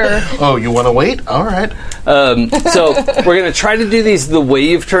 Sure. Oh, you want to wait? All right. So we're going to try to do these the way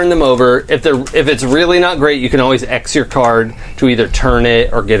you've turned them over. If it's really not great, you can always X your card to either turn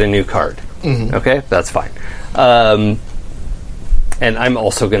it or get a new card. Okay, that's fine. And I'm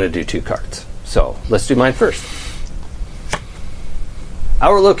also going to do 2 cards. So let's do mine first.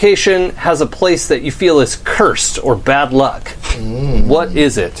 Our location has a place that you feel is cursed or bad luck. What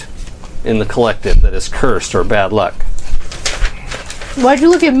is it in the collective that is cursed or bad luck? Why'd you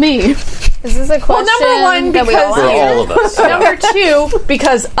look at me? Is this a question? Well, number one, that we all because- For all of us. Number 2,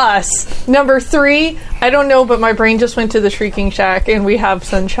 because us. Number 3, I don't know, but my brain just went to the Shrieking Shack, and we have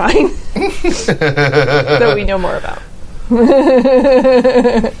sunshine that we know more about.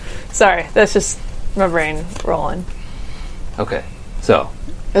 Sorry, that's just my brain rolling. Okay, so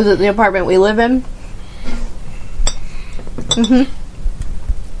Is it the apartment we live in? We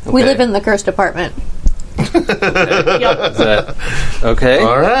okay. live in the cursed apartment. Is that okay?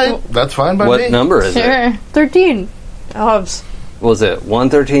 All right. That's fine by me. What number is it? Sure. 13. Hobbs. Was it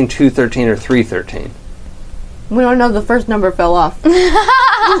 113, 213, or 313? We don't know, the first number fell off.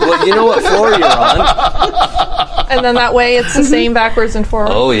 Well, you know what floor you're on. And then that way it's the same backwards and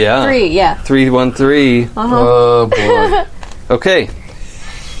forwards. Oh, yeah. 3, yeah. 313. Oh, boy. Okay.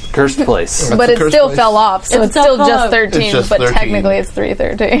 Cursed place. But That's a it cursed still place. fell off, so It it's still still fell just off. 13, It's just but 13. technically it's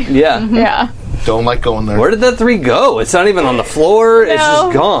 313. Yeah. Yeah. Don't like going there. Where did that 3 go? It's not even on the floor. It's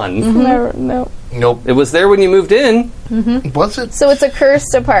just gone. No. Nope. It was there when you moved in. Was it? So it's a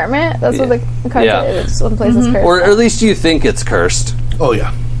cursed apartment? That's what the card Yeah. is. It's one place is cursed. Or at least you think it's cursed. Oh,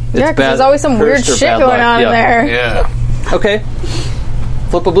 yeah. It's yeah, because bad- there's always some weird cursed or shit bad going luck. on in Yeah. there. Yeah. Okay.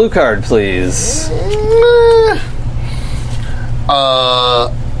 Flip a blue card, please.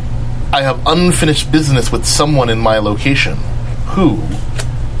 I have unfinished business with someone in my location. Who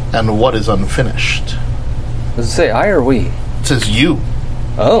and what is unfinished? Does it say I or we? It says you.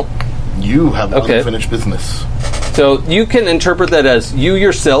 Oh. You have Okay. unfinished business. So you can interpret that as you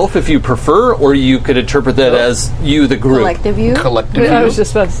yourself if you prefer, or you could interpret that as you, the group. Collective view. Collective I view. was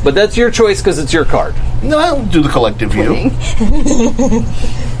just about to say. But that's your choice because it's your card. No, I'll do the collective view.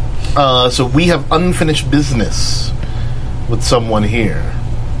 So we have unfinished business with someone here.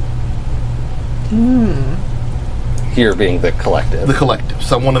 Here being the collective. The collective.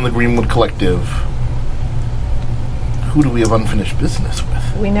 Someone in the Greenwood Collective. Who do we have unfinished business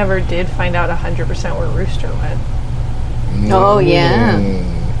with? We never did find out 100% where Rooster went. Oh, yeah.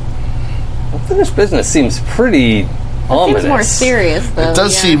 Unfinished business seems pretty ominous. Seems more serious, though. It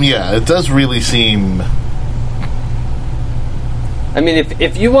does seem, it does really seem... I mean,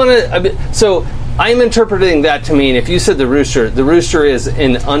 if you want to... so I'm interpreting that to mean if you said the rooster is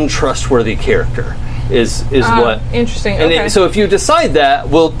an untrustworthy character. Is what... Interesting. And Okay. so if you decide that,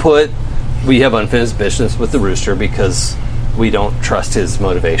 we have unfinished business with the rooster because we don't trust his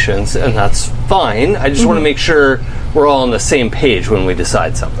motivations, and that's fine. I just want to make sure we're all on the same page when we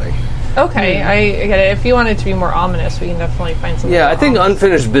decide something. Okay, I get it. If you want it to be more ominous, we can definitely find something. Yeah, I more think ominous.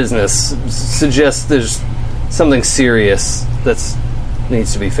 unfinished business suggests there's something serious that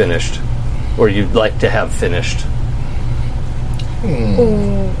needs to be finished, or you'd like to have finished.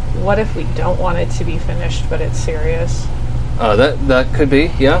 What if we don't want it to be finished, but it's serious? That could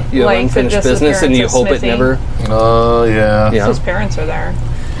be, yeah. You have Like the unfinished business, and you disappearance of hope it Smithy. never. Oh, yeah. Yeah, His parents are there.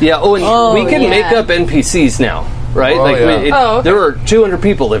 yeah. Oh, and we can yeah. make up NPCs now, right? Oh, yeah. Oh, okay. There are 200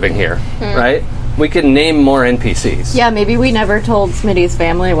 people living here, right? We can name more NPCs. Yeah, maybe we never told Smitty's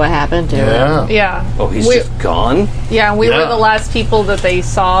family what happened to him. Yeah. Yeah. Oh, he's We- just gone? Yeah, we Yeah. were the last people that they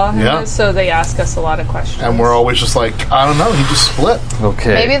saw, Yeah. so they ask us a lot of questions. And we're always just like, I don't know, he just split.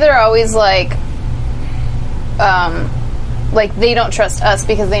 Okay. Maybe they're always like they don't trust us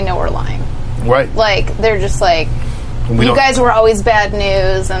because they know we're lying. Right. Like they're just like, And we you don't- guys were always bad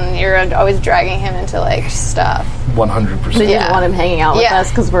news, and you're always dragging him into like stuff. 100%. They didn't Yeah. want him hanging out with Yeah. us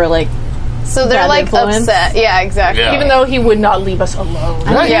because we're like, So they're Bad like influence. upset. Yeah, exactly. Yeah. Even though he would not leave us alone.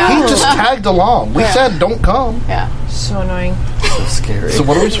 Right, Yeah. he just tagged along. We Yeah. said, don't come. Yeah. So annoying. so scary. So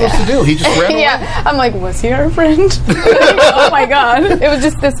what are we supposed to do? He just ran away. Yeah. I'm like, was he our friend? Oh my god. It was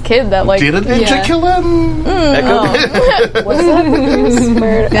just this kid that like Did a ninja yeah. kill him? Echo? What's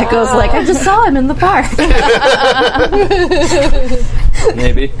that? Echo's like, I just saw him in the park.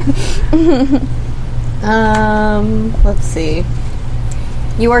 Maybe. Let's see.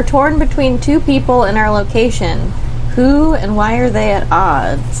 You are torn between two people in our location. Who and why are they at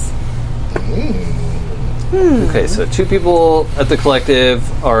odds? Okay, so two people at the collective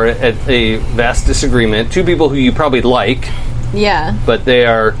are at a vast disagreement. Two people who you probably like, Yeah. but they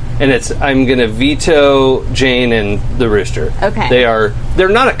are, and it's, I'm going to veto Jane and the rooster. Okay. They're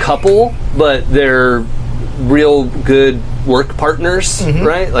not a couple, but they're real good work partners,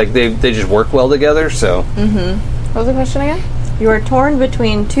 right? Like they just work well together, so. What was the question again? You are torn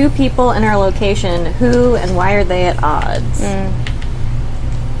between two people in our location. Who and why are they at odds?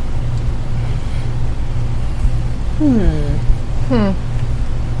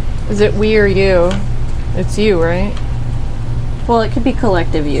 Is it we or you? It's you, right? Well, it could be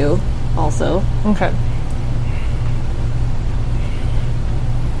collective you also. Okay.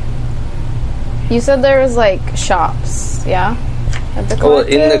 You said there was like shops, yeah? At the Well,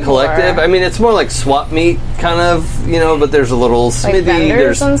 in the collective, collective, or, I mean, it's more like swap meet kind of, but there's a little like smithy.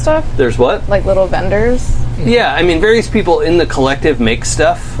 vendors and stuff? There's what? Like little vendors? Yeah, I mean, various people in the collective make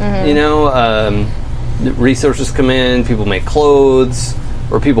stuff. The resources come in, people make clothes,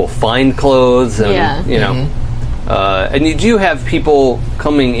 or people find clothes, and Yeah. and you do have people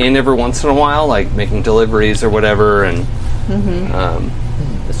coming in every once in a while, like making deliveries or whatever, and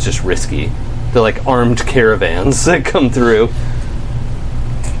it's just risky. They're like armed caravans that come through.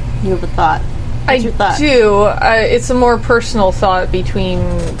 You have a thought. What's your thought? do. It's a more personal thought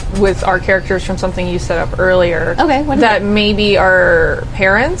with our characters from something you set up earlier. Okay, what is that it? maybe our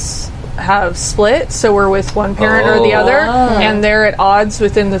parents have split, so we're with one parent or the other, and they're at odds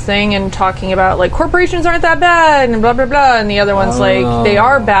within the thing and talking about like corporations aren't that bad and blah blah blah, and the other one's like they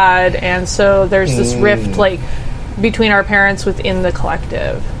are bad, and so there's this rift like between our parents within the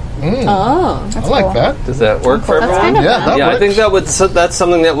collective. Oh. I like that. Does that work for That's everyone? kind of Yeah, fun. that Yeah, I works. think that's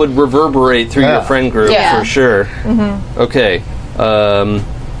something that would reverberate through Yeah. your friend group Yeah. for sure. Okay,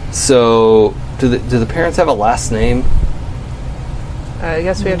 so do the parents have a last name? I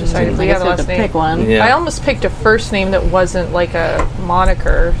guess we have to decide if I we guess have a we have last to name. pick one. Yeah. I almost picked a first name that wasn't like a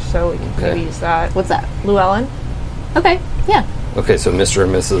moniker, so we could Okay. maybe use that. What's that? Llewellyn? Okay. Yeah. Okay, so Mr.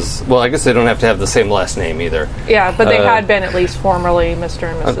 and Mrs. Well, I guess they don't have to have the same last name either. Yeah, but they Uh, had been at least formerly Mr.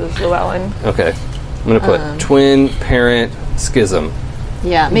 and Mrs. Llewellyn. Okay, I'm going to put twin parent schism.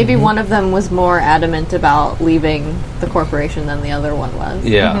 Yeah. Maybe one of them was more adamant about leaving the corporation than the other one was.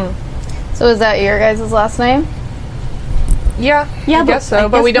 Yeah. So is that your guys' last name? Yeah, Yeah, I guess so,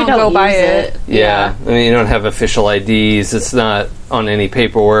 but we don't go by use it. Yeah, I mean, you don't have official IDs. It's not on any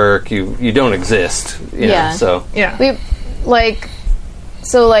paperwork. You don't exist. Yeah. So Yeah. We like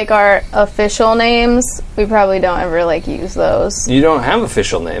our official names, we probably don't ever like use those. you don't have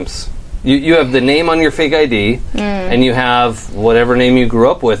official names. You have the name on your fake ID, and you have whatever name you grew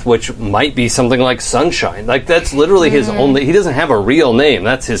up with, which might be something like Sunshine. Like that's literally his only. He doesn't have a real name.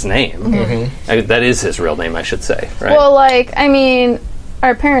 That's his name. That is his real name, I should say. Right? Well, like, I mean,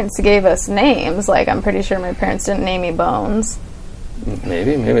 our parents gave us names. Like, I'm pretty sure my parents didn't name me Bones.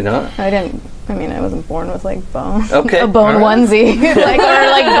 maybe not. I mean, I wasn't born with, like, bone. Okay, a bone all right. onesie. like, or,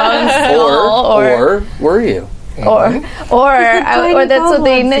 like, bone skull. Or were you? Or that's what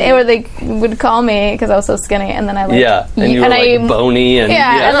they onesie. or they would call me because I was so skinny, and then I like And you were like bony and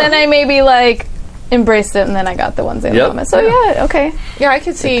and then I maybe like embraced it, and then I got the ones they Yep. promised. So yeah, okay. Yeah, I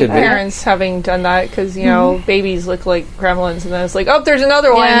could see could be. parents having done that because, babies look like gremlins, and then it's like, oh, there's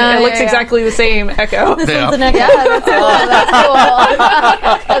another one. Yeah, it looks yeah. exactly the same. Echo. Yeah. The next Yeah, that's cool. That's cool.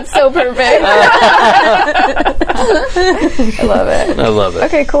 That's so perfect. I love it. I love it.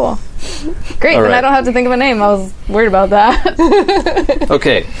 Okay, cool. Great. All Then right. I don't have to think of a name. I was worried about that.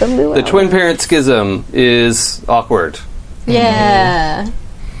 Okay, Llewellyn. the twin parent schism is awkward. Yeah.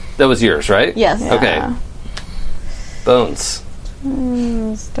 That was yours, right? Yes. Okay. Bones.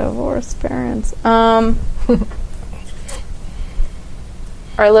 Divorced parents. Our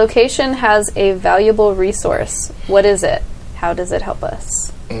location has a valuable resource. What is it? How does it help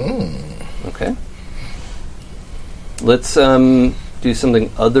us? Okay. Let's do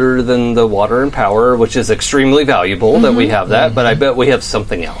something other than the water and power, which is extremely valuable that we have that, but I bet we have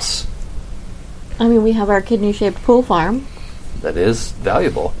something else I mean, we have our kidney-shaped pool farm. that is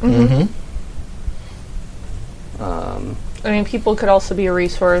valuable. I mean, people could also be a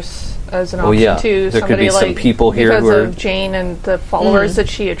resource as an option yeah. too. There could be Somebody some people here because who are- of Jane and the followers that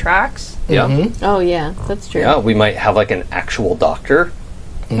she attracts. Yeah. Oh, yeah, that's true. Yeah, we might have like an actual doctor.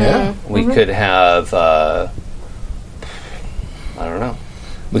 Yeah. We could have, I don't know.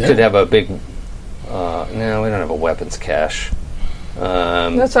 We could have a big, no, we don't have a weapons cache.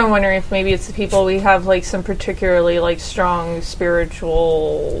 That's why I'm wondering if maybe it's the people we have like some particularly like strong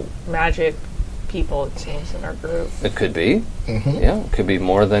spiritual magic people. It seems in our group. It could be. Yeah, it could be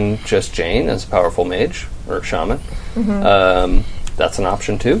more than just Jane as a powerful mage or shaman. That's an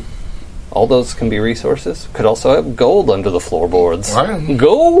option too. All those can be resources. Could also have gold under the floorboards. Right.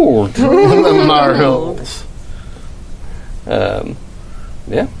 Gold! The Marhills.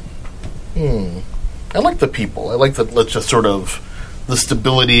 Yeah. I like the people. I like that. Let's just sort of the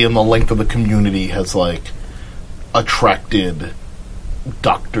stability and the length of the community has like attracted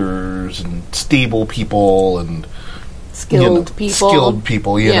doctors and stable people and Skilled people. skilled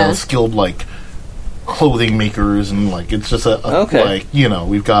people. You Yeah. know, skilled like clothing makers and like it's just a Okay. like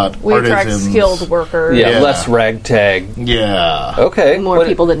we've got We attract artisans. skilled workers. Yeah, Yeah. less ragtag. Yeah. Okay. More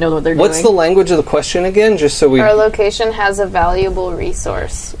people that know what they're What's the doing. language of the question again? Just so we... Our location has a valuable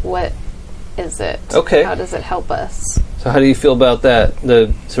resource. What is it? Okay. How does it help us? So how do you feel about that?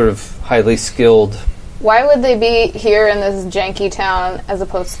 The sort of highly skilled... Why would they be here in this janky town as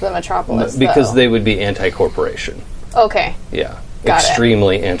opposed to the metropolis? Because though? they would be anti-corporation. Okay. Yeah. Got it.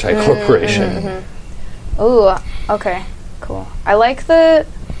 Extremely anti-corporation. Ooh. Okay. Cool. I like that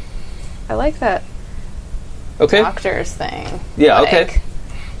Okay. doctors thing. Yeah, Like, okay.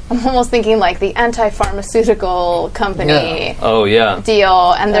 I'm almost thinking like the anti-pharmaceutical company Yeah. Oh, yeah.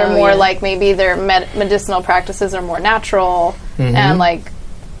 deal, and they're Oh, more yeah. like maybe their medicinal practices are more natural, and like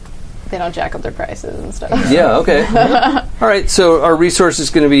they don't jack up their prices and stuff. Yeah, okay. All right, so our resource is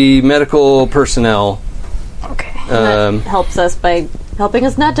going to be medical personnel. Okay. Helps us by helping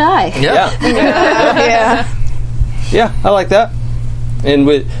us not die. Yeah. Yeah. Yeah, I like that. And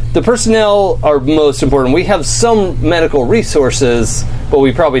with the personnel are most important. We have some medical resources, but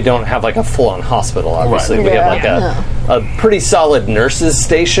we probably don't have like a full-on hospital. Obviously, Right. we have Yeah. like a pretty solid nurses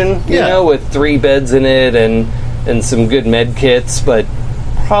station, you Yeah. know, with 3 beds in it and some good med kits. But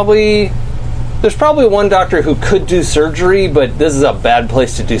there's probably one doctor who could do surgery, but this is a bad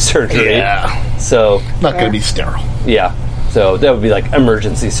place to do surgery. Yeah. So Not going to be sterile. yeah, so that would be like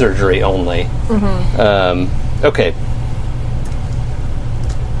emergency surgery only. Okay.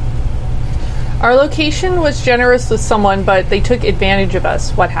 Our location was generous with someone, but they took advantage of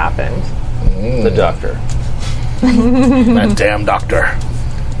us. What happened? The doctor. That damn doctor.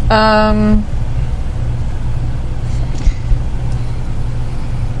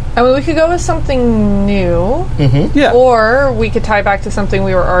 I mean, we could go with something new, Yeah. or we could tie back to something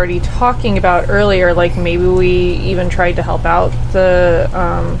we were already talking about earlier. Like maybe we even tried to help out the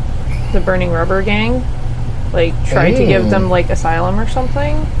Burning Rubber Gang, like try to give them like asylum or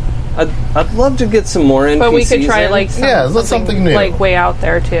something. I'd love to get some more NPCs But we could try in. like something new. like way out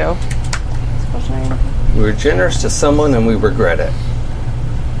there too. We were generous to someone and we regret it.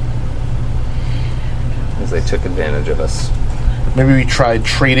 Because they took advantage of us. Maybe we tried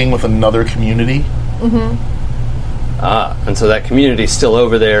trading with another community. And so that community's still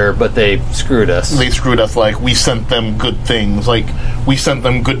over there, but they screwed us. They screwed us. Like we sent them good things. Like we sent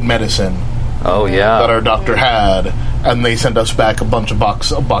them good medicine Oh, yeah. that our doctor had, and they sent us back a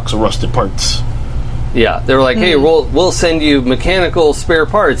box of rusted parts. Yeah, they were like, hey, we'll send you mechanical spare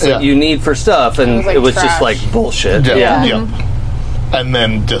parts Yeah. that you need for stuff. And It was like it was just trash. like bullshit. Yeah. Yeah. And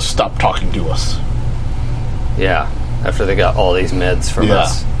then just stopped talking to us. Yeah. After they got all these meds from Yeah.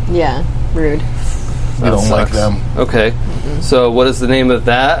 us. Yeah, rude. We don't like sucks. them. Okay. So what is the name of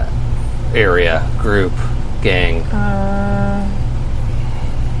that area, group, gang?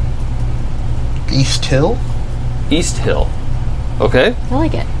 East Hill? East Hill. Okay. I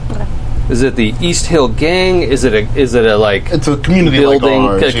like it. Is it the East Hill gang? Is it a like It's a community building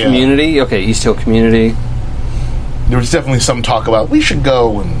like ours. a community? Okay, East Hill community. There was definitely some talk about we should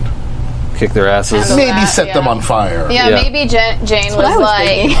go and Kick their asses. Handle maybe that, set them yeah. on fire. Yeah, Yeah. maybe Jane what I was was like,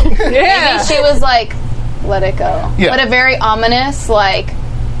 thinking. maybe she was like, let it go. Yeah. But a very ominous, like,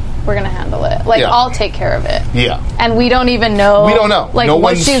 we're gonna handle it. Like, Yeah. I'll take care of it. Yeah. And we don't even know. We don't know. Like, no what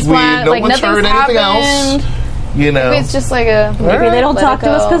one's, she's we, planned. no Like, one's nothing's heard anything happened. else. You know. Maybe it's just like a. Maybe they don't let talk it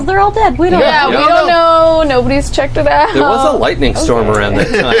to us go. because they're all dead. We don't Yeah, know. we Yeah. don't know. Nobody's checked it out. There was a lightning storm around that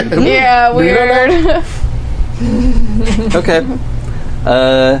time. Yeah, We don't weird. Okay.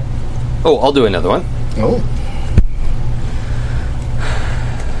 I'll do another one. Oh.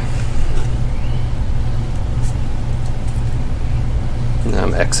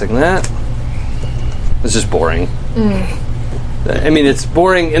 I'm Xing that. It's just boring. I mean, it's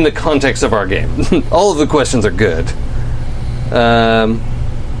boring in the context of our game. All of the questions are good.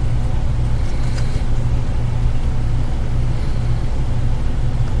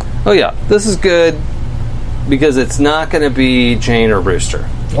 Oh yeah, this is good because it's not going to be Jane or Brewster.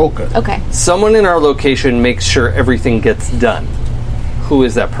 Oh, good. Okay. Someone in our location makes sure everything gets done. Who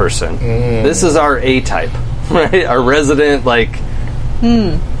is that person? This is our A type, right? Our resident, like,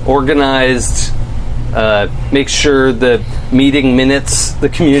 organized, make sure the meeting minutes, the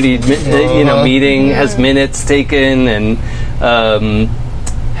community, meeting has minutes taken, and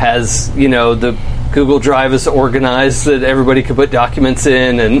has, the Google Drive is organized that everybody can put documents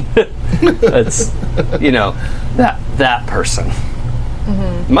in, and that's, that person.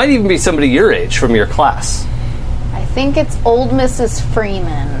 Might even be somebody your age from your class. I think it's old Mrs.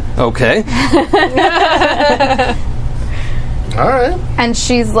 Freeman. Okay. All right. And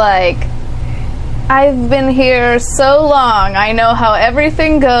she's like, I've been here so long. I know how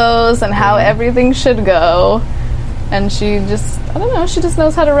everything goes and how everything should go. And she just, I don't know, she just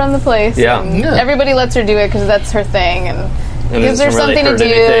knows how to run the place. Yeah. And Yeah. everybody lets her do it because that's her thing. And And gives it her doesn't really something to hurt do,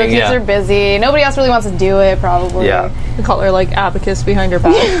 anything, keeps yeah. her busy. Nobody else really wants to do it, probably. Yeah. We call her like Abacus behind her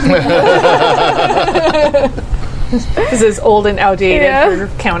back. This is old and outdated Yeah. for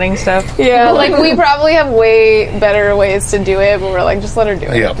counting stuff. Yeah, like we probably have way better ways to do it, but we're like, just let her do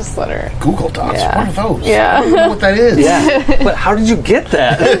it. Yeah. Just let her. Google Docs. Yeah. What are those? Yeah. I don't know what that is. Yeah. But how did you get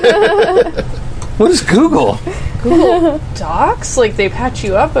that? What is Google? Docs? Like they patch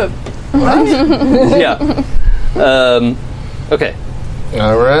you up a Yeah. Okay.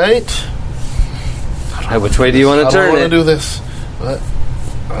 All right. Which way do you want I to don't turn want to it? do this. What?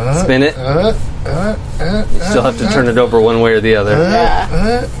 Spin it. Still have to turn it over one way or the other. Yeah.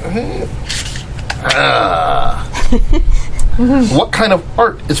 What kind of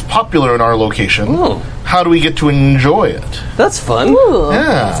art is popular in our location? Oh. How do we get to enjoy it? That's fun.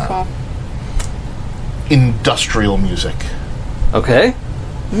 Yeah. Cool. Industrial music. Okay.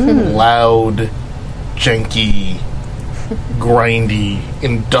 Loud, janky, grindy,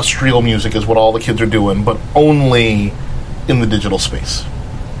 industrial music is what all the kids are doing, but only in the digital space.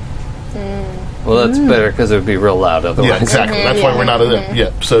 Well, that's better because it would be real loud otherwise. Yeah, exactly. That's why we're not in it.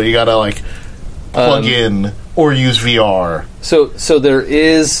 Yeah. So you gotta like plug in or use VR. So there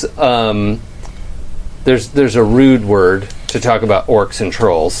is there's a rude word to talk about orcs and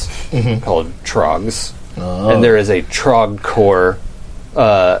trolls called trogs, and there is a trogcore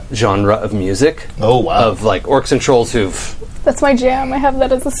genre of music Oh wow. of like orcs and trolls who've That's my jam. I have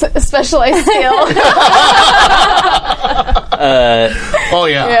that as a specialized skill. Oh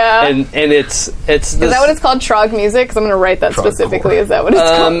yeah. Yeah. and it's this Is that what it's called? Trog music? Because I'm going to write that Trogcore. specifically. Is that what it's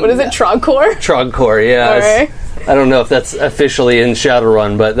called? What is it? Trogcore? trogcore. Yeah. All It's- right. I don't know if that's officially in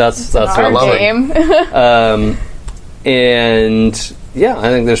Shadowrun, but that's Our what I'm love it. game. And yeah, I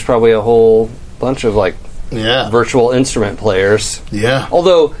think there's probably a whole bunch of like Yeah. virtual instrument players. Yeah.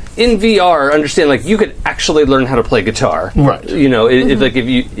 Although in VR, understand like you could actually learn how to play guitar. Right. You know, it would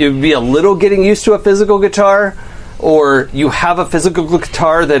be a little getting used to a physical guitar, or you have a physical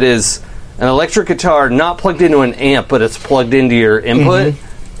guitar that is an electric guitar not plugged into an amp, but it's plugged into your input.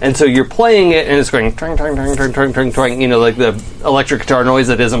 And so you're playing it, and it's going twang, twang, twang, twang, twang, twang, twang, you know, like the electric guitar noise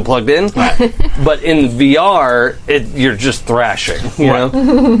that isn't plugged in. But in VR, you're just thrashing, you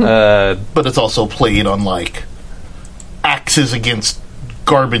know? But it's also played on like axes against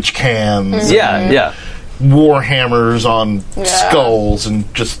garbage cans, Yeah. warhammers on skulls,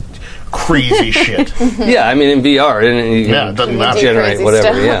 and just crazy shit. Yeah, I mean, in VR, and you Yeah, can it doesn't do matter. generate crazy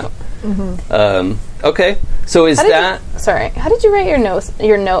whatever, stuff. Okay, so is How did that... Sorry. How did you write your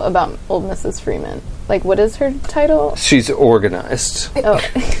note about old Mrs. Freeman? Like, what is her title? She's organized. Oh,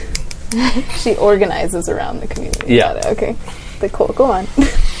 she organizes around the community. Yeah. Got it. Okay. Cool. Go on.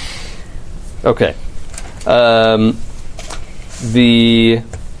 Okay.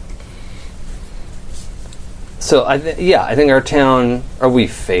 So I think our town. Are we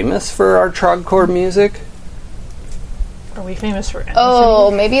famous for our trogcore music? Are we famous for anything? Oh,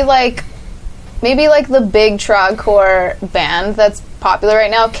 maybe like the big trogcore band that's popular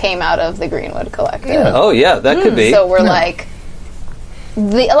right now came out of the Greenwood Collective. Yeah. Oh yeah, that could be. So we're like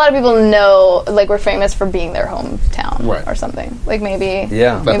a lot of people know, like, we're famous for being their hometown Right. or something. Like, maybe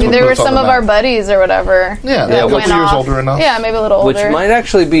Yeah. That's maybe what there were puts on some the of map. our buddies or whatever. Yeah, that a couple went years off. older enough. Yeah, maybe a little Which older. might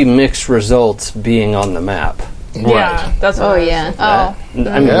actually be mixed results being on the map. Yeah, that's what Oh I was yeah. Oh.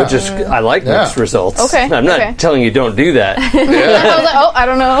 I mean, Yeah. which is, I like Yeah. mixed results. Okay, I'm not okay. telling you don't do that. I was like, oh, I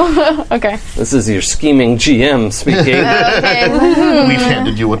don't know. Okay. This is your scheming GM speaking. Okay. We've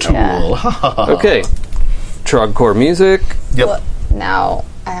handed you a tool. Okay. Trogcore music. Yep. Now,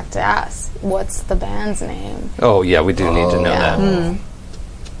 I have to ask, what's the band's name? Oh, yeah, we do need to know Yeah.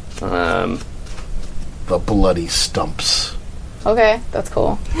 that. The Bloody Stumps. Okay, that's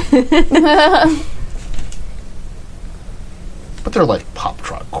cool. But they're like pop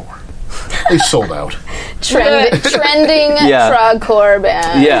trogcore. They sold out. Trending Yeah. trogcore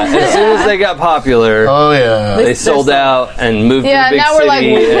band. Yeah, as soon as they got popular, Oh yeah. they sold out and moved Yeah, to the big now we're like,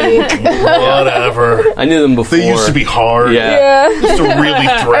 city. Whatever. I knew them before. They used to be hard. Yeah. They used to really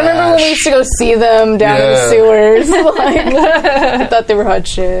thrash. I remember when we used to go see them down in the Yeah. sewers. Like, I thought they were hot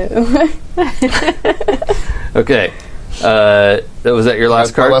shit. Okay. Was that your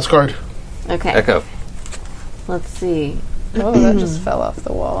last My card? last card. Okay. Echo. Let's see. Oh, that just fell off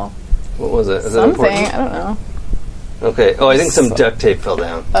the wall. What was it? Is that Something. important? I don't know. Okay. Oh, I think some duct tape fell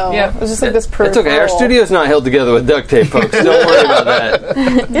down. Oh, Yeah. it was just like this It's peripheral. okay. Our studio's not held together with duct tape, folks. Don't worry about that.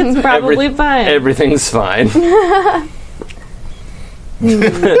 It's probably fine. Everything's fine.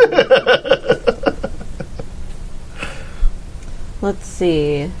 Let's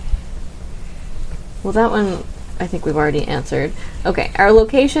see. Well, that one I think we've already answered. Okay, our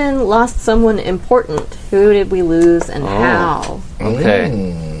location lost someone important. Who did we lose and how?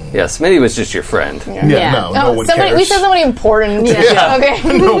 Okay. Yeah, Smitty was just your friend. Yeah, Yeah. no Oh, one somebody, cares. we said somebody important. Yeah.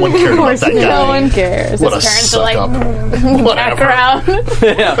 Okay. No one cared about that guy. No one cares. What a His parents suck are like, up. Whatever. background.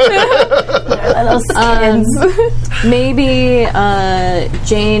 Little skins. Maybe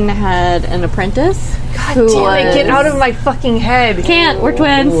Jane had an apprentice who Damn it, was get out of my fucking head. can't. We're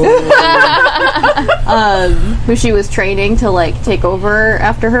twins. Who she was training to like take over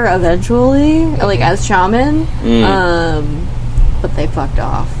after her eventually, like as shaman. But they fucked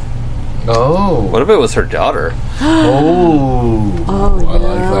off. Oh. What if it was her daughter? Oh. I like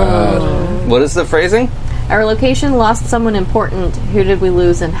that. What is the phrasing? Our location lost someone important. Who did we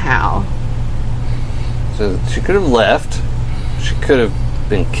lose and how? So she could have left. She could have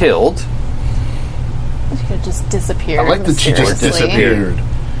been killed. She could have just disappeared. I like that she just mysteriously. disappeared.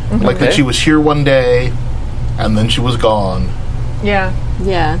 I like that Okay. she was here one day, and then she was gone. Yeah.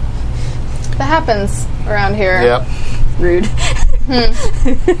 Yeah, That happens around here. Yep. rude. What's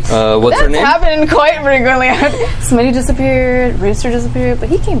her That's name? happened quite frequently. Somebody disappeared, Rooster disappeared, but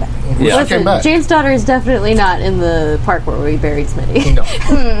he came back. Yeah. She came back. Jane's daughter is definitely not in the park where we buried Smitty. No.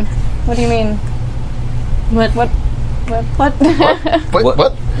 What do you mean? What? What?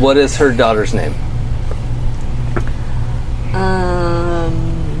 What? What is her daughter's name?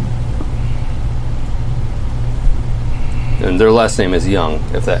 And their last name is Young,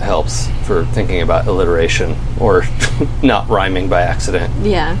 if that helps for thinking about alliteration or not rhyming by accident.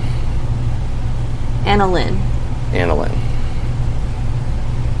 Yeah. Anna Lynn. Annalyn.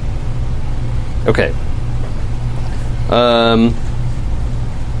 Okay.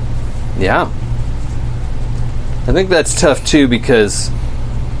 Yeah. I think that's tough too because,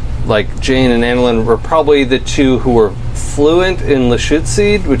 like, Jane and Annalyn were probably the two who were fluent in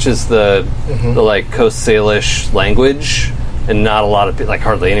Lashutseed, which is the like Coast Salish language, and not a lot of like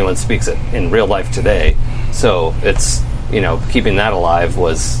hardly anyone speaks it in real life today. So it's keeping that alive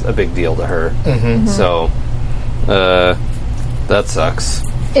was a big deal to her. So that sucks.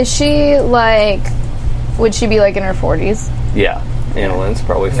 Is she like? Would she be like in her 40s? Yeah, Annalyn's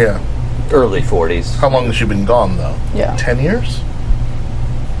probably Yeah. early 40s. How long has she been gone, though? Yeah. 10 years?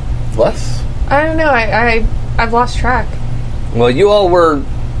 Less? I don't know. I've lost track. Well, you all were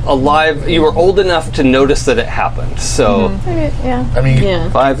alive. You were old enough to notice that it happened. So Yeah. I mean, Yeah.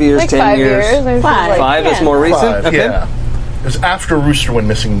 5 years, Like 10 5 years. years. I feel Five. like- Five is Yeah. more recent. 5, Okay. yeah. It was after Rooster went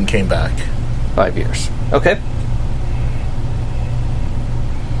missing and came back. 5 years. Okay.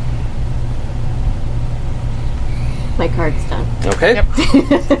 My card's done. Okay.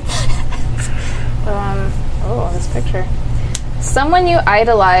 Oh, this picture. Someone you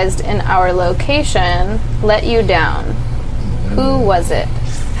idolized in our location let you down. Who was it?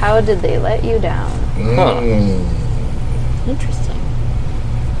 How did they let you down? Huh. Interesting.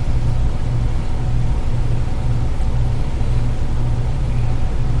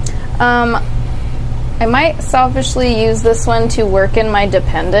 I might selfishly use this one to work in my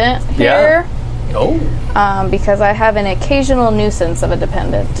dependent Yeah. here. Oh. because I have an occasional nuisance of a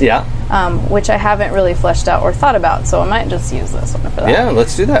dependent, Yeah. which I haven't really fleshed out or thought about, so I might just use this one for that. Yeah,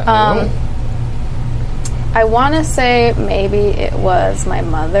 let's do that. I want to say maybe it was my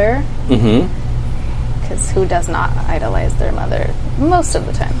mother, because who does not idolize their mother most of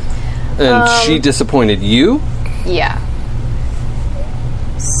the time? And she disappointed you? Yeah.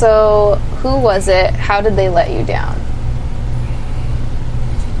 So, who was it? How did they let you down?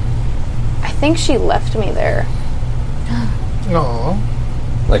 I think she left me there. Aw.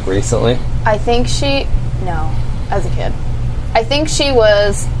 Like recently? I think no, as a kid. I think she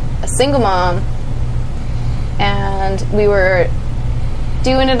was a single mom, and we were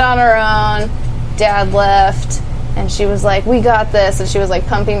doing it on our own. Dad left, and she was like, we got this, and she was like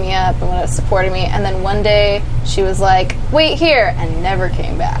pumping me up and was supporting me, and then one day she was like, wait here, and never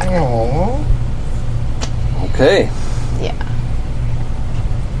came back. Aw. Okay. Yeah.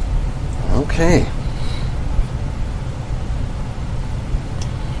 Okay.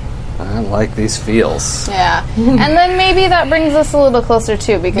 I like these feels. Yeah. And then maybe that brings us a little closer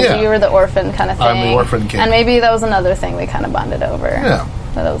too, because Yeah. you were the orphan kind of thing. I'm the orphan kid. And maybe that was another thing we kind of bonded over. Yeah.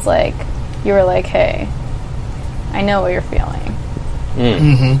 That it was like, you were like, hey, I know what you're feeling.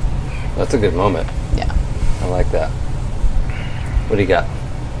 That's a good moment. Yeah. I like that. What do you got?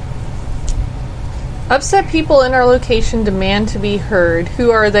 Upset people in our location demand to be heard.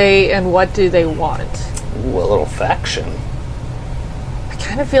 Who are they and what do they want? Ooh, a little faction. I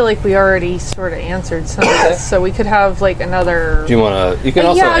kind of feel like we already sort of answered some of this, so we could have like another... Do you want to... You can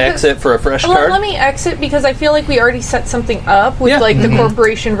also Yeah, 'cause- exit for a fresh Well, card. let me exit because I feel like we already set something up with Yeah. like the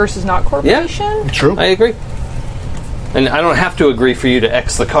corporation versus not corporation. True. I agree. And I don't have to agree for you to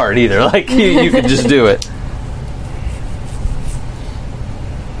X the card either. Like, you could just do it.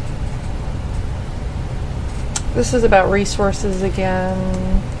 This is about resources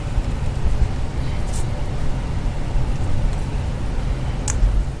again.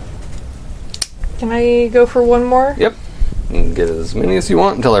 Can I go for one more? Yep. You can get as many as you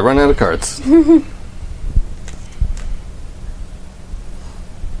want until I run out of cards.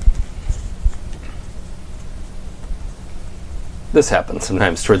 This happens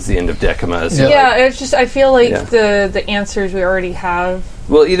sometimes towards the end of Decima. Yeah. Yeah, it's just I feel like Yeah. the answers we already have.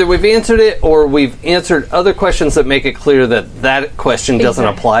 Well, either we've answered it or we've answered other questions that make it clear that that question doesn't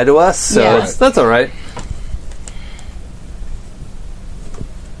Exactly. apply to us. So Yeah. that's all right.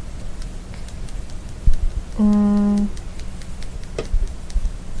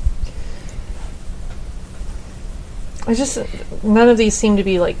 I just none of these seem to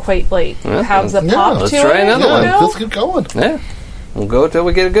be like quite like Yeah. have the Yeah, pop let's to try it. another you one. know? Let's get going. Yeah. We'll go till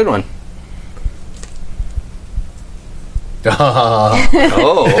we get a good one. Oh.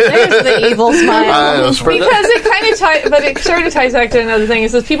 There's the evil smile. Because it kind of ties, but it sort of ties back to another thing.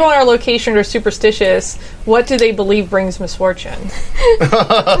 It says people in our location are superstitious. What do they believe brings misfortune? Twins?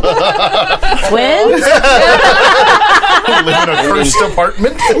 Live in a cursed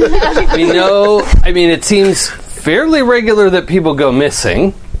apartment. We know, I mean, it seems fairly regular that people go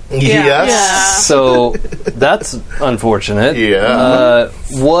missing. Yes. So that's unfortunate. Yeah.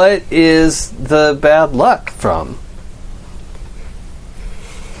 What is the bad luck from?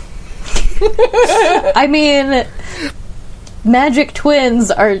 I mean, magic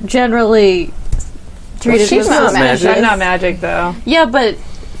twins are generally treated she's as not magic. I'm not magic though. Yeah, but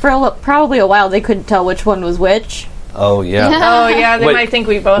for probably a while they couldn't tell which one was which. Oh, yeah. Oh yeah, they Wait, might think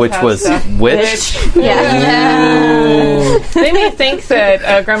we both Which have was stuff. which? Yeah. They may think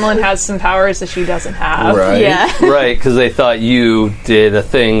that Gremlin has some powers that she doesn't have. Right. Yeah. Right, because they thought you did a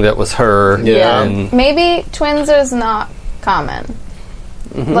thing that was her. Yeah. And Maybe twins is not common.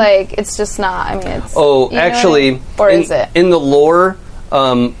 Like, it's just not. I mean, it's. oh, you know what I actually, mean? Or is it? in the lore,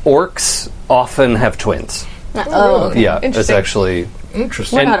 orcs often have twins. Oh, Yeah, it's Interesting. actually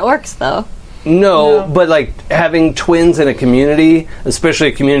Interesting. We're not orcs, though. no, but like having twins in a community, especially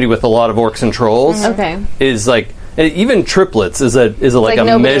a community with a lot of orcs and trolls, Okay. is like even triplets is a like a like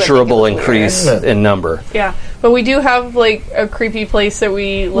nobody would think measurable it was increase weird. in number. Yeah, but we do have like a creepy place that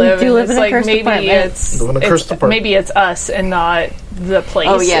we live. do and live it's in a like cursed maybe apartment. it's, Live in a cursed apartment. maybe it's us and not the place.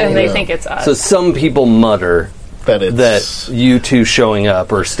 Oh, yeah, and they yeah. think it's us. So some people mutter That it's that you two showing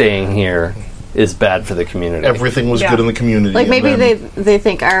up or staying here is bad for the community. everything was Yeah. good in the community. Like, and maybe then- they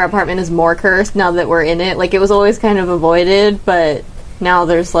think our apartment is more cursed now that we're in it. Like, it was always kind of avoided, but now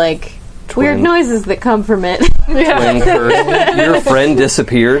there's, like, weird noises that come from it. Twin curse. Your friend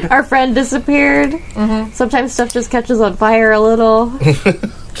disappeared. Our friend disappeared. Sometimes stuff just catches on fire a little.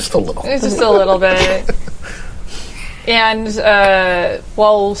 just a little. It's just a little bit. And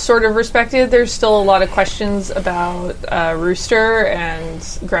while sort of respected, there's still a lot of questions about Rooster, and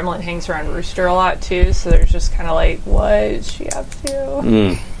Gremlin hangs around Rooster a lot too, so there's just kind of like, what is she up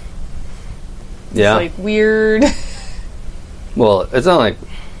to? Yeah. It's like weird. Well, it's not like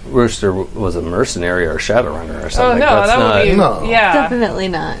Rooster was a mercenary or a Shadowrunner or Oh something. no, That's that not, would be No. yeah. Definitely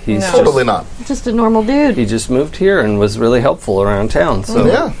not. He's No. Totally not. Just a normal dude. He just moved here and was really helpful around town. So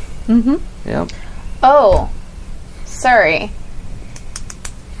Yeah. yeah. Oh, sorry.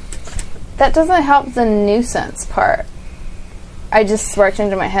 That doesn't help the nuisance part. I just sparked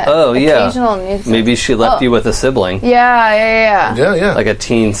into my head. Oh, yeah. Occasional nuisance. Maybe she left Oh. you with a sibling, Yeah. Yeah. like a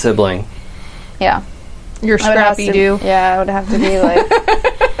teen sibling. Yeah. Your I would have Scrappy to- Doo. Yeah, I would have to be like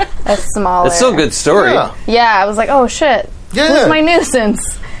a smaller. It's still a good story. Yeah. Yeah, I was like, oh shit. Yeah. Who's my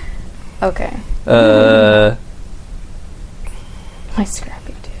nuisance? Okay. My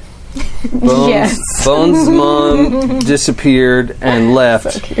Scrappy Doo. Bones, Yes. Bones' mom disappeared and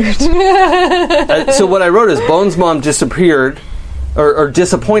left. So what I wrote is Bones' mom disappeared, or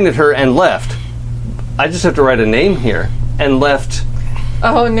disappointed her and left. I just have to write a name here. And left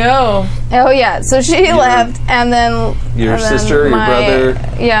Oh no. Oh yeah, so she left, and then your and then sister, your brother,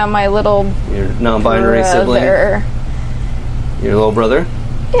 yeah, my little your non-binary sibling, brother. your little brother.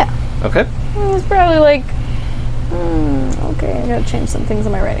 Yeah, Okay. it was probably like, okay, I gotta change some things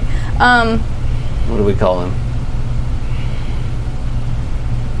in my writing. What do we call him?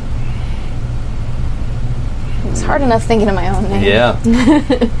 It's hard enough thinking of my own name. Yeah.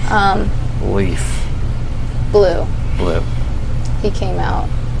 Leaf. Blue. Blue. He came out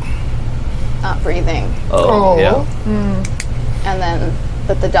not breathing, Oh, Oh. yeah. and then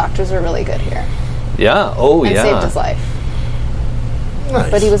but the doctors were really good here Yeah. Oh, and yeah. saved his life.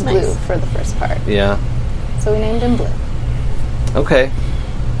 Nice. But he was blue for the first part, Yeah. so we named him Blue. Okay.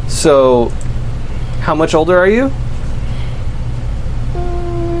 So, how much older are you?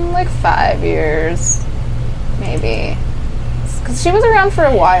 Like 5 years, maybe. Because she was around for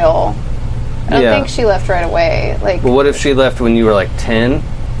a while. I don't Yeah. think she left right away. Like, But what if she left when you were like 10?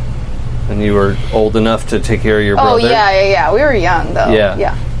 And you were old enough to take care of your oh brother? yeah. We were young though.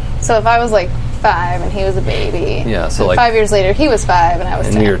 Yeah. So if I was like 5 and he was a baby. Yeah, so and like- 5 years later he was 5 and I was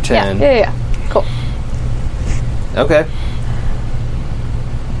And 10. you're 10. Yeah. Cool. Okay.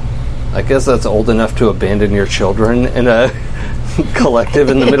 I guess that's old enough to abandon your children in a collective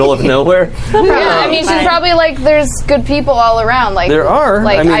in the middle of nowhere. Yeah, I mean she's probably like there's good people all around. Like There are.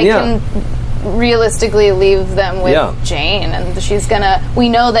 Like I mean, yeah. can realistically leave them with Yeah. Jane, and we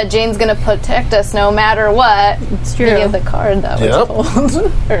know that Jane's gonna protect us no matter what. It's true. Speaking of the card that Yep. was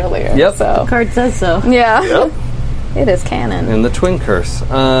told earlier. Yep. So Card says so. yeah, Yep. it is canon. And the twin curse.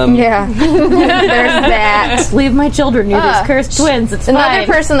 Yeah, there's that. Leave my children near Ah. these cursed twins. It's Another fine.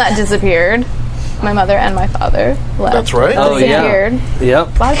 person that disappeared. My mother and my father left. That's right. Oh, yeah. Disappeared. Yep.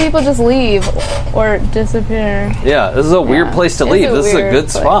 A lot of people just leave or disappear. Yeah, this is a weird Yeah. place to It's leave. a This is a weird good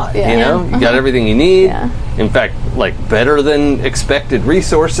place. spot, Yeah. you know? You got everything you need. Yeah. In fact, like better than expected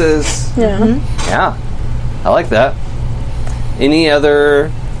resources. Yeah. Yeah. I like that. Any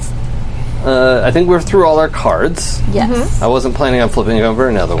other I think we're through all our cards. Yes. I wasn't planning on flipping over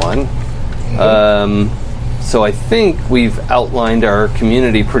another one. So I think we've outlined our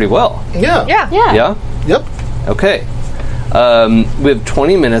community pretty well. Yeah. Yeah. Yeah. Yeah? Yep. Okay. We have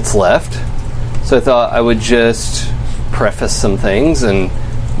 20 minutes left, so I thought I would just preface some things and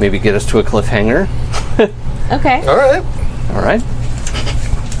maybe get us to a cliffhanger. Okay. All right. All right.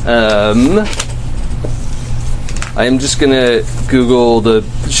 I am just going to Google the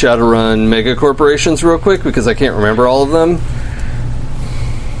Shadowrun mega corporations real quick because I can't remember all of them.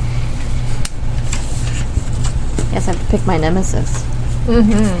 Yes, I have to pick my nemesis.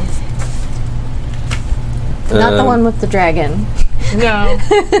 Not the one with the dragon. No.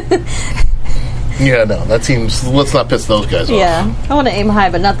 Yeah, no, that seems. Let's not piss those guys off. Yeah. I want to aim high,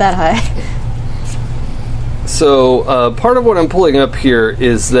 but not that high. So part of what I'm pulling up here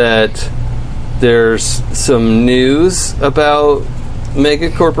is that there's some news about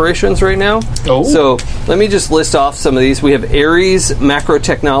mega corporations right now. Oh. So let me just list off some of these. We have Ares Macro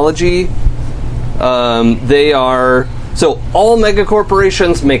Technology. They are... So all mega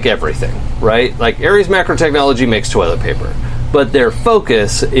corporations make everything, right? Like Ares Macro Technology makes toilet paper. But their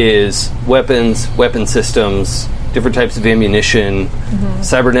focus is weapons, weapon systems, different types of ammunition,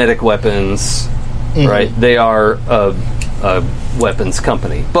 cybernetic weapons, right? They are a weapons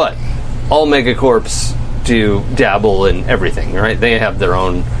company. But all megacorps do dabble in everything, right? They have their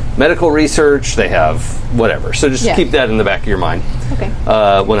own medical research, they have whatever. So just Yeah. keep that in the back of your mind Okay.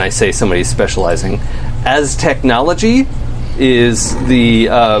 when I say somebody's specializing. As Technology is the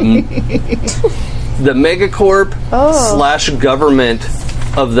the megacorp / government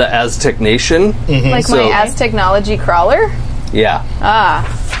of the Aztec nation. Like So- my Aztechnology crawler? Yeah.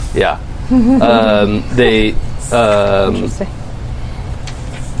 Yeah.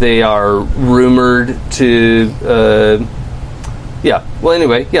 They are rumored to. Well,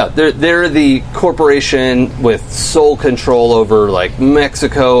 anyway, they're the corporation with sole control over like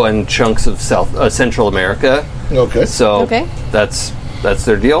Mexico and chunks of Central America. Okay. So that's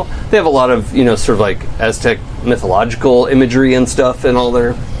their deal. They have a lot of sort of like Aztec mythological imagery and stuff and all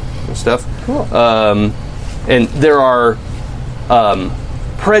their stuff. Cool. And there are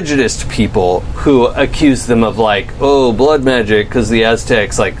prejudiced people who accuse them of like, blood magic because the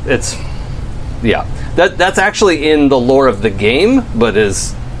Aztecs that's actually in the lore of the game, but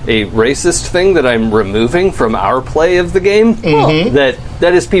is a racist thing that I'm removing from our play of the game. That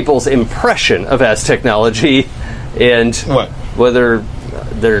is people's impression of Aztechnology, and whether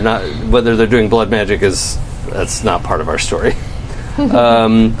they're doing blood magic that's not part of our story.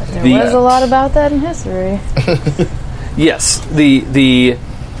 There's a lot about that in history. Yes, the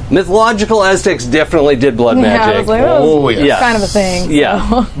mythological Aztecs definitely did blood I magic. was like, Yeah. kind of a thing.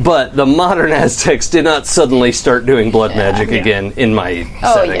 Yeah, but the modern Aztecs did not suddenly start doing blood magic again in my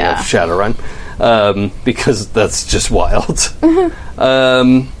setting of Shadowrun, because that's just wild. So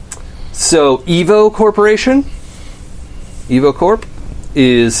Evo Corporation, Evo Corp,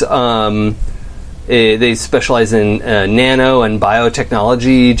 is they specialize in nano and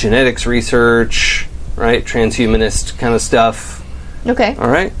biotechnology, genetics research, right, transhumanist kind of stuff. Okay. All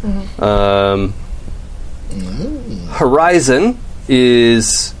right. Horizon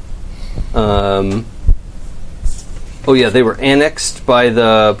is. They were annexed by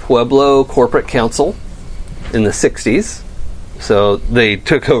the Pueblo Corporate Council in the 60s. So they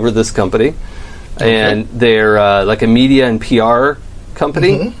took over this company. And they're like a media and PR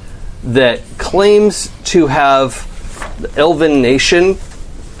company that claims to have Elven Nation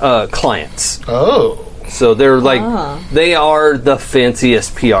clients. Oh. So they're like, they are the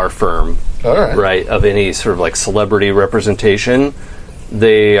fanciest PR firm, All right. right, of any sort of like celebrity representation.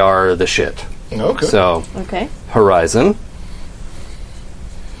 They are the shit. Okay. So, Okay. Horizon.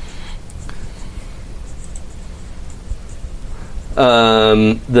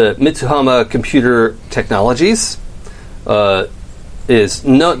 The Mitsuhama Computer Technologies is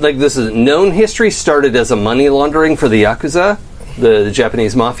this is known history. Started as a money laundering for the Yakuza, the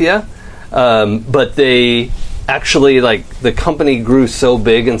Japanese mafia. But they actually, the company grew so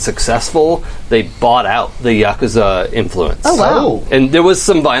big and successful, they bought out the Yakuza influence. Oh, wow. And there was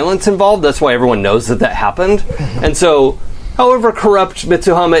some violence involved. That's why everyone knows that happened. And so, however corrupt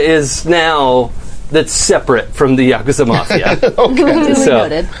Mitsuhama is now, that's separate from the Yakuza mafia. Duly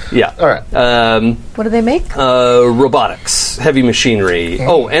noted. Yeah. All right. What do they make? Robotics, heavy machinery.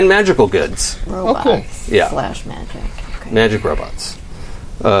 Oh, and magical goods. Robots. Yeah. Slash magic. Okay. Magic robots.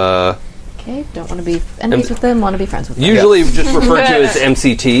 Okay. Don't want to be enemies with them. Want to be friends with them. Usually just referred to as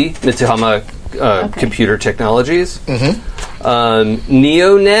MCT, Mitsuhama Computer Technologies.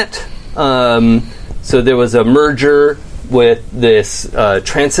 Neonet. So there was a merger with this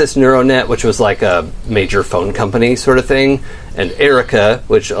Transys Neuronet, which was like a major phone company sort of thing, and Erica,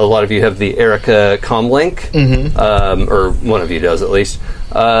 which a lot of you have the Erica Comlink, or one of you does at least,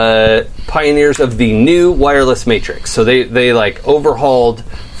 pioneers of the new wireless matrix. So they like overhauled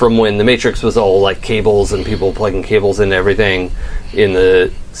from when the matrix was all like cables and people plugging cables into everything in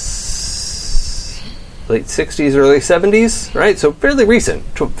the late 60s, early 70s, right? So fairly recent,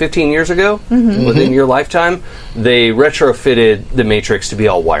 15 years ago, within your lifetime, they retrofitted the Matrix to be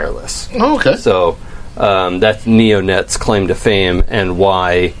all wireless. Oh, okay. So that's Neonet's claim to fame and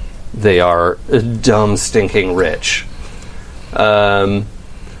why they are dumb, stinking rich. Renraku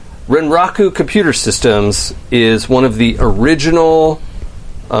Computer Systems is one of the original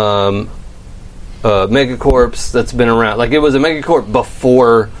megacorps that's been around. Like, it was a megacorp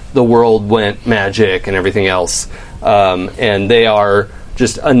before the world went magic and everything else. And they are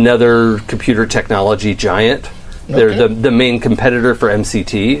just another computer technology giant. They're the main competitor for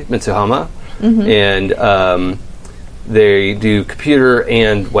MCT, Mitsuhama. And they do computer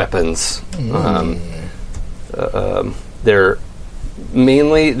and weapons. They're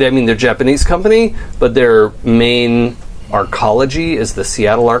mainly, they're a Japanese company, but their main arcology is the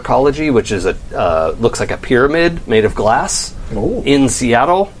Seattle Arcology, which is looks like a pyramid made of glass in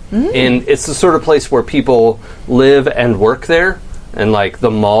Seattle. And it's the sort of place where people live and work there. And like the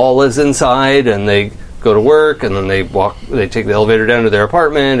mall is inside, and they go to work, and then they take the elevator down to their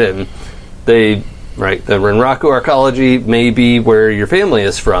apartment, and they right? The Renraku archaeology may be where your family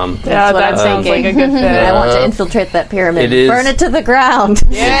is from. Yeah, what that I'm sounds like thinking. a good fit. I want to infiltrate that pyramid. It is- Burn it to the ground.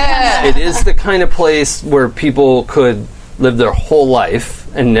 Yeah. It is the kind of place where people could live their whole life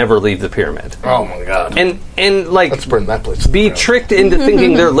and never leave the pyramid. Oh my god. And like Let's burn that place. to the be ground. tricked into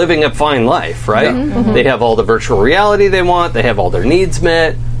thinking they're living a fine life, right? They have all the virtual reality they want, they have all their needs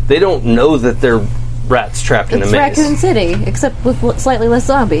met. They don't know that they're rats trapped in a It's maze. Raccoon City, except with slightly less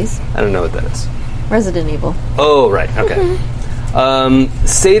zombies. I don't know what that is. Resident Evil. Oh, right. Okay.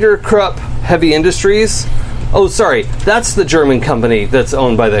 Sader Krupp Heavy Industries. Oh, sorry. That's the German company that's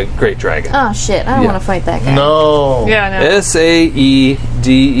owned by the Great Dragon. Oh shit! I don't Yeah. want to fight that guy. No. Yeah, no.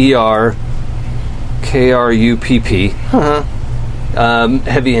 Saederkrupp.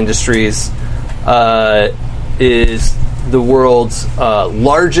 Heavy Industries is the world's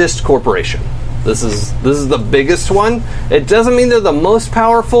largest corporation. This is the biggest one. It doesn't mean they're the most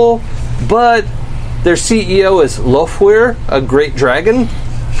powerful, but their CEO is Lofwyr, a great dragon,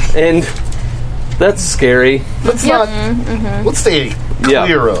 and that's scary. Let's not. Let's stay Yeah.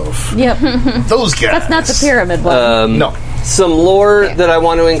 clear of Yep, those guys. that's not the pyramid one. No. Some lore that I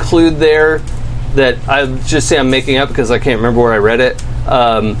want to include there that I just say I'm making up because I can't remember where I read it,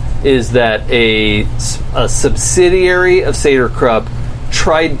 is that a subsidiary of Sader Krupp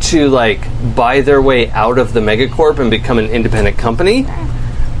tried to like buy their way out of the megacorp and become an independent company,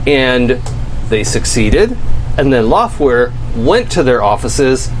 and they succeeded. And then Lofwyr went to their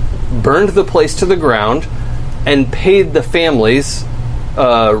offices, burned the place to the ground, and paid the families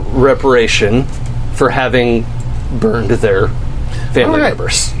reparation for having burned their family All right.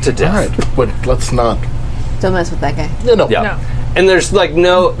 members to death. All right, but let's not. Don't mess with that guy. No. Yeah. No. And there's like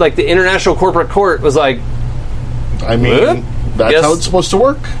no, like the International Corporate Court was like, I mean, that's Guess- how it's supposed to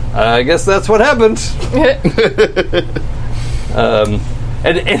work. I guess that's what happened.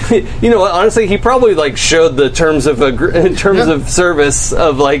 And you know what? Honestly, he probably like showed the terms of of service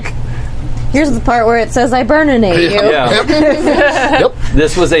of like, Here's the part where it says I burninate you. yeah, Yep.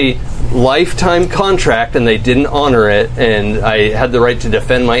 this was a lifetime contract and they didn't honor it, and I had the right to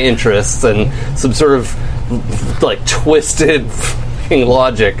defend my interests, and some sort of like twisted fucking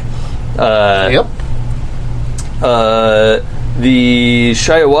logic. Yep. The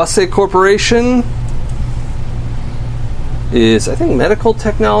Shiawase Corporation is, I think, medical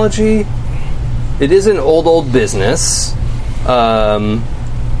technology. It is an old business.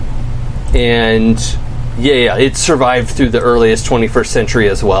 And yeah, it survived through the earliest 21st century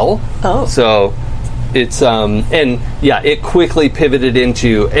as well. Oh. So it's, and yeah, it quickly pivoted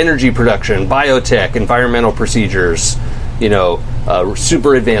into energy production, biotech, environmental procedures, you know,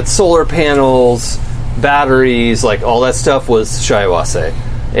 super advanced solar panels, batteries, like all that stuff was Shiawase.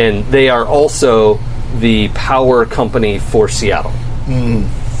 And they are also the power company for Seattle.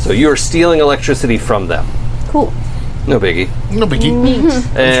 So you're stealing electricity from them. Cool. No biggie. No biggie. I'm sure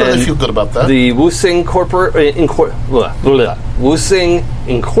And they feel good about that. the Wusing Wusing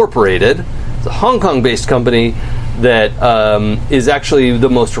Incorporated is a Hong Kong-based company that is actually the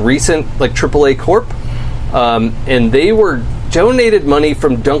most recent, like AAA corp, and they were donated money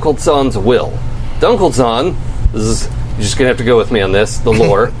from Dunkelzahn's will. Dunkelzahn, you're just gonna have to go with me on this. The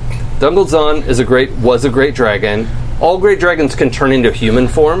lore. Dunkelzahn was a great dragon. All great dragons can turn into human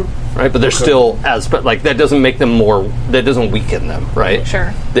form, right? But they're still but like that doesn't make them more. That doesn't weaken them, right?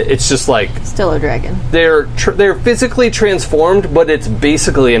 Sure. It's just like Still a dragon. they're physically transformed, but it's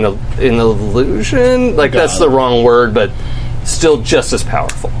basically an illusion. Like that's the wrong word, but still just as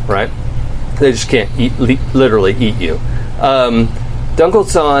powerful, right? They just can't literally eat you.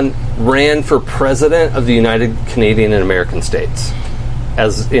 Dunkelzahn ran for president of the United Canadian and American States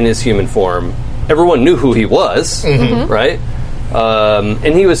as in his human form. Everyone knew who he was, right?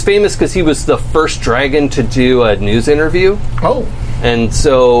 And he was famous because he was the first dragon to do a news interview. Oh. And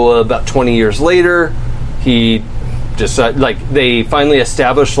so about 20 years later, he just they finally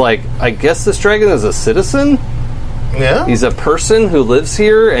established, like, I guess this dragon is a citizen. Yeah. He's a person who lives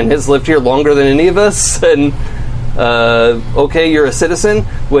here and has lived here longer than any of us. And okay, you're a citizen,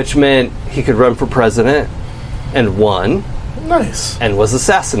 which meant he could run for president, and won, Nice. and was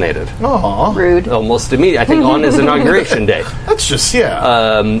assassinated Aw. Rude. almost immediately. I think on his inauguration day. That's just,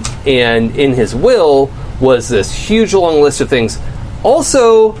 yeah. And in his will was this huge long list of things,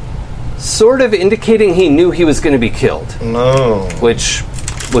 also sort of indicating he knew he was going to be killed, No. which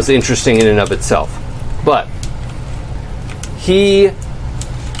was interesting in and of itself. But he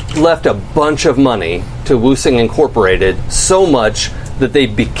left a bunch of money to Wusing Incorporated, so much that they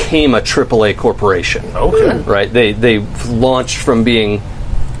became a AAA corporation. Okay. Right? They launched from being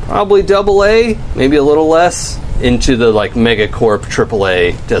probably AA, maybe a little less, into the like megacorp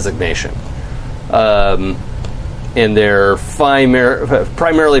AAA designation. and they're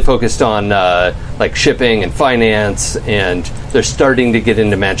primarily focused on like shipping and finance, and they're starting to get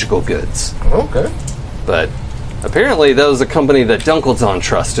into magical goods. Okay. But apparently that was a company that Dunkelzahn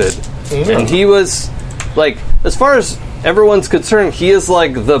trusted, and he was, like, as far as everyone's concerned, he is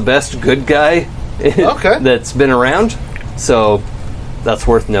like the best good guy that's been around, so that's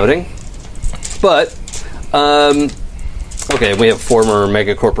worth noting. But, okay, we have former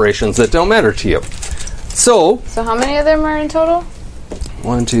mega corporations that don't matter to you. So how many of them are in total?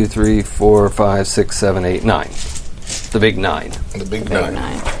 1, 2, 3, 4, 5, 6, 7, 8, 9. The big 9. The big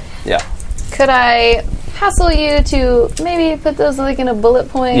nine. Yeah. Could I hassle you to maybe put those like in a bullet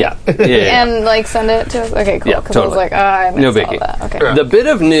point? Yeah. And like send it to us? Okay, cool. Yeah, Because I was totally. like, I missed No all biggie. that. Okay. Yeah. The bit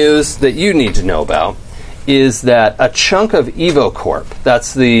of news that you need to know about is that a chunk of EvoCorp,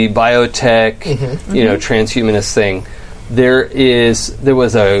 that's the biotech, transhumanist thing, there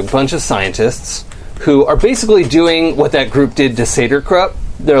was a bunch of scientists who are basically doing what that group did to Saterkrupp.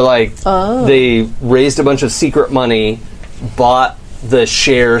 They're like, they raised a bunch of secret money, bought the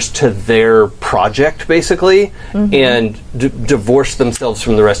shares to their project, basically, and divorced themselves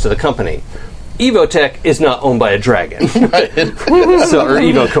from the rest of the company. Evotech is not owned by a dragon. Or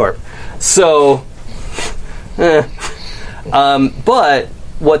EvoCorp. So, but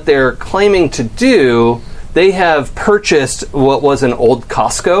what they're claiming to do, they have purchased what was an old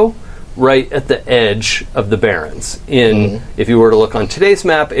Costco right at the edge of the Barrens. If you were to look on today's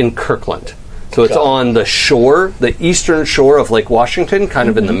map, in Kirkland. So it's on the shore, the eastern shore of Lake Washington, kind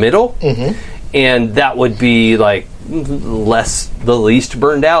of in the middle. And that would be like the least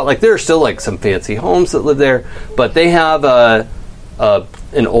burned out. Like there are still like some fancy homes that live there, but they have an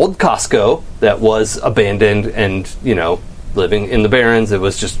old Costco that was abandoned and, living in the Barrens. It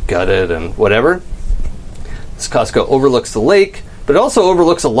was just gutted and whatever. This Costco overlooks the lake, but it also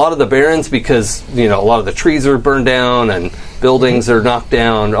overlooks a lot of the Barrens because, a lot of the trees are burned down and buildings are knocked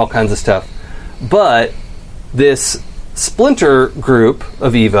down, all kinds of stuff. But this splinter group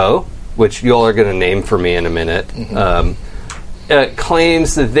of Evo, which y'all are going to name for me in a minute,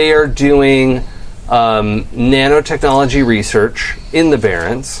 claims that they are doing nanotechnology research in the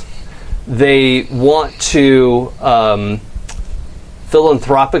Barrens. They want to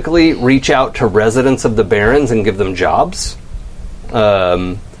philanthropically reach out to residents of the Barrens and give them jobs.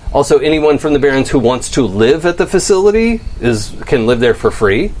 Also, anyone from the Barrens who wants to live at the facility can live there for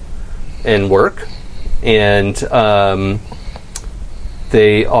free and work. And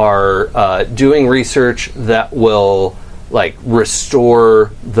they are doing research that will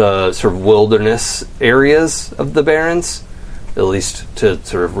restore the sort of wilderness areas of the Barrens, at least to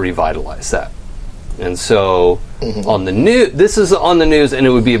sort of revitalize that. And so on the this is on the news, and it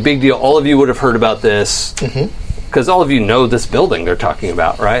would be a big deal. All of you would have heard about this because all of you know this building they're talking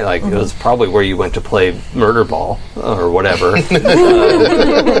about, right? Like it was probably where you went to play murder ball or whatever.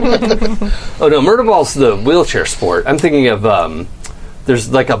 Oh no, murder ball's the wheelchair sport. I'm thinking of there's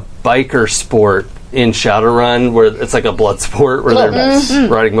like a biker sport in Shadowrun where it's like a blood sport where they're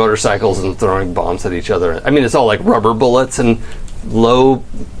riding motorcycles and throwing bombs at each other. I mean, it's all like rubber bullets and low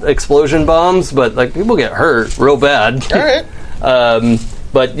explosion bombs, but like people get hurt real bad. All right.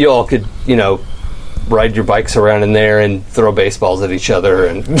 But you all could, ride your bikes around in there and throw baseballs at each other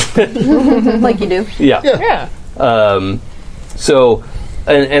and Like you do. yeah. So,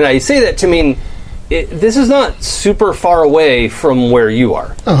 and I say that to mean this is not super far away from where you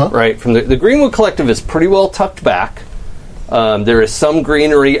are, right? From the Greenwood Collective is pretty well tucked back. There is some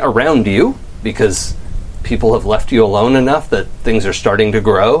greenery around you because people have left you alone enough that things are starting to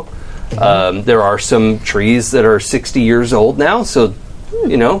grow. There are some trees that are 60 years old now, so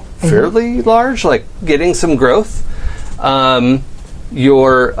fairly large, like getting some growth. And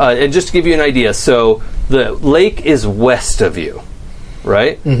just to give you an idea, so the lake is west of you,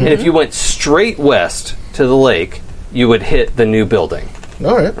 right? And if you went straight west to the lake, you would hit the new building.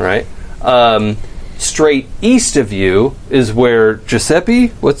 All right. Right? Straight east of you is where Giuseppe,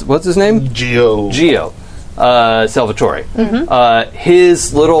 what's his name? Gio Salvatore.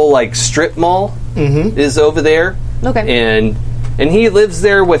 His little like strip mall is over there. Okay. And he lives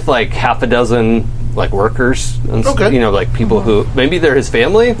there with like half a dozen like workers and like people who maybe they're his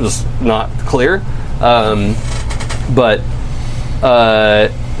family, it's not clear. But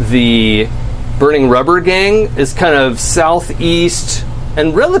the Burning Rubber Gang is kind of southeast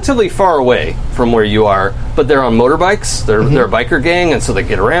and relatively far away from where you are, but they're on motorbikes. They're a biker gang, and so they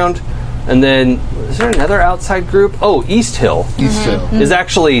get around. And then, is there another outside group? Oh, East Hill. East Hill. Is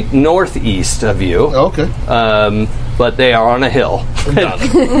actually northeast of you. Okay. But they are on a hill.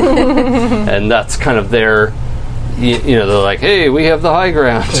 And that's kind of their they're like, hey, we have the high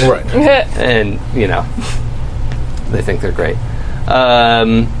ground. Right. And, they think they're great.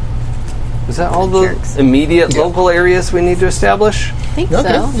 Is that all the immediate local areas we need to establish? I think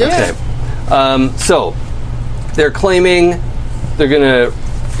Okay. so. Yeah. Okay. So they're claiming they're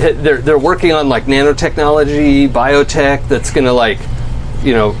working on like nanotechnology, biotech that's going to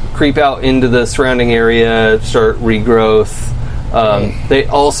creep out into the surrounding area, start regrowth. They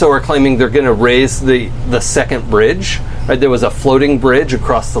also are claiming they're going to raise the second bridge. Right? There was a floating bridge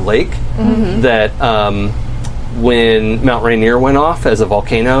across the lake that when Mount Rainier went off as a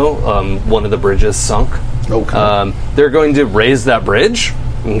volcano, one of the bridges sunk. Okay. They're going to raise that bridge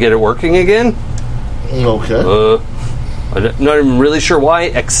and get it working again. Okay. I'm not even really sure why,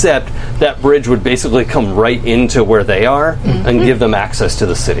 except that bridge would basically come right into where they are and give them access to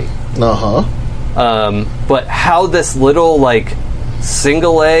the city. But how this little,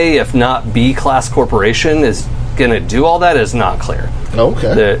 single A, if not B class corporation is going to do all that is not clear.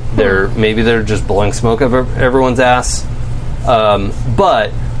 Okay. Maybe they're just blowing smoke up everyone's ass.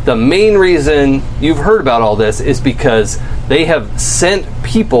 But the main reason you've heard about all this is because they have sent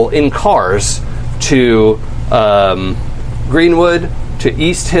people in cars to Greenwood, to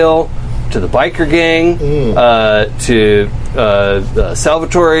East Hill, to the biker gang, to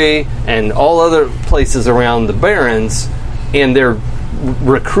Salvatore, and all other places around the Barrens, and they're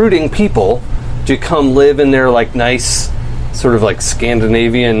recruiting people to come live in their nice sort of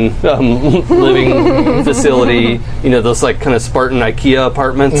Scandinavian living facility, those kind of Spartan IKEA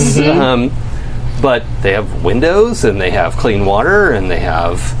apartments. But they have windows and they have clean water and they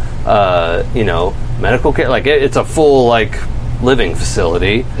have medical care. It's a full living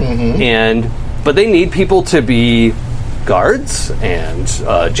facility, but they need people to be guards and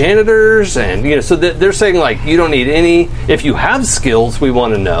janitors, and so they're saying you don't need any. If you have skills, we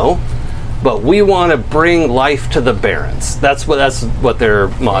want to know, but we want to bring life to the Barrens. That's what their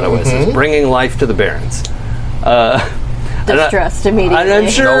motto is bringing life to the Barrens. Distressed immediately. And I'm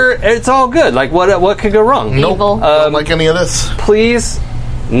sure it's all good. What could go wrong? Nope. Evil. Don't like any of this. Please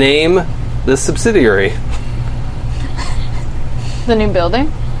name the subsidiary. The new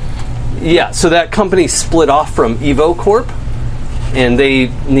building? Yeah, so that company split off from Evo Corp, and they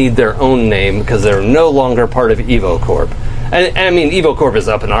need their own name because they're no longer part of Evo Corp. And I mean, Evo Corp is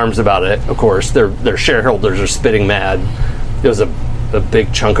up in arms about it, of course. Their shareholders are spitting mad. There was a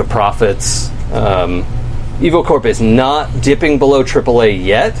big chunk of profits. Evo Corp is not dipping below AAA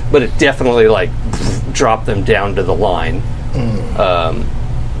yet, but it definitely dropped them down to the line.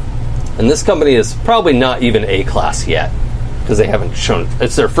 And this company is probably not even A class yet because they haven't shown.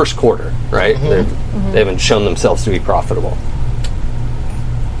 It's their first quarter, right? They haven't shown themselves to be profitable.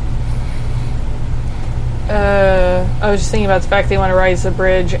 I was just thinking about the fact they want to rise the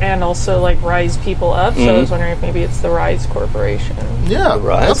bridge and also rise people up. So I was wondering if maybe it's the Rise Corporation, Yeah.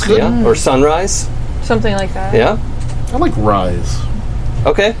 Rise, That's good. yeah, or Sunrise, something like that. yeah. I like Rise.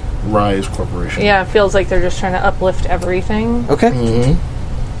 Okay, Rise Corporation. Yeah, it feels like they're just trying to uplift everything. okay.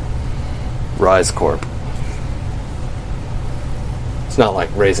 Rise Corp. It's not like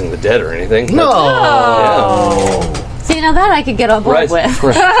raising the dead or anything. No. Yeah. See, now that I could get on board Rise, with.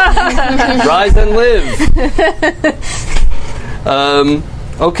 rise and live.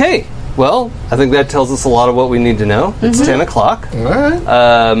 Okay. Well, I think that tells us a lot of what we need to know. It's 10 o'clock. All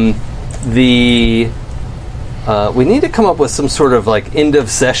right. We need to come up with some sort of end of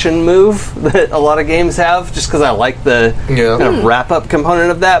session move that a lot of games have, just because I like the kind of wrap up component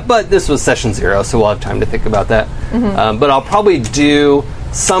of that. But this was session 0, so we'll have time to think about that. But I'll probably do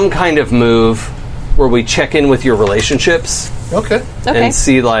some kind of move where we check in with your relationships Okay. and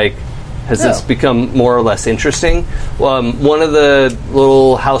see has this become more or less interesting. One of the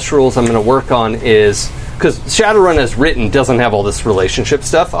little house rules I'm going to work on is, because Shadowrun as written doesn't have all this relationship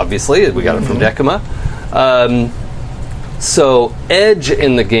stuff, obviously. We got it from Decima. So Edge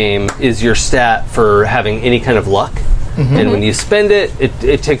in the game is your stat for having any kind of luck. And when you spend it,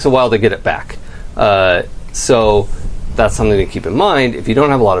 it takes a while to get it back. So that's something to keep in mind. If you don't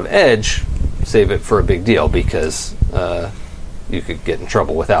have a lot of Edge, save it for a big deal, because you could get in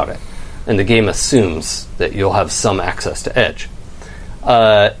trouble without it. And the game assumes that you'll have some access to Edge.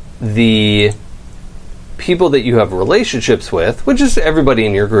 The people that you have relationships with, which is everybody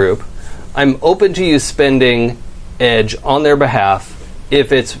in your group, I'm open to you spending Edge on their behalf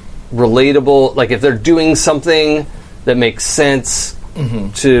if it's relatable, if they're doing something that makes sense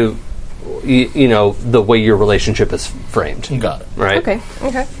to the way your relationship is framed. Got it. Right? Okay.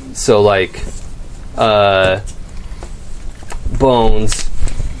 So Bones,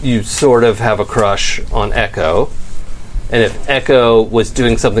 you sort of have a crush on Echo, And if Echo was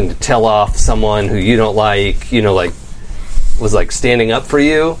doing something to tell off someone who you don't like, was like standing up for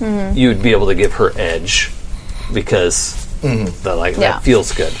you, you would be able to give her edge because that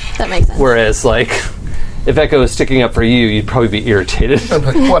feels good. That makes sense. Whereas like if Echo was sticking up for you, you'd probably be irritated.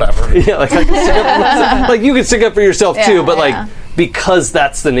 Whatever. Yeah, like I can stick up for myself. Like you can stick up for yourself too, but like because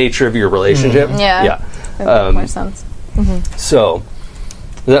that's the nature of your relationship. That makes more sense. So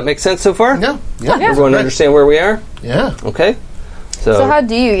does that make sense so far? Yeah. Everyone understand where we are? Yeah. Okay. So how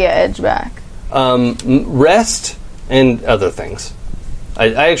do you get edge back? Rest and other things.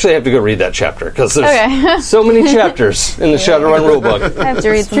 I actually have to go read that chapter because there's so many chapters in the Shadowrun rulebook. I have to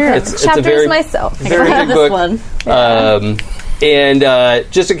read some It's chapters a very, myself. very big this book. one. And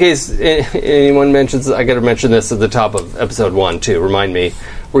just in case anyone mentions, I got to mention this at the top of episode 1 too. Remind me,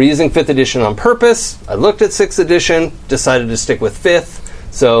 we're using 5th edition on purpose. I looked at 6th edition, decided to stick with 5th,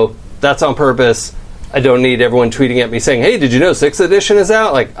 so that's on purpose. I don't need everyone tweeting at me saying, "Hey, did you know 6th edition is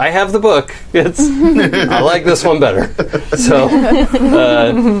out?" Like, I have the book. I like this one better. So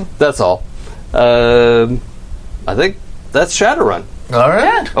that's all. I think that's Shadowrun. All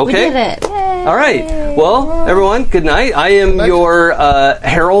right. Okay. We did it. All right. Well, everyone, good night. I am your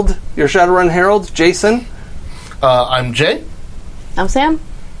herald, your Shadowrun herald, Jason. I'm Jay. I'm Sam.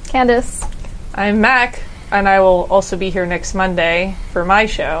 Candace. I'm Mac, and I will also be here next Monday for my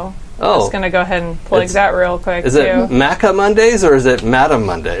show. Oh. Just going to go ahead and plug that real quick, Is too. it Maca Mondays or is it Madam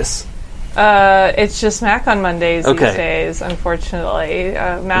Mondays? It's just Mac on Mondays these Okay. days, unfortunately.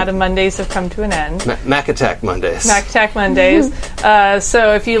 Madam Mondays have come to an end. Mac Attack Mondays. Mac Attack Mondays.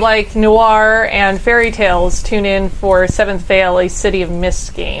 So if you like noir and fairy tales, tune in for 7th Veil, a City of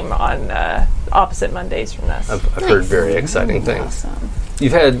Mist game on opposite Mondays from this. I've heard very exciting things.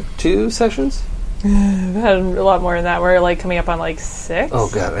 You've had 2 sessions? I've had a lot more than that. We're like coming up on like 6. Oh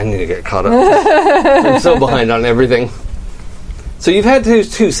god, I need to get caught up. I'm so behind on everything. So you've had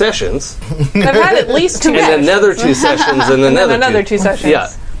two sessions, I've had at least 2 and sessions. another 2 sessions, and And then another another 2 sessions. Yeah.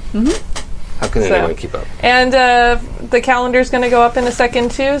 How can anyone keep up? And the calendar's going to go up in a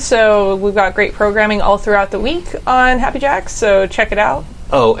second too. So we've got great programming all throughout the week on Happy Jacks. So check it out.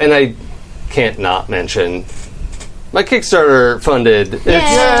 Oh, and I can't not mention my Kickstarter funded.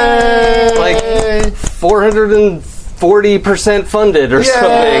 It's like 440% funded or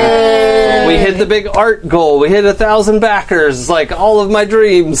something. We hit the big art goal. We hit 1,000 backers. Like all of my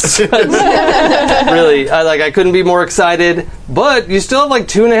dreams. Really, I couldn't be more excited. But you still have like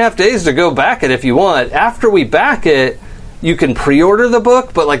 2.5 days to go back it if you want. After we back it, you can pre-order the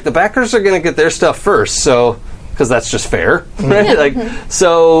book, but like the backers are going to get their stuff first. So. Because that's just fair, right?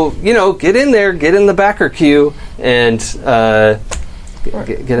 So get in there, get in the backer queue, and get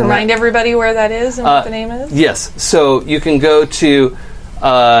in. Remind everybody where that is and what the name is. Yes, so you can go to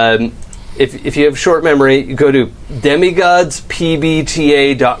if you have short memory, you go to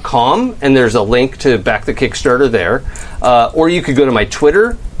demigodspbta.com, and there's a link to back the Kickstarter there, or you could go to my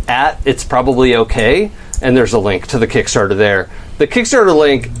Twitter @It's Probably Okay, and there's a link to the Kickstarter there. The Kickstarter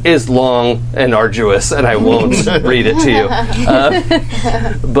link is long and arduous, and I won't read it to you.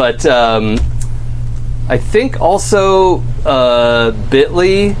 But I think also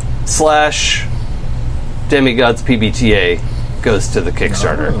bit.ly/demigodspbta goes to the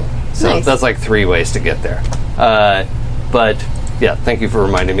Kickstarter. So Nice. that's like 3 ways to get there. But yeah, thank you for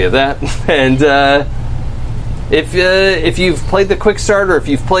reminding me of that. And if you've played the quick start or if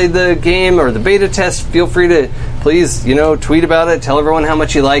you've played the game or the beta test, feel free to please, tweet about it, tell everyone how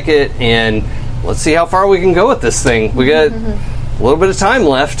much you like it, and let's see how far we can go with this thing. We got a little bit of time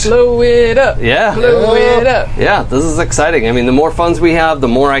left. Blow it up. Yeah. Blow it up. Yeah, this is exciting. I mean, the more funds we have, the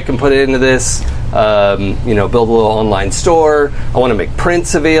more I can put into this. Build a little online store. I want to make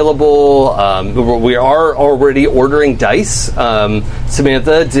prints available. We are already ordering dice.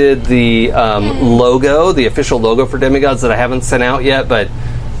 Samantha did the logo, the official logo for Demigods that I haven't sent out yet, but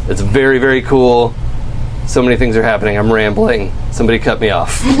it's very, very cool. So many things are happening. I'm rambling. Somebody cut me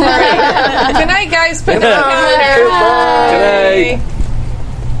off. Good night, guys. Put down the calendar. Good night.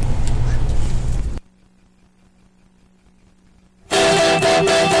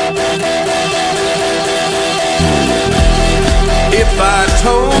 If I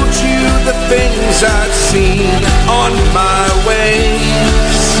told you the things I've seen on my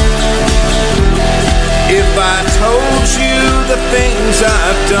ways, if I told you the things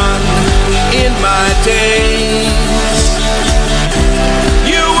I've done in my days.